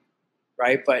amazing,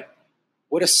 right? But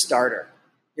what a starter.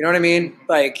 You know what I mean?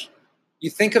 Like, you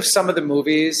think of some of the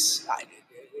movies,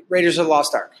 Raiders of the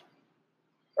Lost Ark,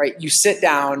 right? You sit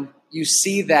down, you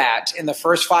see that in the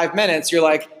first 5 minutes, you're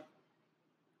like,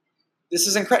 this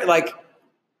is incredible. Like,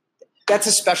 that's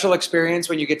a special experience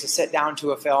when you get to sit down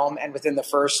to a film and within the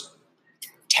first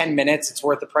 10 minutes, it's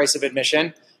worth the price of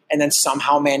admission, and then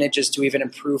somehow manages to even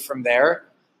improve from there.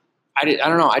 I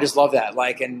don't know. I just love that.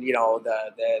 Like, and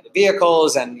the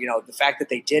vehicles and the fact that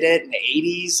they did it in the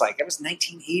 80s, like it was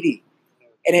 1980,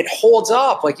 and it holds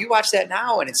up. Like you watch that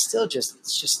now, and it's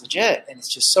just legit, and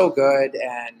it's just so good.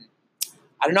 And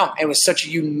I don't know. It was such a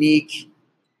unique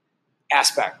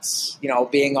aspects,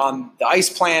 being on the ice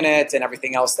planet and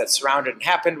everything else that surrounded and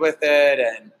happened with it,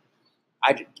 and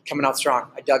coming out strong.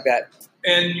 I dug that.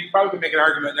 And you probably could make an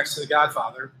argument next to The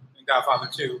Godfather. Godfather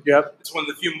 2. Yep. It's one of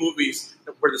the few movies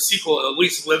where the sequel at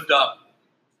least lived up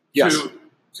to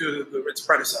its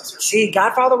predecessor. See,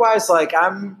 Godfather-wise, like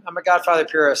I'm a Godfather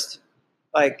purist.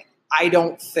 Like I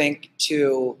don't think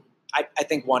 2. I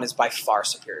think 1 is by far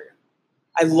superior.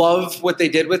 I love what they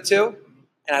did with 2,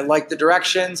 and I like the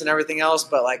directions and everything else.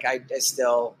 But like I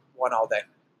still 1 all day.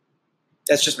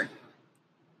 That's just me.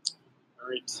 All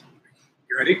right.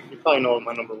 You ready? You probably know what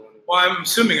my number 1 is. Well, I'm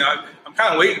assuming I'm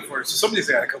kind of waiting for it, so somebody's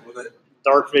got to come with it.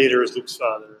 Darth Vader is Luke's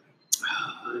father.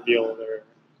 Reveal there.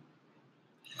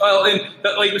 Well, and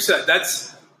like we said,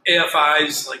 that's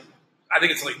AFI's, like, I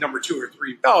think it's like number 2 or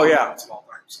 3. Oh, yeah. Of all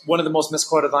times. One of the most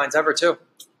misquoted lines ever, too.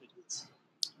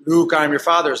 Luke, I am your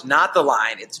father is not the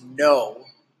line. It's no,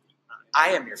 I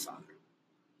am your father.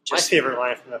 My favorite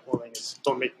line from that whole thing is,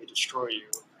 don't make me destroy you.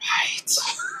 Right.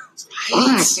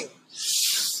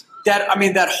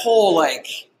 That whole, like,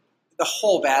 the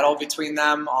whole battle between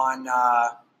them on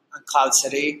Cloud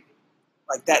City,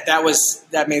 like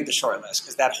that made the short list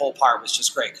because that whole part was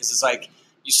just great because it's like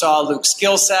you saw Luke's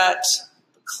skill set,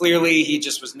 but clearly he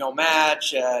just was no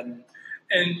match, and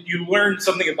you learned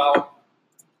something about,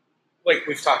 like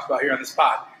we've talked about here on this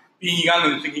pod, being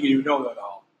young and thinking you know that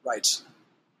all. Right.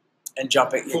 And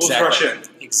jumping. Fools rush in.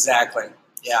 Exactly.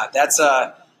 Yeah,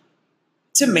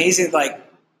 it's amazing. Like,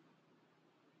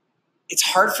 it's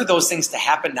hard for those things to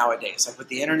happen nowadays, like with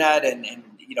the internet and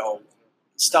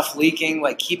stuff leaking.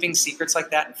 Like, keeping secrets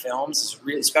like that in films is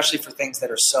really, especially for things that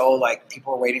are so, like,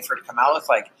 people are waiting for it to come out with.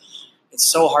 Like,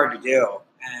 it's so hard to do.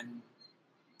 And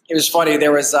it was funny.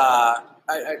 There was a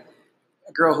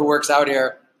girl who works out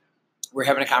here. We're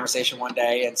having a conversation one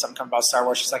day, and something comes about Star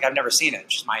Wars. She's like, "I've never seen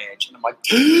it." She's my age, and I'm like,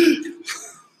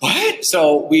 "What?"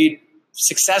 So we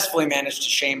successfully managed to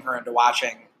shame her into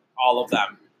watching all of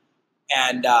them,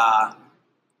 and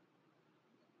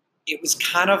it was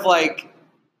kind of like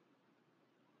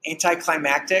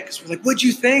anticlimactic because we're like, "What'd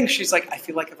you think?" She's like, "I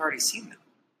feel like I've already seen them."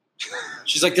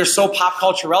 She's like, "They're so pop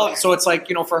culture relevant." So it's like,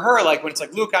 for her, like when it's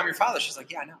like, "Luke, I'm your father," she's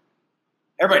like, "Yeah, I know."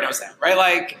 Everybody knows that, right?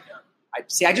 Like,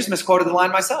 I just misquoted the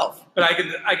line myself. But I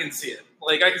can see it.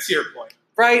 Like, I can see her point.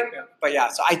 Right? Yeah. But yeah,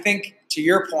 so I think to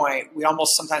your point, we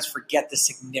almost sometimes forget the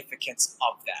significance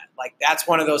of that. Like, that's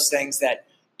one of those things that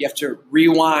you have to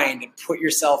rewind and put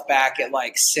yourself back at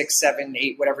like 6, 7,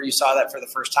 8, whatever you saw that for the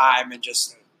first time, and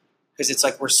just because it's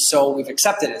like we've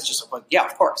accepted it. It's just like, yeah,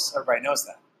 of course, everybody knows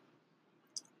that.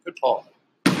 Good poll.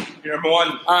 You're number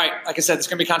 1. All right, like I said, it's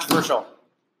going to be controversial.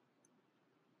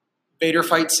 Vader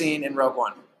fight scene in Rogue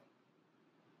One.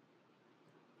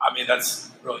 I mean,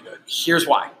 that's really good. Here's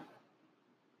why.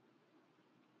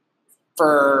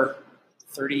 For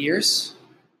 30 years,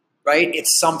 right?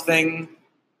 It's something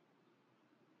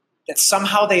that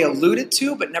somehow they alluded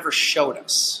to but never showed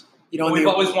us. We've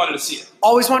always wanted to see it.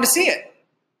 Always wanted to see it.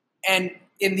 And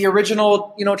in the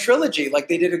original, trilogy, like,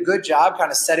 they did a good job kind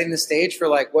of setting the stage for,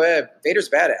 like, well, Vader's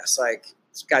badass. Like,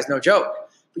 this guy's no joke.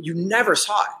 But you never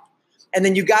saw it. And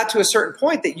then you got to a certain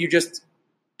point that you just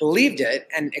believed it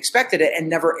and expected it and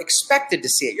never expected to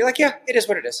see it. You're like, yeah, it is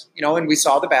what it is. And we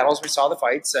saw the battles, we saw the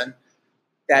fights, and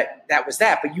that was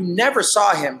that. But you never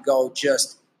saw him go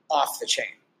just off the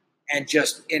chain and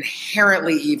just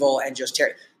inherently evil and just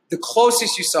terrible. The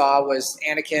closest you saw was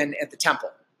Anakin at the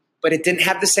temple. But it didn't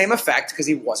have the same effect because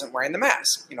he wasn't wearing the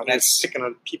mask. That's picking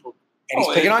on people. And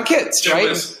he's picking on kids, there right? There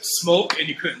was smoke and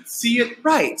you couldn't see it.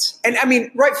 Right. And I mean,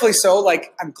 rightfully so.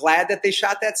 Like, I'm glad that they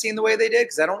shot that scene the way they did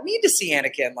because I don't need to see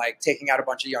Anakin, like, taking out a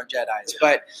bunch of young Jedis. Yeah.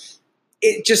 But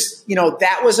it just,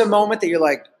 that was a moment that you're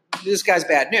like, this guy's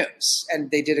bad news.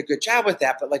 And they did a good job with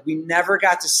that. But, like, we never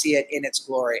got to see it in its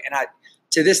glory. And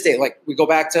to this day, like, we go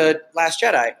back to Last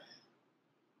Jedi.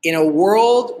 In a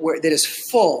world that is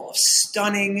full of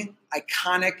stunning,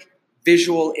 iconic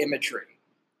visual imagery,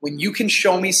 when you can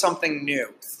show me something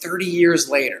new 30 years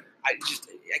later, I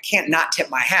can't not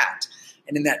tip my hat.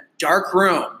 And in that dark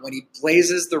room, when he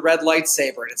blazes the red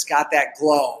lightsaber and it's got that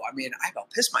glow, I mean, I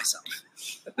about pissed myself.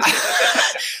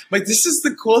 Like, this is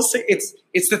the coolest thing.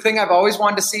 It's the thing I've always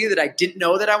wanted to see that I didn't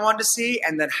know that I wanted to see.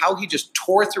 And then how he just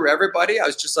tore through everybody. I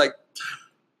was just like,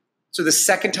 so the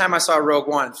second time I saw Rogue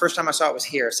One, first time I saw it was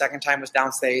here. Second time was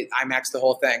downstate, IMAX, the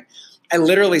whole thing. I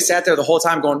literally sat there the whole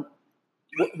time going,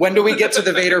 when do we get to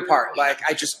the Vader part? Like,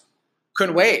 I just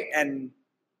couldn't wait. And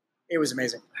it was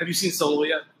amazing. Have you seen Solo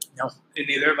yet? No. And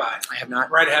neither have I. I have not.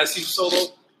 Brad has seen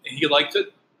Solo, and he liked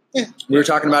it. Yeah. We were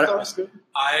talking about it.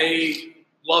 I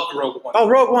loved Rogue One. Oh,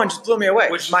 Rogue One just blew me away.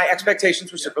 Which, my expectations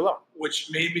were super low. Which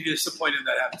made me disappointed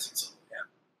that I haven't seen Solo.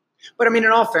 Yeah. But, I mean,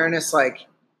 in all fairness, like,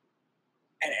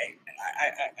 and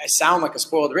I sound like a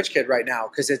spoiled rich kid right now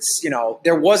because it's,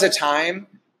 there was a time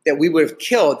that we would have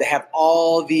killed to have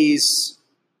all these,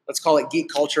 let's call it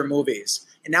geek culture movies.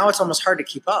 And now it's almost hard to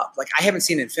keep up. Like, I haven't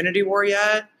seen Infinity War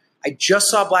yet. I just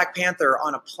saw Black Panther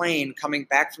on a plane coming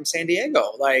back from San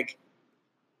Diego. Like,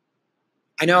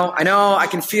 I know, I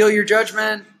can feel your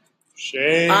judgment.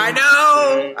 Shame. I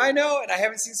know. And I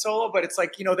haven't seen Solo, but it's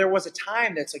like, there was a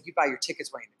time that's like you buy your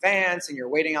tickets way in advance and you're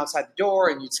waiting outside the door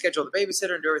and you'd schedule the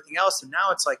babysitter and do everything else. And now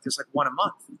it's like, there's like one a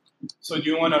month. So do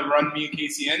you want to run me and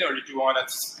Casey in, or did you want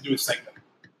to do a segment?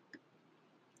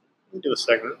 We'll do a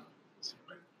segment.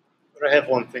 But I have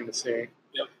one thing to say.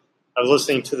 Yep. I was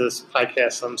listening to this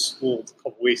podcast on Schooled a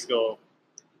couple weeks ago.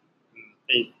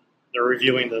 And they're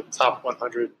reviewing the top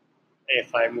 100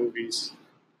 AFI movies of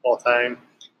all time.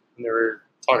 And they were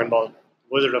talking about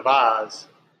Wizard of Oz.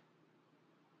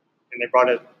 And they brought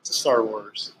it to Star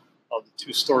Wars. The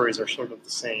two stories are sort of the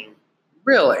same.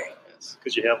 Really? Yes,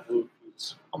 because you have Luke.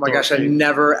 Oh my gosh, I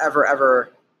never, ever,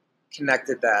 ever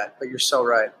connected that. But you're so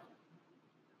right.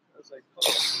 I was like,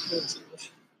 oh,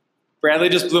 Bradley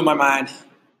just blew my mind.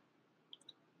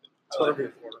 that's what I'm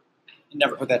here for.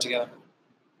 Never put that together.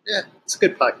 Yeah, it's a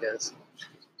good podcast.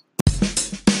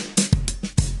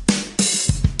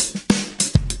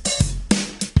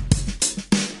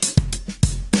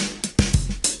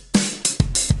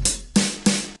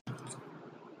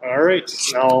 All right,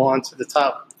 now on to the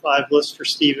top 5 list for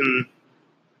Stephen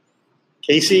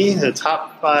Casey, the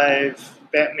top 5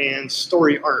 Batman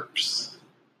story arcs.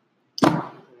 I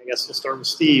guess we'll start with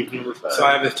Steve, number 5. So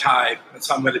I have a tie. That's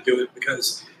how I'm going to do it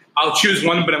because I'll choose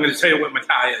one, but I'm going to tell you what my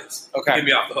tie is. Okay. Get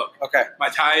me off the hook. Okay. My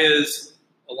tie is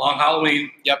A Long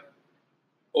Halloween. Yep.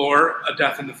 Or A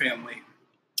Death in the Family.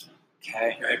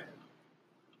 Okay. Okay.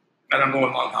 And I'm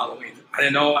going Long Halloween. I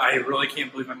know I really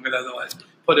can't believe I'm going to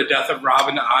put A Death of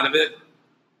Robin out of it.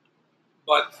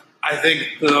 But I think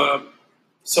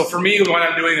so for me, what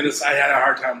I'm doing is I had a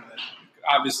hard time with it.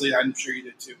 Obviously, I'm sure you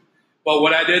did too. But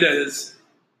what I did is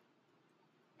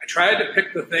I tried to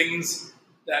pick the things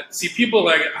that, see, people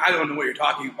like, I don't know what you're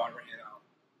talking about right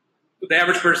now. The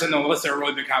average person, unless they're a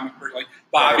really big comic person, like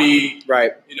Bobby,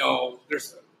 Right. you know,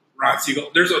 there's Ron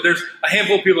Siegel. There's a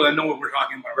handful of people that know what we're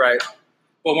talking about Right. now.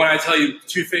 But when I tell you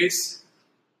Two-Face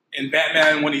and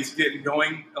Batman, when he's getting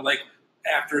going, like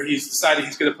after he's decided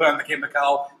he's going to put on the cape and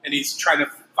cowl and he's trying to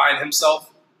find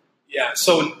himself, yeah,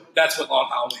 so that's what Long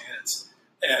Halloween is.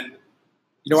 And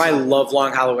You know, I love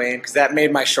Long Halloween because that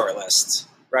made my short list,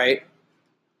 right?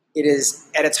 It is,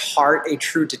 at its heart, a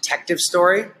true detective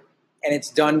story, and it's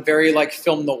done very, like,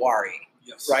 film noir-y,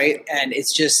 yes, right? And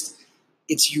it's just,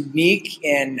 it's unique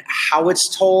in how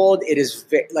it's told. It is,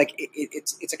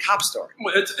 it's a cop story.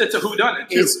 Well, it's a whodunit,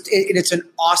 too. It's an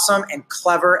awesome and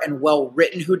clever and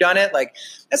well-written whodunit. Like,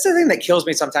 that's the thing that kills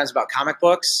me sometimes about comic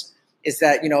books is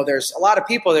that, you know, there's a lot of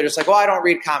people that are just like, well, I don't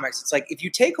read comics. It's like, if you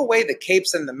take away the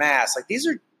capes and the masks, like, these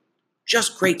are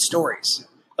just great stories.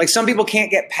 Like, some people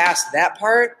can't get past that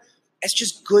part. It's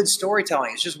just good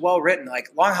storytelling. It's just well-written. Like,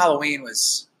 Long Halloween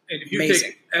was And if you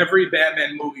amazing. take every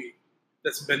Batman movie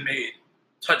that's been made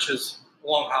touches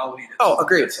Long Halloween. Oh,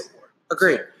 agreed. and so forth.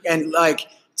 Agreed. And, like,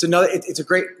 it's a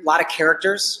great lot of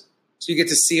characters. So you get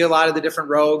to see a lot of the different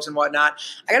rogues and whatnot.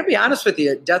 I got to be honest with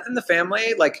you. Death in the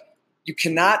Family, like, you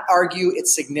cannot argue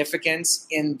its significance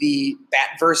in the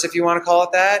Batverse, if you want to call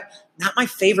it that. Not my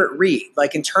favorite read.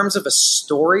 Like, in terms of a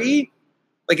story,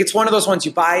 like, it's one of those ones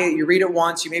you buy it, you read it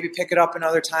once, you maybe pick it up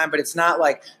another time, but it's not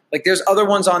like there's other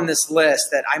ones on this list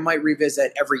that I might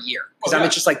revisit every year. Because I'm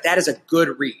just like, that is a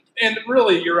good read. And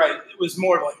really, you're right. It was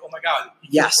more like, oh my God,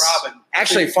 Yes. Robin.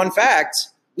 Actually, fun fact,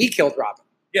 we killed Robin.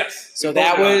 Yes. So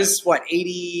that was, what,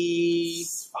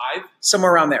 85?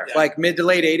 Somewhere around there, Yeah. like mid to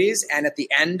late 80s. And at the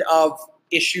end of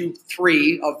issue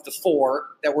 3 of the 4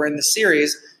 that were in the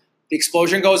series, the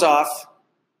explosion goes off,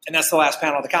 and that's the last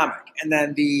panel of the comic. And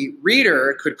then the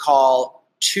reader could call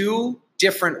 2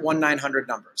 different 1-900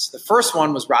 numbers. The first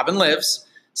one was Robin lives.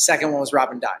 Second one was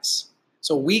Robin dies.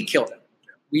 So we killed him.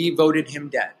 We voted him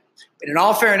dead. But in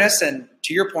all fairness, and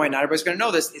to your point, not everybody's going to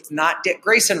know this, it's not Dick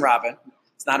Grayson Robin.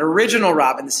 It's not original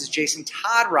Robin. This is Jason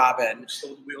Todd Robin.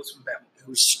 Stole the wheels from Batman.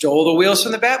 Who stole the wheels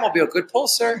from the Batmobile. Good pull,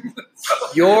 sir.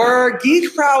 Your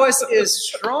geek prowess is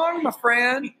strong, my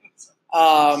friend.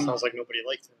 Sounds like nobody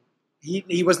liked him.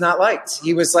 He was not liked.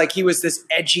 He was this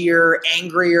edgier,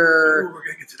 angrier. Ooh, we're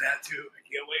going to get to that too. I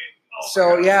can't wait. Oh, So,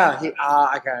 my God. yeah.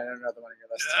 I got another one on your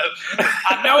list.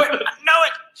 I know it. I know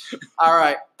it. All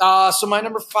right. So my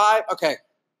number 5. Okay.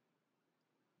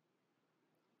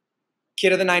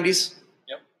 Kid of the 90s.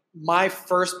 Yep. My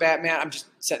first Batman, I'm just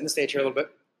setting the stage here a little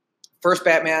bit. First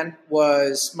Batman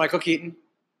was Michael Keaton.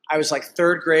 I was like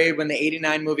 3rd grade when the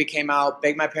 89 movie came out.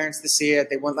 Begged my parents to see it.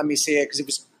 They wouldn't let me see it because it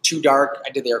was too dark.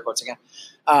 I did the air quotes again.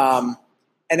 And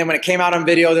then when it came out on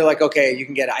video, they're like, okay, you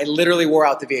can get it. I literally wore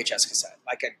out the VHS cassette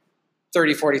like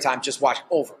 30, 40 times, just watched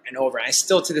over and over. And I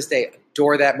still to this day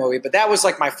adore that movie. But that was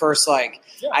like my first,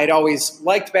 I'd always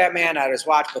liked Batman. I'd always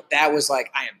watched, but that was like,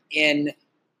 I am in.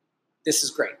 This is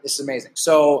great. This is amazing.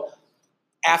 So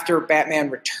after Batman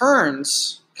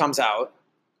Returns comes out,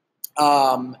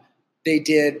 they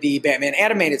did the Batman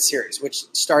animated series, which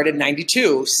started in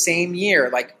 92, same year,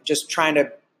 like just trying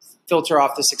to filter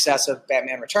off the success of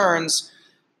Batman Returns.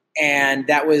 And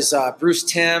that was Bruce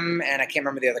Timm, and I can't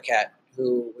remember the other cat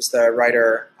who was the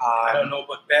writer. I don't know,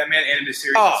 but Batman animated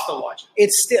series, I still watch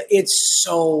it. It's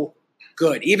so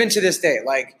good, even to this day.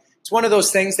 Like, it's one of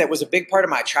those things that was a big part of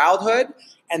my childhood.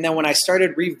 And then when I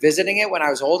started revisiting it when I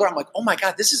was older, I'm like, oh my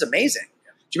God, this is amazing.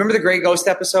 Do you remember the Grey Ghost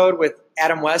episode with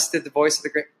Adam West did the voice of the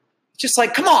Grey? Just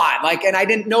like, come on. Like, and I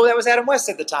didn't know that was Adam West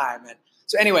at the time. And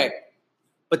so anyway,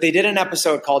 but they did an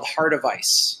episode called Heart of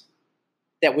Ice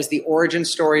that was the origin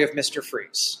story of Mr.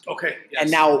 Freeze. Okay. Yes.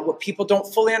 And now what people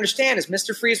don't fully understand is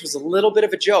Mr. Freeze was a little bit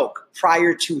of a joke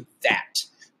prior to that.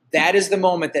 That is the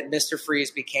moment that Mr.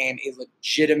 Freeze became a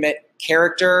legitimate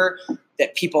character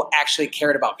that people actually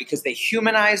cared about because they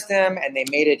humanized him and they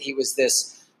made it, he was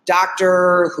this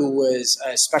doctor who was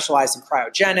specialized in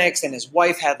cryogenics, and his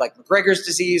wife had like McGregor's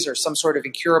disease or some sort of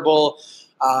incurable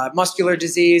muscular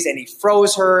disease, and he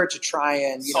froze her to try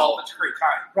and solve it. Great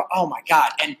time. Oh my God.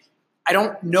 And I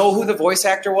don't know who the voice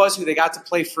actor was who they got to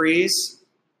play Freeze.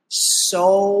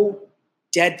 So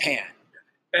deadpan.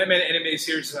 Batman animated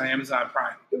series is on Amazon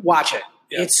Prime. Watch it.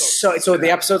 Yeah, it's so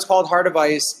the episode's called Heart of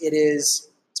Ice. It's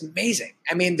amazing.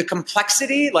 I mean, the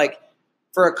complexity, like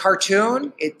for a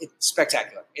cartoon, it's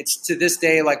spectacular. It's to this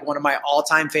day like one of my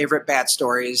all-time favorite Bat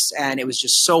stories, and it was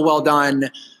just so well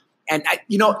done. And at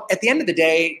the end of the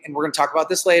day, and we're going to talk about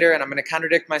this later, and I'm going to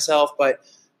contradict myself, but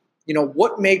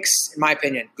what makes, in my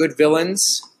opinion, good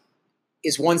villains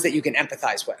is ones that you can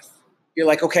empathize with. You're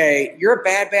like, okay, you're a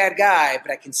bad guy, but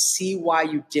I can see why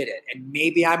you did it. And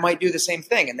maybe I might do the same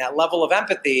thing. And that level of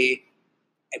empathy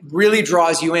really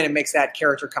draws you in and makes that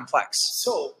character complex.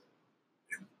 So,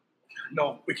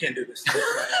 no, we can't do this. We're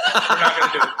not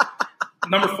going to do it.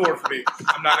 Number 4 for me.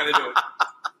 I'm not going to do it.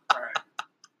 All right.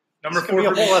 Number 4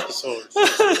 for me. Whole episode.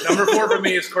 Number 4 for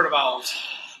me is Court of Owls.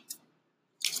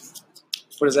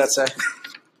 What does that say?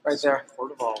 Right there.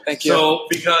 Court of Owls. Thank you. So,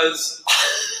 because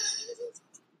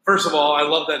first of all, I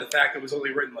love that the fact it was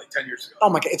only written like 10 years ago. Oh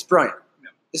my God, it's brilliant. Yeah.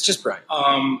 It's just brilliant.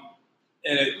 And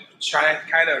it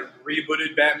kind of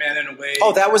rebooted Batman in a way.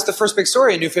 Oh, that was the first big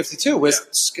story in New 52 with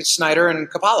Snyder and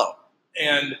Capallo.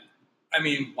 And I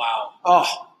mean, wow.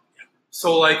 Oh.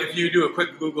 So like if you do a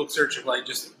quick Google search of like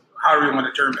just however you want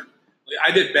to term it. Like,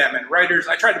 I did Batman writers.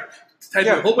 I tried to type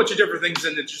in a whole bunch of different things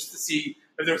in it just to see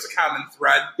if there was a common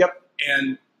thread. Yep.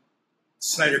 And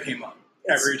Snyder came up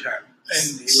every time.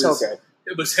 And he so was, good.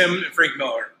 It was him and Frank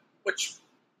Miller, which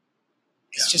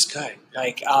it's just good.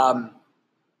 Like,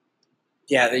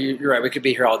 you're right. We could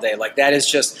be here all day. Like that is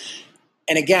just,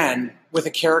 and again, with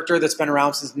a character that's been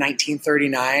around since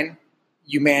 1939,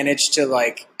 you manage to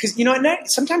like, because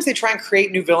sometimes they try and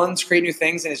create new villains, create new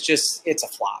things, and it's a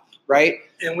flop, right?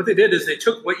 And what they did is they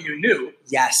took what you knew.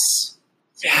 Yes.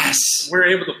 We're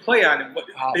able to play on it.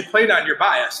 They played on your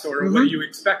bias or what you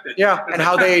expected. Yeah, and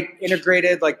how they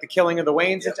integrated like the killing of the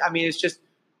Waynes. Yeah. I mean, it's just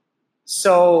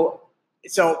so.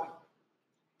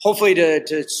 Hopefully,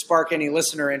 to spark any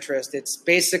listener interest, it's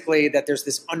basically that there's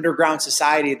this underground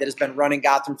society that has been running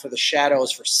Gotham for the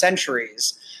Shadows for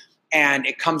centuries, and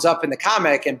it comes up in the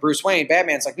comic, and Bruce Wayne,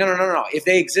 Batman's like, no. If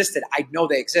they existed, I'd know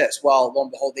they exist. Well, lo and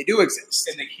behold, they do exist,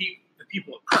 and they keep the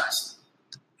people oppressed.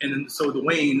 And so the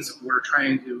Waynes were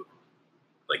trying to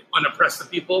like unoppress the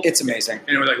people. It's amazing, and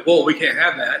they were like, "Well, we can't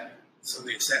have that." So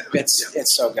they said,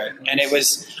 "It's so good." And it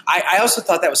was. I also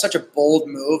thought that was such a bold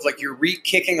move. Like you're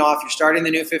kicking off. You're starting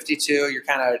the New 52. You're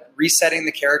kind of resetting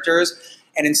the characters,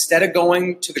 and instead of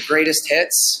going to the greatest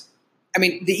hits, I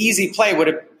mean, the easy play would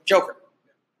have Joker,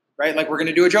 right? Like we're going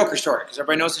to do a Joker story because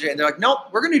everybody knows it. And they're like,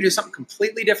 "Nope, we're going to do something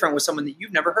completely different with someone that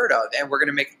you've never heard of, and we're going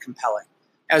to make it compelling."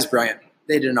 That was brilliant.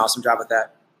 They did an awesome job with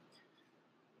that.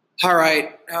 All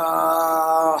right.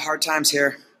 Hard times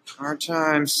here. Hard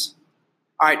times.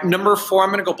 All right. Number 4, I'm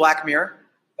going to go Black Mirror.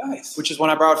 Nice. Which is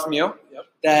one I borrowed from you. Yep.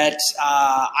 That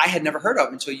I had never heard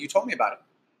of until you told me about it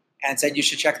and said you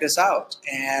should check this out.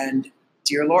 And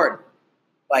dear Lord,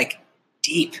 like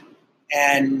deep.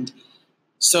 And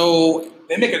so.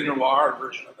 They make a noir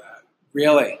version of that.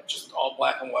 Really? Just all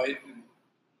black and white. And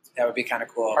that would be kind of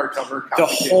cool. Hardcover. The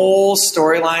whole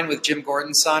storyline with Jim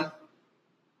Gordon's son.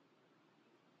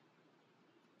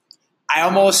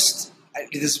 This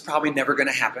is probably never going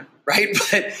to happen, right?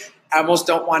 But I almost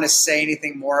don't want to say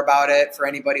anything more about it for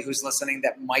anybody who's listening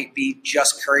that might be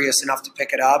just curious enough to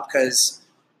pick it up because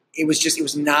it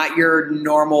was not your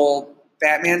normal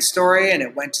Batman story and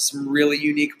it went to some really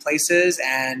unique places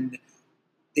and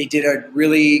they did a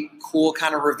really cool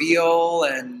kind of reveal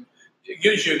and it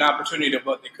gives you an opportunity of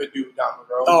what they could do down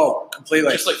the road. Oh,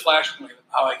 completely. Just like Flashpoint,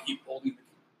 how I keep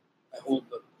I hold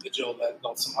the vigil that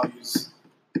they'll somehow use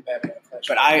Batman.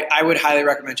 But I would highly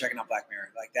recommend checking out Black Mirror.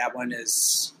 Like that one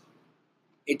is,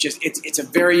 it's a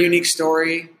very unique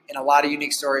story and a lot of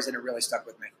unique stories, and it really stuck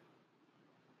with me.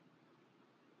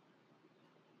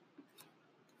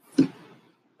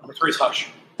 Number 3 is Hush.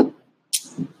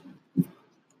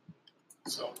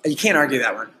 So You can't argue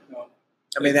that one. no,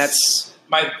 I mean, that's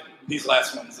these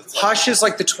last ones. It's like, Hush is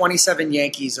like the 27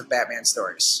 Yankees of Batman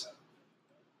stories.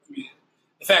 I mean,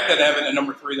 the fact that having a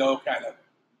number 3 though kind of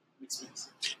makes me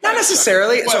Not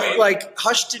necessarily. Well, I mean- like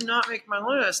Hush did not make my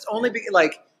list. Only because,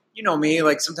 like, you know me,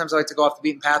 like sometimes I like to go off the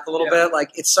beaten path a little Yeah. bit.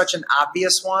 Like it's such an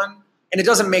obvious one, and it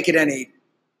doesn't make it any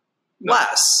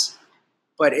less.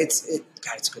 But it's a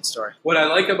good story. What I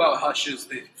like about Hush is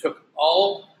they took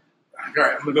all. All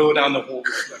right, I'm gonna go down the whole.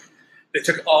 They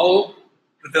took all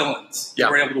the villains. Yeah.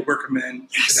 They were able to work them into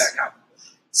that comic.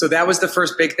 So that was the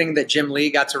first big thing that Jim Lee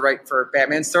got to write for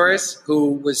Batman stories,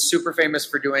 who was super famous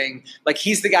for doing, like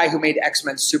he's the guy who made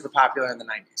X-Men super popular in the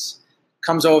 90s.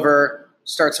 Comes over,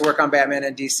 starts to work on Batman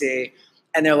and DC,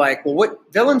 and they're like, well,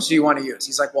 what villains do you want to use?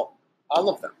 He's like, well, all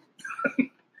of them.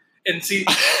 And see,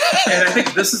 and I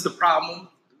think this is the problem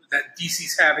that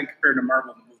DC's having compared to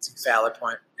Marvel movies. Valid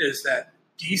point. Is that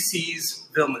DC's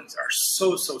villains are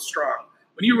so strong.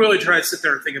 When you really try to sit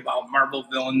there and think about Marvel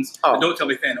villains, and don't tell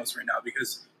me Thanos right now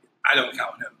because I don't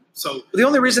count him. So the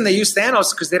only reason they use Thanos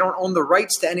is because they don't own the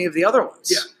rights to any of the other ones.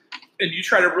 yeah, and you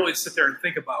try to really sit there and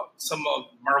think about some of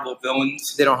Marvel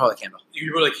villains, They don't hold a candle.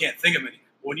 you really can't think of any.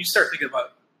 When you start thinking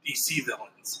about DC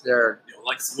villains, They're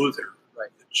Lex Luthor, Right.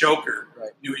 the Joker,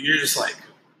 Right. you're just like,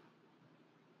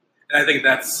 and I think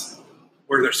that's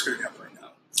where they're screwing up right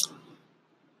now,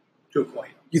 to a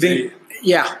point. You think?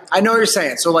 Yeah, I know what you're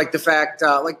saying. So, like the fact,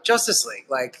 like Justice League,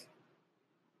 like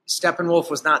Steppenwolf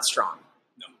was not strong,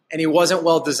 No. and he wasn't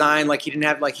well designed. Like he didn't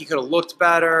have, like he could have looked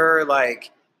better.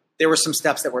 Like there were some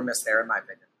steps that were missed there, in my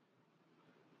opinion.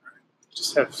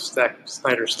 Just have Zack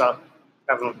Snyder stop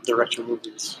having them direct your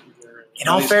movies. In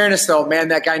all fairness, though, man,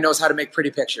 that guy knows how to make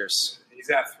pretty pictures. He's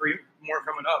got 3 more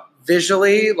coming up.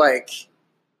 Visually, like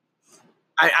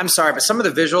I'm sorry, but some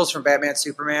of the visuals from Batman,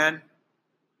 Superman,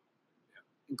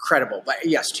 incredible. But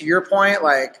yes, to your point,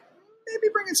 like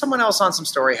maybe bringing someone else on some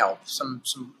story help, some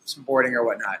boarding or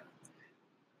whatnot.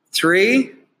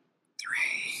 3,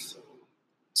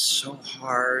 so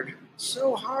hard.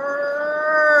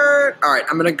 All right,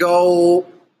 I'm gonna go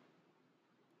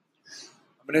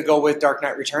with Dark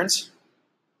Knight Returns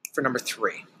for number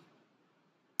 3.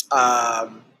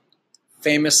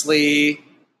 Famously,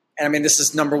 and I mean this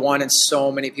is number 1 in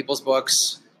so many people's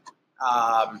books.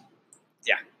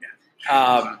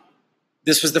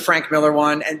 This was the Frank Miller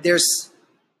one, and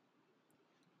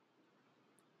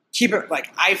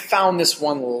I found this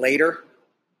one later.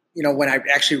 You know, when I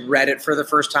actually read it for the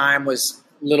first time was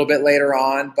a little bit later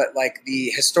on, but like the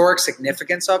historic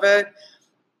significance of it,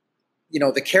 you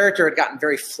know, the character had gotten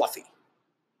very fluffy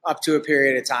up to a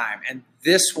period of time, and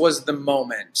this was the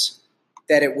moment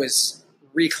that it was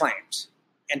reclaimed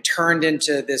and turned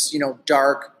into this, you know,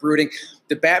 dark, brooding.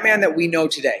 The Batman that we know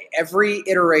today, every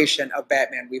iteration of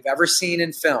Batman we've ever seen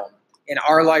in film in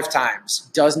our lifetimes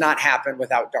does not happen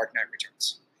without Dark Knight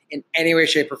Returns in any way,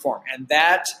 shape, or form. And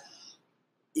that,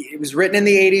 it was written in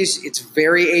the 80s. It's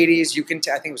very 80s. You can,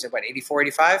 I think it was what, 84,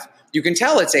 85? You can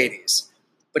tell it's 80s,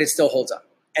 but it still holds up.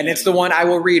 And it's the one I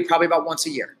will read probably about once a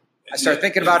year. I start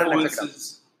thinking about it and I pick it up.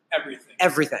 Everything.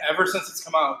 Everything. Ever since it's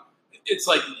come out, it's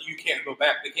like you can't go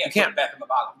back. They can't put it back in the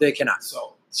bottom. They cannot.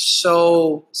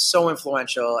 So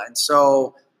influential, and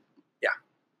so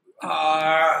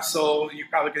so you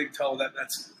probably can tell that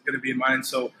that's going to be in mine.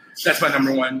 So that's my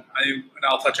number 1. And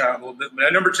I'll touch on it a little bit. But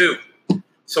at number 2,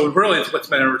 so really, it's what's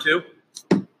my number 2?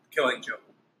 Killing Joke.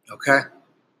 Okay.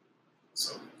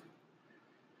 So,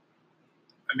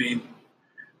 I mean,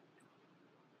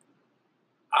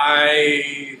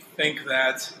 I think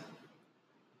that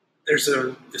there's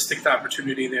a distinct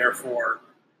opportunity there for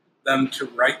them to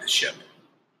right the ship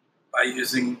by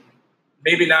using,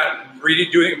 maybe not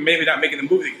making the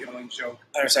movie Killing Joke.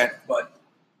 I understand. But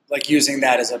Like using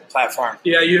that as a platform.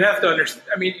 yeah, you have to understand.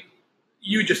 I mean,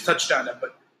 you just touched on it,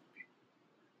 but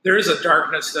there is a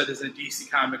darkness that is in DC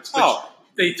Comics, which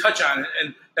they touch on it,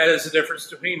 and that is the difference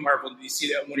between Marvel and DC.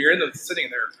 That when you're sitting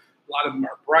there, a lot of them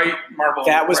are bright. Marvel.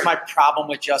 That was my problem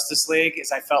with Justice League,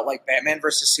 is I felt like Batman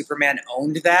versus Superman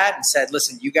owned that and said,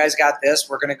 listen, you guys got this.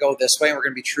 We're going to go this way, and we're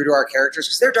going to be true to our characters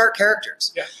because they're dark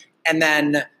characters. Yeah. And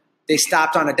then they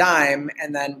stopped on a dime,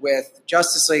 and then with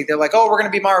Justice League, they're like, oh, we're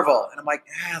going to be Marvel. And I'm like,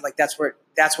 that's what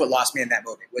lost me in that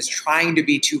movie, was trying to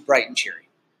be too bright and cheery.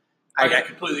 I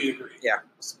completely agree. Yeah.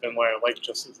 That's been why I like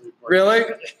Justice League more. Really?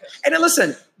 And then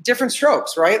listen, different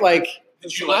strokes, right? Like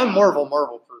Did you like? I'm more of a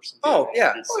Marvel person. Oh,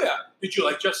 yeah. Oh yeah. Did you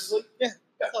like Justice League? Yeah.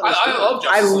 I love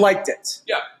Justice League. I liked it.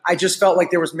 Yeah. I just felt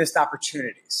like there was missed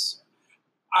opportunities.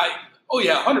 Oh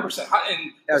yeah, 100%.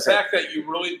 And the Okay. fact that you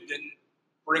really didn't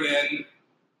bring in,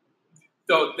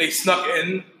 though they snuck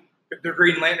in the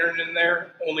Green Lantern in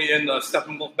there, only in the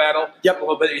Steppenwolf battle. Yep. A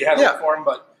little bit you had Yeah. for him,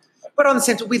 but But on the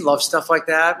same time, we love stuff like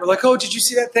that. We're like, oh, did you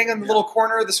see that thing in the little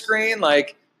corner of the screen?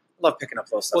 Like, I love picking up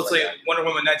those stuff. let's like say that. Wonder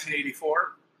Woman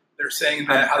 1984. They're saying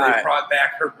that how they brought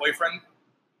back her boyfriend,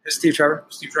 Steve Trevor?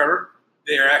 Steve Trevor.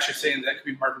 They are actually saying that could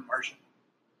be Marvin Martian,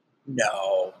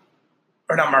 No.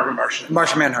 or not Marvin Martian.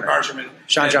 Martian Manhunter. Martian.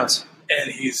 Sean Jones.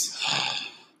 And he's.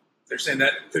 They're saying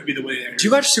that could be the way. Do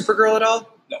you watch Supergirl at all?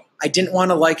 No. I didn't want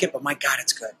to like it, but my God,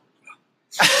 it's good.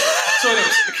 So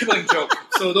anyways, the Killing Joke.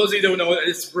 So those of you who don't know,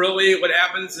 it's really what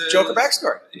happens is Joker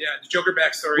backstory. Yeah, the Joker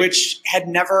backstory. Which had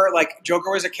never, like,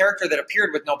 Joker was a character that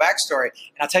appeared with no backstory.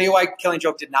 And I'll tell you why Killing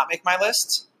Joke did not make my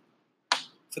list.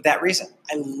 For that reason.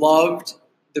 I loved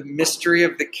the mystery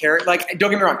of the character. Like,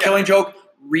 don't get me wrong, Killing Joke,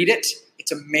 read it.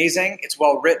 It's amazing. It's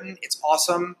well written. It's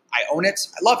awesome. I own it.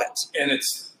 I love it. and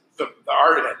it's the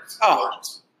art of it. Is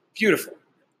gorgeous. Beautiful.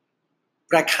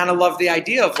 But I kind of love the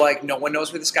idea of, like, no one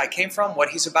knows where this guy came from, what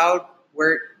he's about,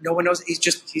 where no one knows. He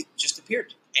just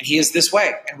appeared. And he is this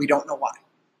way, and we don't know why.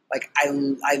 Like, I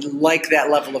like that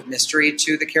level of mystery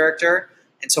to the character.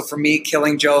 And so for me,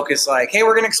 Killing Joke is like, hey,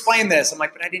 we're going to explain this. I'm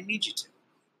like, but I didn't need you to.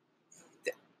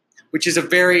 Which is a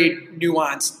very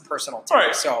nuanced personal take.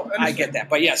 Right. So I get that.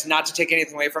 But yes, not to take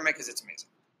anything away from it because it's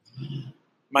amazing.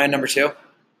 My number 2.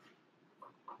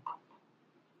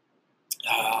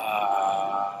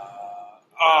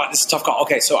 This is a tough call.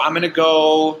 Okay, so I'm going to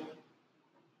go.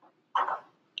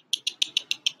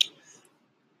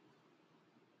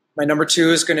 My number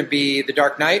 2 is going to be The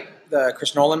Dark Knight, the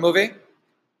Chris Nolan movie,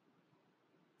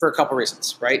 for a couple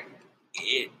reasons, right?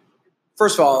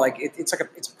 First of all, like it's a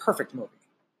perfect movie,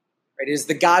 right? It is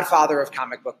the godfather of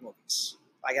comic book movies.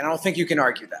 Like, I don't think you can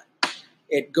argue that.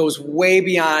 It goes way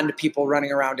beyond people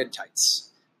running around in tights.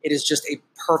 It is just a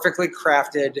perfectly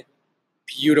crafted,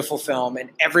 beautiful film in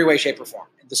every way, shape, or form.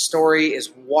 And the story is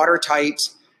watertight.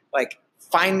 Like,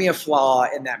 find me a flaw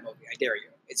in that movie. I dare you.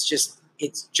 It's just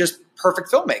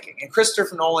perfect filmmaking. And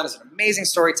Christopher Nolan is an amazing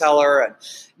storyteller, and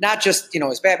not just,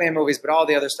 his Batman movies, but all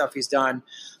the other stuff he's done.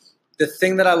 The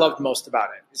thing that I loved most about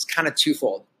it is kind of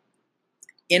twofold.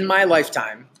 In my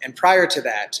lifetime, and prior to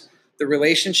that, the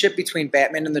relationship between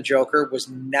Batman and the Joker was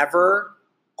never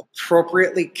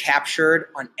appropriately captured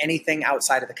on anything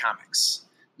outside of the comics.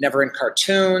 Never in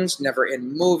cartoons, never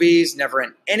in movies, never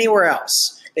in anywhere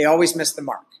else. They always missed the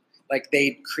mark. Like,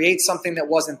 they create something that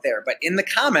wasn't there. But in the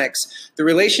comics, the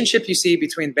relationship you see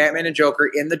between Batman and Joker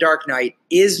in The Dark Knight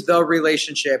is the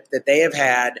relationship that they have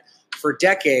had for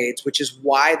decades, which is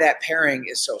why that pairing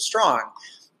is so strong.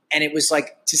 And it was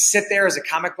like to sit there as a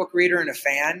comic book reader and a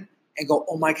fan and go,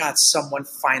 oh my God, someone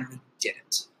finally did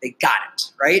it. They got it,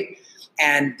 right?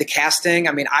 And the casting,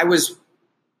 I mean, I was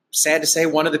sad to say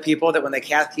one of the people that when they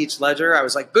cast Heath Ledger, I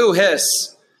was like, boo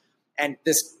hiss. And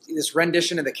this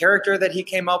rendition of the character that he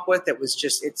came up with, it was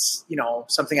just, it's,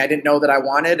 something I didn't know that I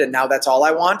wanted, and now that's all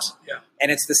I want. Yeah.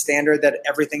 And it's the standard that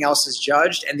everything else is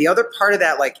judged. And the other part of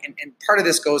that, like, and part of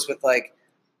this goes with, like,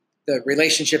 the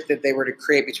relationship that they were to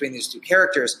create between these two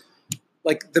characters.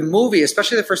 Like, the movie,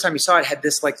 especially the first time you saw it, had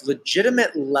this, like,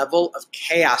 legitimate level of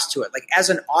chaos to it. Like, as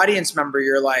an audience member,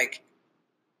 you're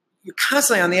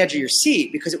constantly on the edge of your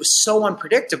seat because it was so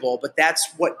unpredictable, but that's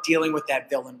what dealing with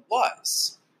that villain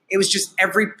was. It was just,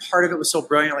 every part of it was so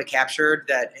brilliantly captured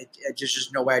that it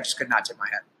just no way, I just could not tip my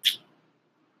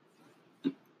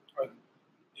head.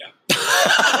 Yeah.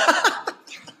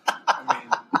 I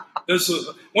mean, this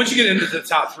was, once you get into the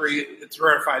top 3, it's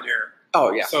rarefied air.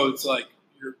 Oh, yeah. So it's like,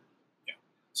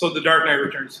 So The Dark Knight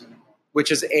Returns to number 1. Which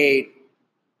is a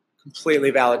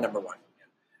completely valid number 1.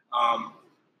 And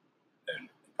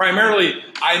primarily,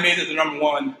 I made it the number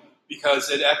 1 because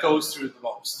it echoes through the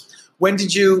most. When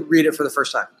did you read it for the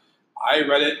first time? I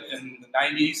read it in the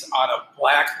 90s on a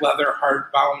black leather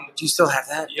hardbound. Do you still have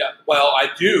that? Yeah, well, I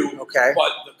do. Okay.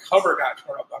 But the cover got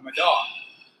torn up by my dog.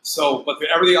 So, but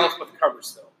everything else but the cover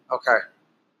still. Okay.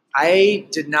 I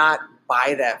did not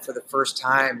buy that for the first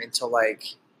time until, like,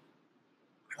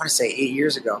 I want to say 8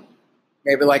 years ago.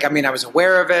 Maybe, like, I mean, I was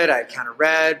aware of it. I kind of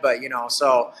read, but,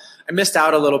 so I missed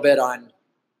out a little bit on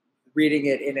reading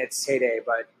it in its heyday.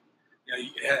 But you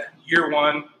had Year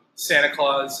One, Santa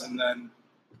Claus, and then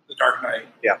The Dark Knight.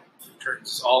 Yeah.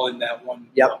 Returns all in that one.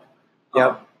 Yep. book.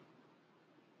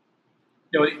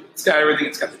 Yep. It's got everything.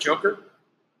 It's got the Joker.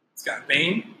 It's got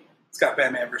Bane. It's got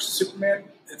Batman versus Superman.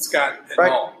 It's got it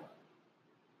Right. all.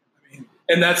 I mean,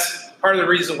 And that's part of the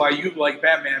reason why you like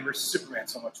Batman versus Superman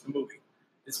so much, the movie.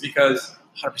 It's because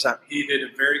 100%. he did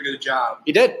a very good job.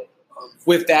 He did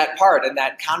with that part and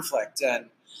that conflict. And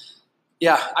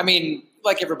yeah, I mean,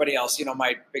 like everybody else, you know,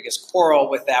 my biggest quarrel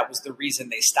with that was the reason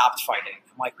they stopped fighting.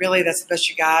 I'm like, really? That's the best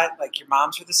you got? Like, your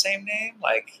moms are the same name?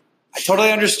 Like, I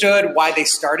totally understood why they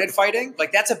started fighting.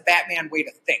 Like, that's a Batman way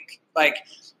to think. Like,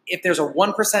 if there's a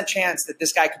 1% chance that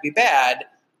this guy could be bad,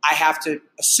 I have to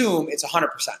assume it's 100%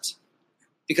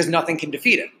 because nothing can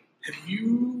defeat it.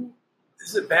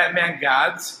 Is it Batman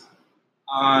Gods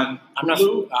on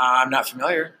Hulu? I'm not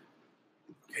familiar.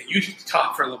 Okay, you should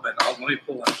talk for a little bit. Let me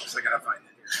pull it up because I got to find it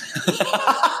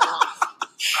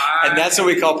here. And that's what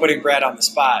we call putting Brad on the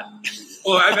spot.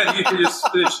 Well, I meant you could just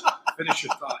finish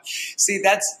your thought. See,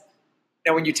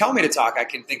 now when you tell me to talk, I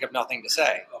can think of nothing to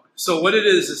say. Okay. So what it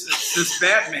is it's this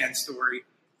Batman story,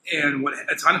 and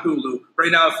it's on Hulu.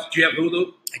 Right now, do you have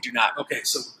Hulu? I do not. Okay,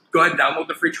 so go ahead and download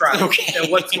the free trial. Okay.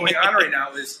 And what's going on right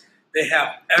now is they have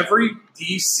every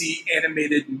DC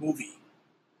animated movie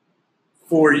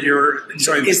for your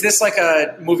enjoyment. Is this like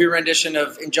a movie rendition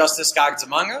of Injustice: Gods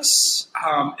Among Us?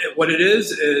 What it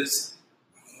is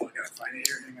I gotta find it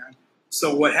here. Hang on.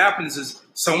 So what happens is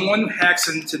someone hacks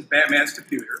into Batman's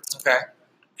computer. Okay.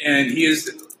 And he's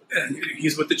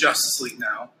with the Justice League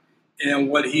now. And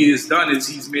what he has done is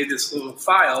he's made this little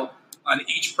file on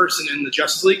each person in the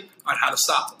Justice League on how to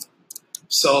stop them.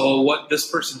 So what this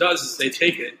person does is they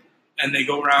take it and they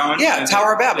go around. Yeah,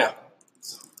 Tower of Babel, yeah.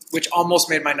 which almost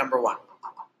made my number one.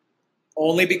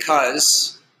 Only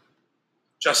because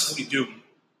Justice League Doom.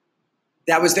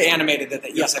 That was the animated.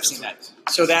 Yes, I've seen that.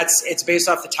 So it's based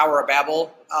off the Tower of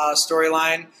Babel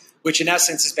storyline, which in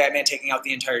essence is Batman taking out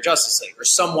the entire Justice League, or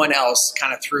someone else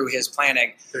kind of through his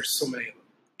planning. There's so many of them.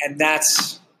 And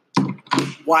that's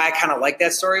why I kind of like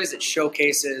that story, is it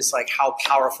showcases like how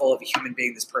powerful of a human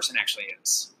being this person actually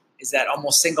is. Is that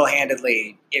almost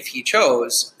single-handedly, if he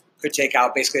chose, could take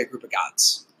out basically a group of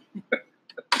gods.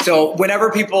 So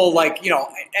whenever people like, you know,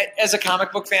 as a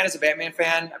comic book fan, as a Batman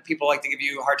fan, people like to give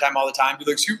you a hard time all the time. Be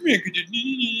like, Superman could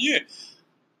do,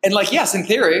 and like, yes, in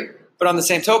theory, but on the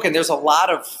same token, there's a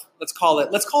lot of, let's call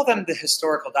them the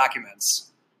historical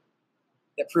documents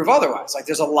that prove otherwise. Like,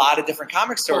 there's a lot of different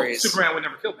comic stories. Superman would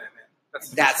never kill Batman.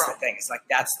 That's the thing. It's like,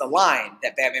 that's the line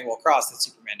that Batman will cross that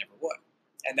Superman never would.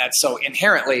 And that's so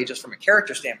inherently just from a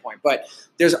character standpoint. But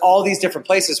there's all these different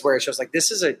places where it shows like, this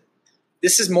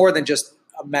is more than just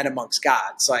a men amongst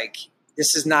gods. Like,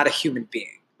 this is not a human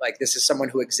being. Like, this is someone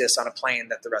who exists on a plane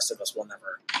that the rest of us will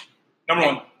never.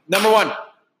 Number one.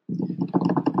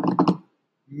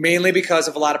 Mainly because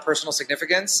of a lot of personal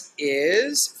significance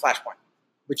is Flashpoint,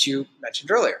 which you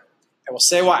mentioned earlier. I will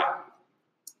say why.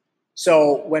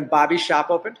 So when Bobby's shop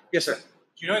opened, yes, sir. Do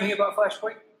you know anything about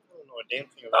Flashpoint? I don't know a damn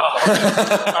thing about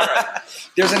that. All right.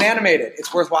 There's an animated.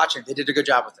 It's worth watching. They did a good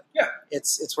job with it. Yeah.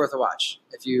 It's worth a watch.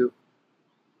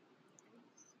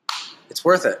 It's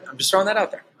worth it. I'm just throwing that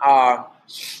out there.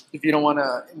 If you don't want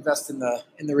to invest in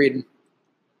the reading.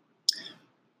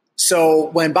 So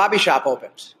when Bobby Shop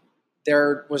opened,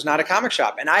 there was not a comic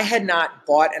shop, and I had not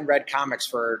bought and read comics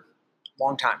for a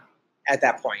long time at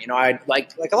that point. You know, I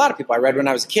like a lot of people. I read when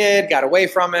I was a kid, got away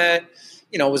from it.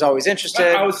 You know, was always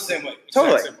interested. I was the same way.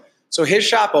 Totally. Same way. So his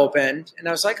shop opened, and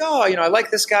I was like, oh, you know, I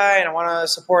like this guy, and I want to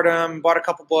support him. Bought a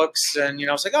couple books, and you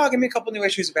know, I was like, oh, give me a couple new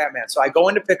issues of Batman. So I go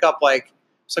in to pick up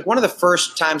it's like one of the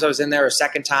first times I was in there, or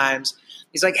second times.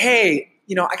 He's like, hey,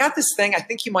 you know, I got this thing. I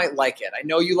think you might like it. I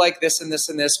know you like this and this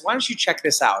and this. Why don't you check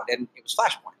this out? And it was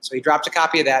Flashpoint. So he dropped a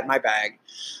copy of that in my bag,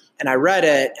 and I read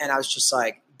it, and I was just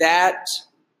like, that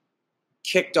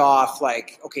kicked off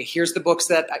like, okay, here's the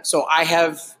books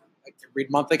I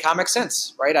read monthly comics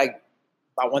since, right?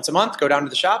 About once a month, go down to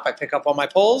the shop, I pick up all my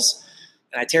pulls,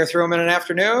 and I tear through them in an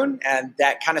afternoon, and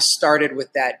that kind of started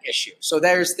with that issue. So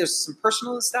there's some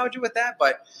personal nostalgia with that,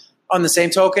 but on the same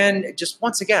token, just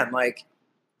once again, like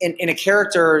in a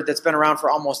character that's been around for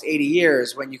almost 80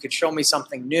 years, when you could show me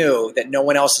something new that no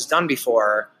one else has done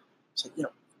before, it's like, you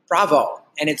know, bravo.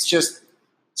 And it's just,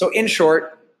 so in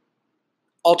short,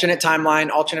 alternate timeline,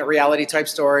 alternate reality type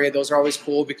story. Those are always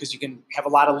cool because you can have a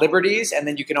lot of liberties, and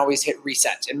then you can always hit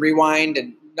reset and rewind,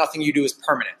 and nothing you do is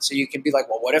permanent. So you can be like,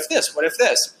 well, what if this? What if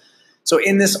this? So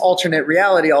in this alternate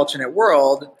reality, alternate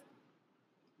world,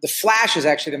 the Flash is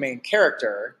actually the main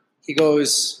character. He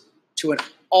goes to an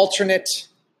alternate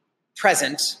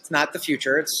present. It's not the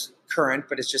future. It's current,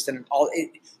 but it's just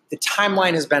the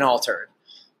timeline has been altered.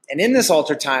 And in this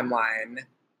altered timeline,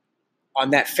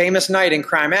 on that famous night in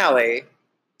Crime Alley,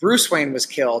 Bruce Wayne was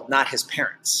killed, not his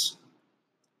parents.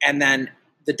 And then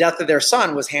the death of their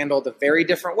son was handled a very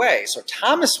different way. So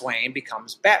Thomas Wayne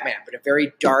becomes Batman, but a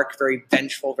very dark, very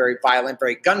vengeful, very violent,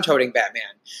 very gun-toting Batman.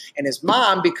 And his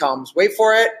mom becomes, wait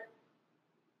for it,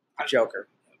 Joker.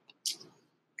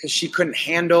 Because she couldn't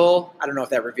handle, I don't know if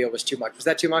that reveal was too much. Was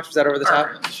that too much? Was that over the top?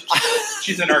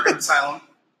 She's in Arkham Asylum.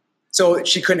 So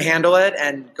she couldn't handle it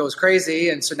and goes crazy.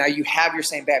 And so now you have your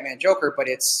same Batman Joker, but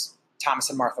it's Thomas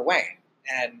and Martha Wayne.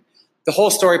 And the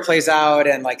whole story plays out,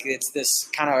 and like it's this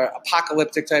kind of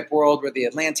apocalyptic type world where the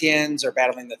Atlanteans are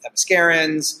battling the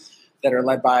Themyscirans that are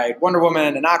led by Wonder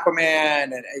Woman and Aquaman,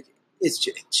 and it's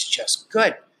just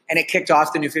good. And it kicked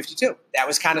off the New 52. That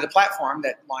was kind of the platform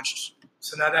that launched.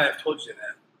 So now that I've told you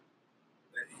that,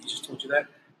 he just told you that.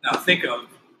 Now think of,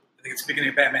 I think it's the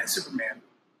beginning of Batman and Superman,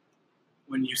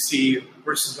 when you see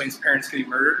Bruce Wayne's parents getting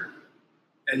murdered,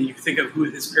 and you think of who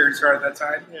his parents are at that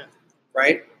time. Yeah.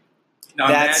 Right? Now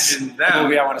That's imagine the them.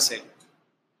 movie I want to see.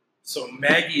 So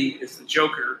Maggie is the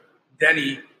Joker.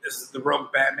 Denny is the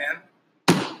rogue Batman.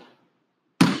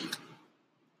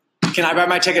 Can I buy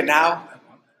my ticket now? I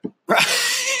want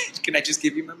that. Can I just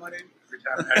give you my money? Every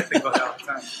time. I think about that all the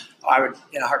time. Oh, I would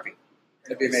in a heartbeat.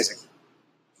 It'd be amazing.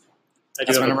 I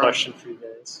That's do my have a number. question for you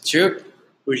guys. Shoot.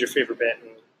 Who's your favorite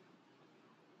Batman?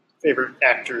 Favorite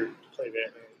actor to play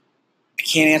Batman? I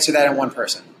can't answer that in one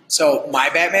person. So my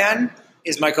Batman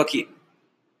is Michael Keaton.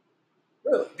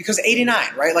 Really? Because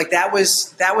 89, right? Like that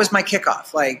was my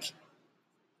kickoff. Like,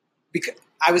 because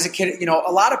I was a kid, you know,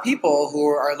 a lot of people who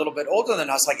are a little bit older than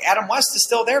us, like Adam West is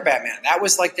still their Batman. That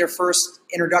was like their first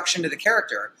introduction to the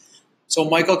character. So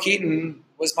Michael Keaton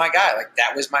was my guy. Like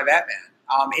that was my Batman.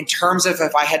 In terms of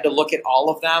if I had to look at all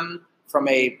of them from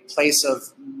a place of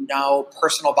no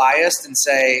personal bias and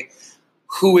say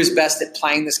who is best at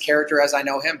playing this character as I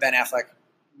know him, Ben Affleck,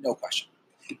 no question.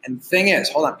 And the thing is,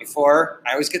 hold on, before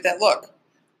I always get that look.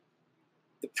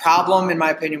 The problem, in my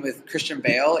opinion, with Christian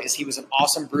Bale is he was an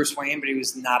awesome Bruce Wayne, but he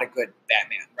was not a good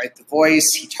Batman, right? The voice,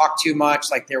 he talked too much.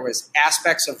 Like there was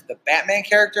aspects of the Batman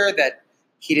character that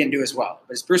he didn't do as well.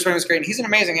 But his Bruce Wayne was great, and he's an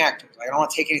amazing actor. Like, I don't want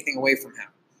to take anything away from him.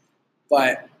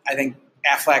 But I think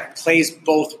Affleck plays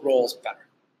both roles better.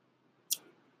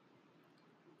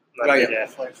 Not What a about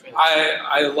big Affleck fan.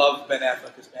 I love Ben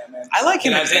Affleck as Batman. I like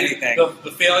him And I as think anything.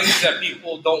 the failings that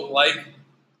people don't like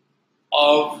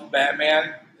of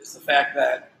Batman is the fact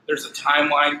that there's a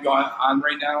timeline going on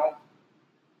right now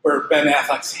where Ben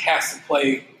Affleck has to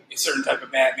play a certain type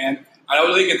of Batman. I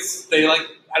don't think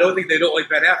I don't think they don't like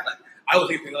Ben Affleck. I don't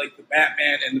think they like the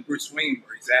Batman and the Bruce Wayne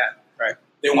where he's at. Right.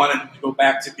 They wanted to go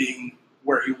back to being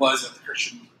where he was at the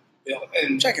Christian Bale.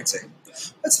 And Which I can see.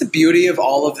 That's the beauty of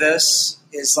all of this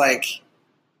is like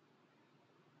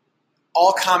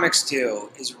all comics do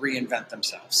is reinvent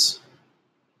themselves.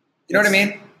 You know what I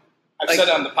mean? I've like- said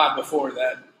on the pod before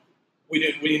that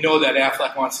we know that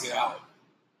Affleck wants to get out.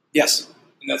 Yes.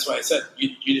 And that's why I said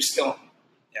you just kill him.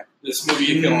 Yeah. This movie,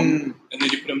 you kill him, and then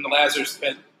you put him in the Lazarus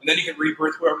pit, and then you can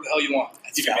rebirth wherever the hell you want.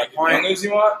 That's You can a valid make point. him young as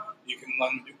you want. You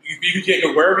can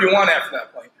go wherever you want after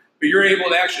that point. But you're able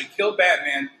to actually kill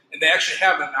Batman, and they actually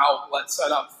have an outlet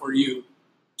set up for you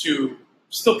to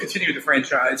still continue the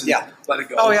franchise and Yeah. let it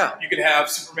go. Oh, yeah. You could have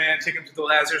Superman take him to the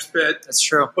Lazarus pit, That's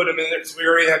true. put him in there. So we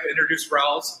already have introduced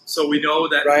Rawls, so we know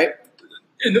that. Right?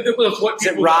 And it was what Is it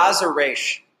people Raz or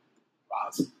Raish?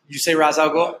 Raz. Did you say Raz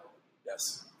Al Ghul?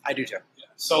 Yes. I do too. Yeah.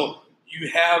 So you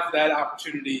have that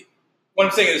opportunity. What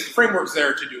I'm saying is the framework's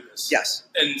there to do this. Yes.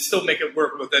 And still make it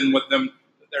work within what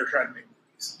they're trying to make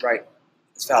movies. Right.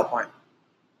 That's a valid point.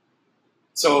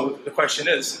 So the question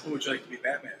is, who would you like to be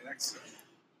Batman next?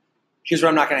 Here's where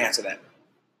I'm not going to answer that.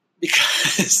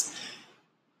 Because,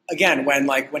 again,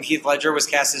 when Heath Ledger was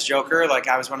cast as Joker, like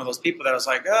I was one of those people that was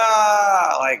like,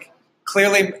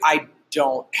 clearly I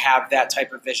don't have that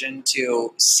type of vision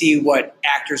to see what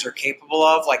actors are capable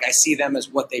of. Like I see them as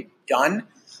what they've done,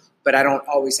 but I don't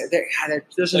always say,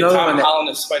 there's Like another Tom one that, Holland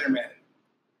as Spider-Man.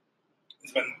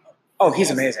 He's been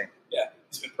he's amazing. Yeah,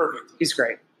 he's been perfect. He's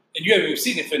great. And you haven't even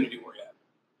seen Infinity War yet.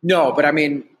 No, but I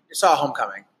mean, you saw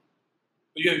Homecoming.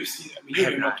 But you haven't seen. I mean, you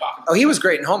don't even know what I'm talking about. Oh, he was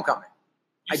great in Homecoming.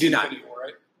 You've I do seen not. Infinity War,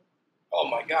 right? Oh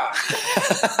my god.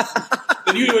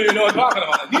 Then you don't even know what I'm talking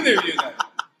about. Neither of you then.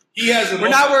 He has a We're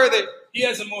moment- not worthy. He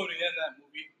has a moment in that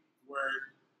movie where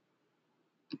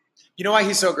You know why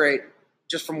he's so great?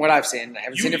 Just from what I've seen. I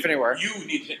haven't seen Infinity War. You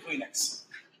need to get Kleenex.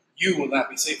 You will not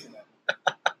be safe in that.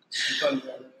 I'm telling you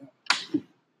that right now.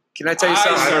 Can I tell you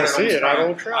something? I don't started see it. I almost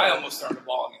don't crying. try. I almost started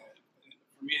bawling at it.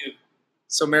 For me,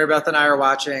 So Mary Beth and I are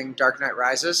watching Dark Knight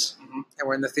Rises, Mhm. and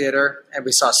we're in the theater, and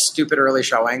we saw a stupid early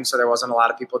showing, so there wasn't a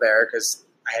lot of people there because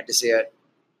I had to see it.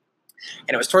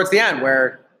 And it was towards the end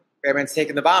where Batman's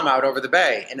taking the bomb out over the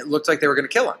bay, and it looked like they were going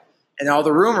to kill him. And all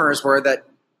the rumors were that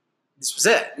this was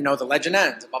it. The legend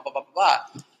ends, blah, blah, blah, blah,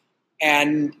 blah.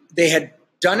 And they had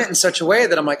done it in such a way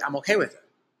that I'm like, I'm okay with it,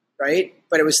 right?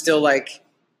 But it was still like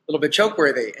a little bit choke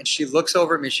worthy. And she looks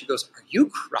over at me. She goes, "Are you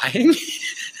crying?"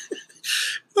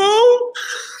 Oh,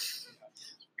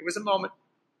 it was a moment.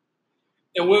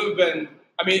 It would have been.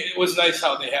 I mean, it was nice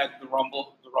how they had the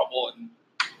rubble, and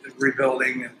the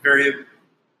rebuilding, and very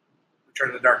Return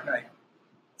of the Dark Knight.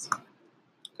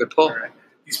 Good pull. All right.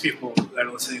 These people that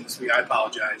are listening this week, I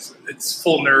apologize. It's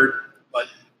full nerd, but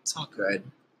it's all good.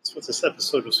 That's what this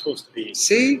episode was supposed to be.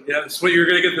 See? Yeah, that's what you're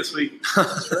going to get this week.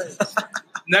 That's right.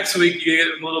 Next week, you get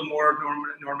a little more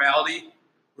normality.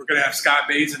 We're going to have Scott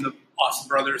Bays and the Austin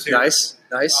Brothers here. Nice.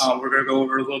 We're going to go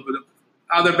over a little bit of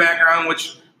how their background,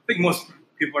 which I think most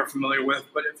people are familiar with,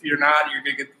 but if you're not, you're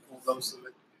going to get the full dose of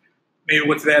it. Maybe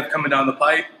what they have coming down the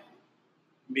pipe.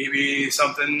 Maybe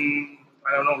something,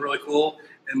 I don't know, really cool.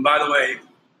 And by the way,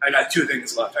 I got 2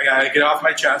 things left. I got to get off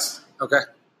my chest. Okay.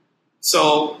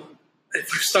 So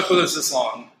if you're stuck with us this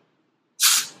long,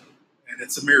 and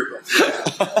it's a miracle.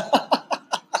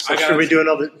 So should we do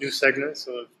another new segment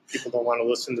so if people don't want to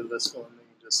listen to this one, they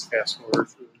can just fast forward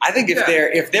through? I think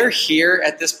if they're here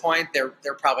at this point,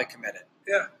 they're probably committed.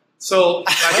 Yeah. So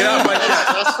I get off my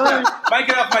chest. My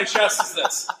get off my chest is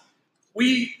this: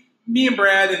 me and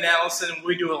Brad and Allison,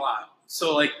 we do a lot.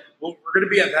 So we're going to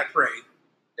be at that parade.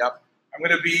 Yep.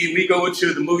 We go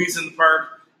to the movies in the park.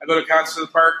 I go to concerts in the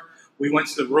park. We went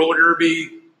to the roller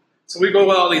derby. So we go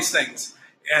with all these things.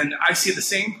 And I see the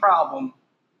same problem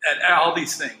at all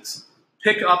these things.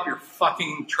 Pick up your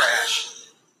fucking trash,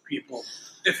 people.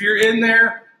 If you're in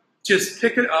there, just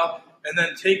pick it up and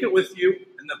then take it with you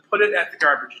and then put it at the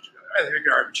garbage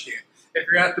can. If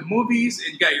you're at the movies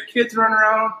and you got your kids running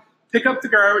around, pick up the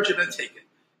garbage and then take it.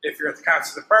 If you're at the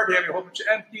concert of the park, you have a whole bunch of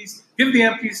empties. Give the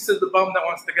empties to the bum that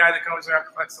wants the guy that comes around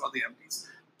and collects all the empties.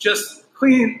 Just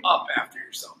clean up after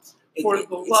yourselves.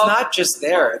 It's not just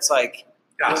there. It's like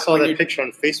I saw that picture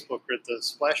on Facebook at the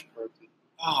splash park.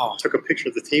 Oh, took a picture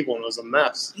of the table and it was a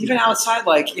mess. Even outside,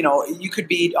 you could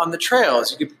be on the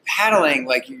trails, you could be paddling,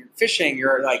 you're fishing.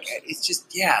 You're it's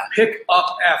just Pick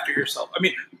up after yourself. I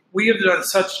mean, we have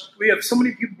so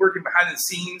many people working behind the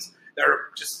scenes that are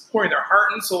just pouring their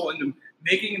heart and soul into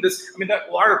making this. I mean,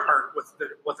 that water park with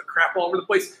the crap all over the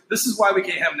place. This is why we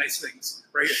can't have nice things,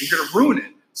 right? You're going to ruin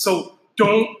it. So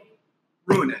don't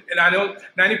ruin it. And I know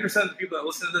 90% of the people that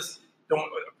listen to this don't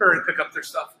apparently pick up their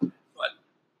stuff, but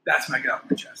that's my get off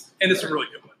my chest. And it's a really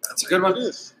good one. That's a good one. It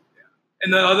is. Yeah.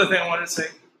 And the other thing I wanted to say,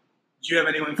 do you have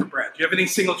anyone for Brad? Do you have any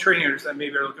single trainers that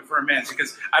maybe are looking for a man?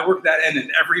 Because I work that end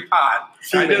in every pod.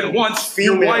 I did it once.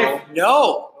 Female. Your wife.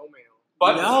 No.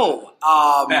 But no.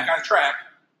 Back on track.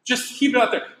 Just keep it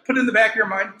out there. Put it in the back of your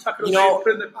mind. Tuck it away.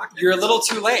 Put it in the pocket. You're a little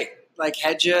too late.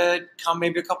 Had you come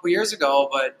maybe a couple years ago,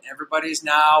 but everybody's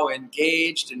now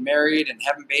engaged and married and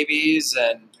having babies.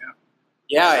 And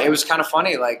it was kind of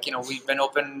funny. We've been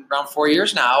open around 4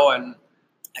 years now, and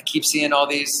I keep seeing all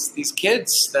these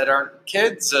kids that aren't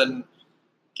kids and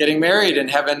getting married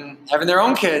and having their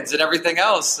own kids and everything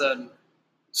else. And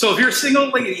so if you're a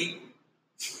single lady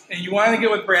and you want to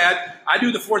get with Brad, I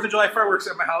do the 4th of July fireworks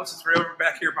at my house. It's right over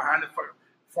back here behind the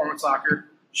performance locker.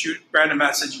 Shoot Brad a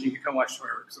message and you can come watch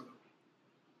fireworks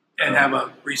and have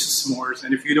a Reese's s'mores.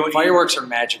 And if you don't fireworks are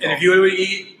magical. And if you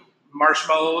eat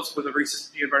marshmallows with a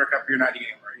Reese's peanut butter cup, you're not eating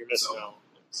right. You're missing out.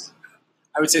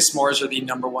 I would say s'mores are the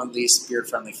 #1 least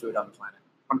beard-friendly food on the planet.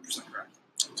 100% correct.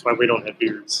 That's why we don't have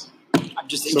beards. I'm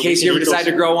just in case you ever decide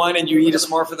to grow one and you eat a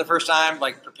s'more for the first time,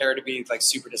 prepare to be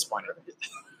super disappointed.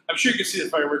 I'm sure you can see the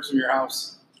fireworks in your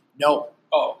house. No.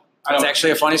 Oh, it's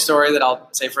actually a funny story that I'll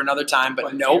say for another time,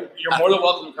 but no. You're more than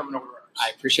welcome to come over to ours.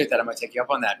 I appreciate that. I'm going to take you up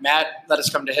on that. Matt let us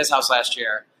come to his house last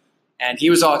year, and he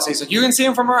was all excited. He said, "You can see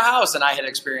him from our house." And I had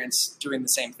experience doing the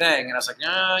same thing, and I was like,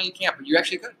 "No, you can't." But you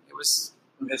actually could. It was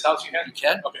from his house. You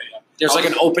can. Okay, yeah. There's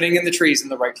an opening in the trees in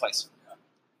the right place. Yeah.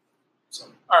 So,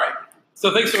 all right.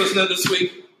 So thanks for listening this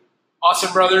week.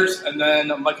 Austin Brothers, and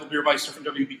then Michael Biermeister from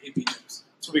WBKP News.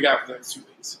 That's what we got for the next 2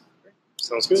 weeks.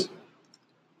 Sounds good.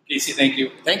 Casey, thank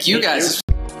you. Thank you, guys.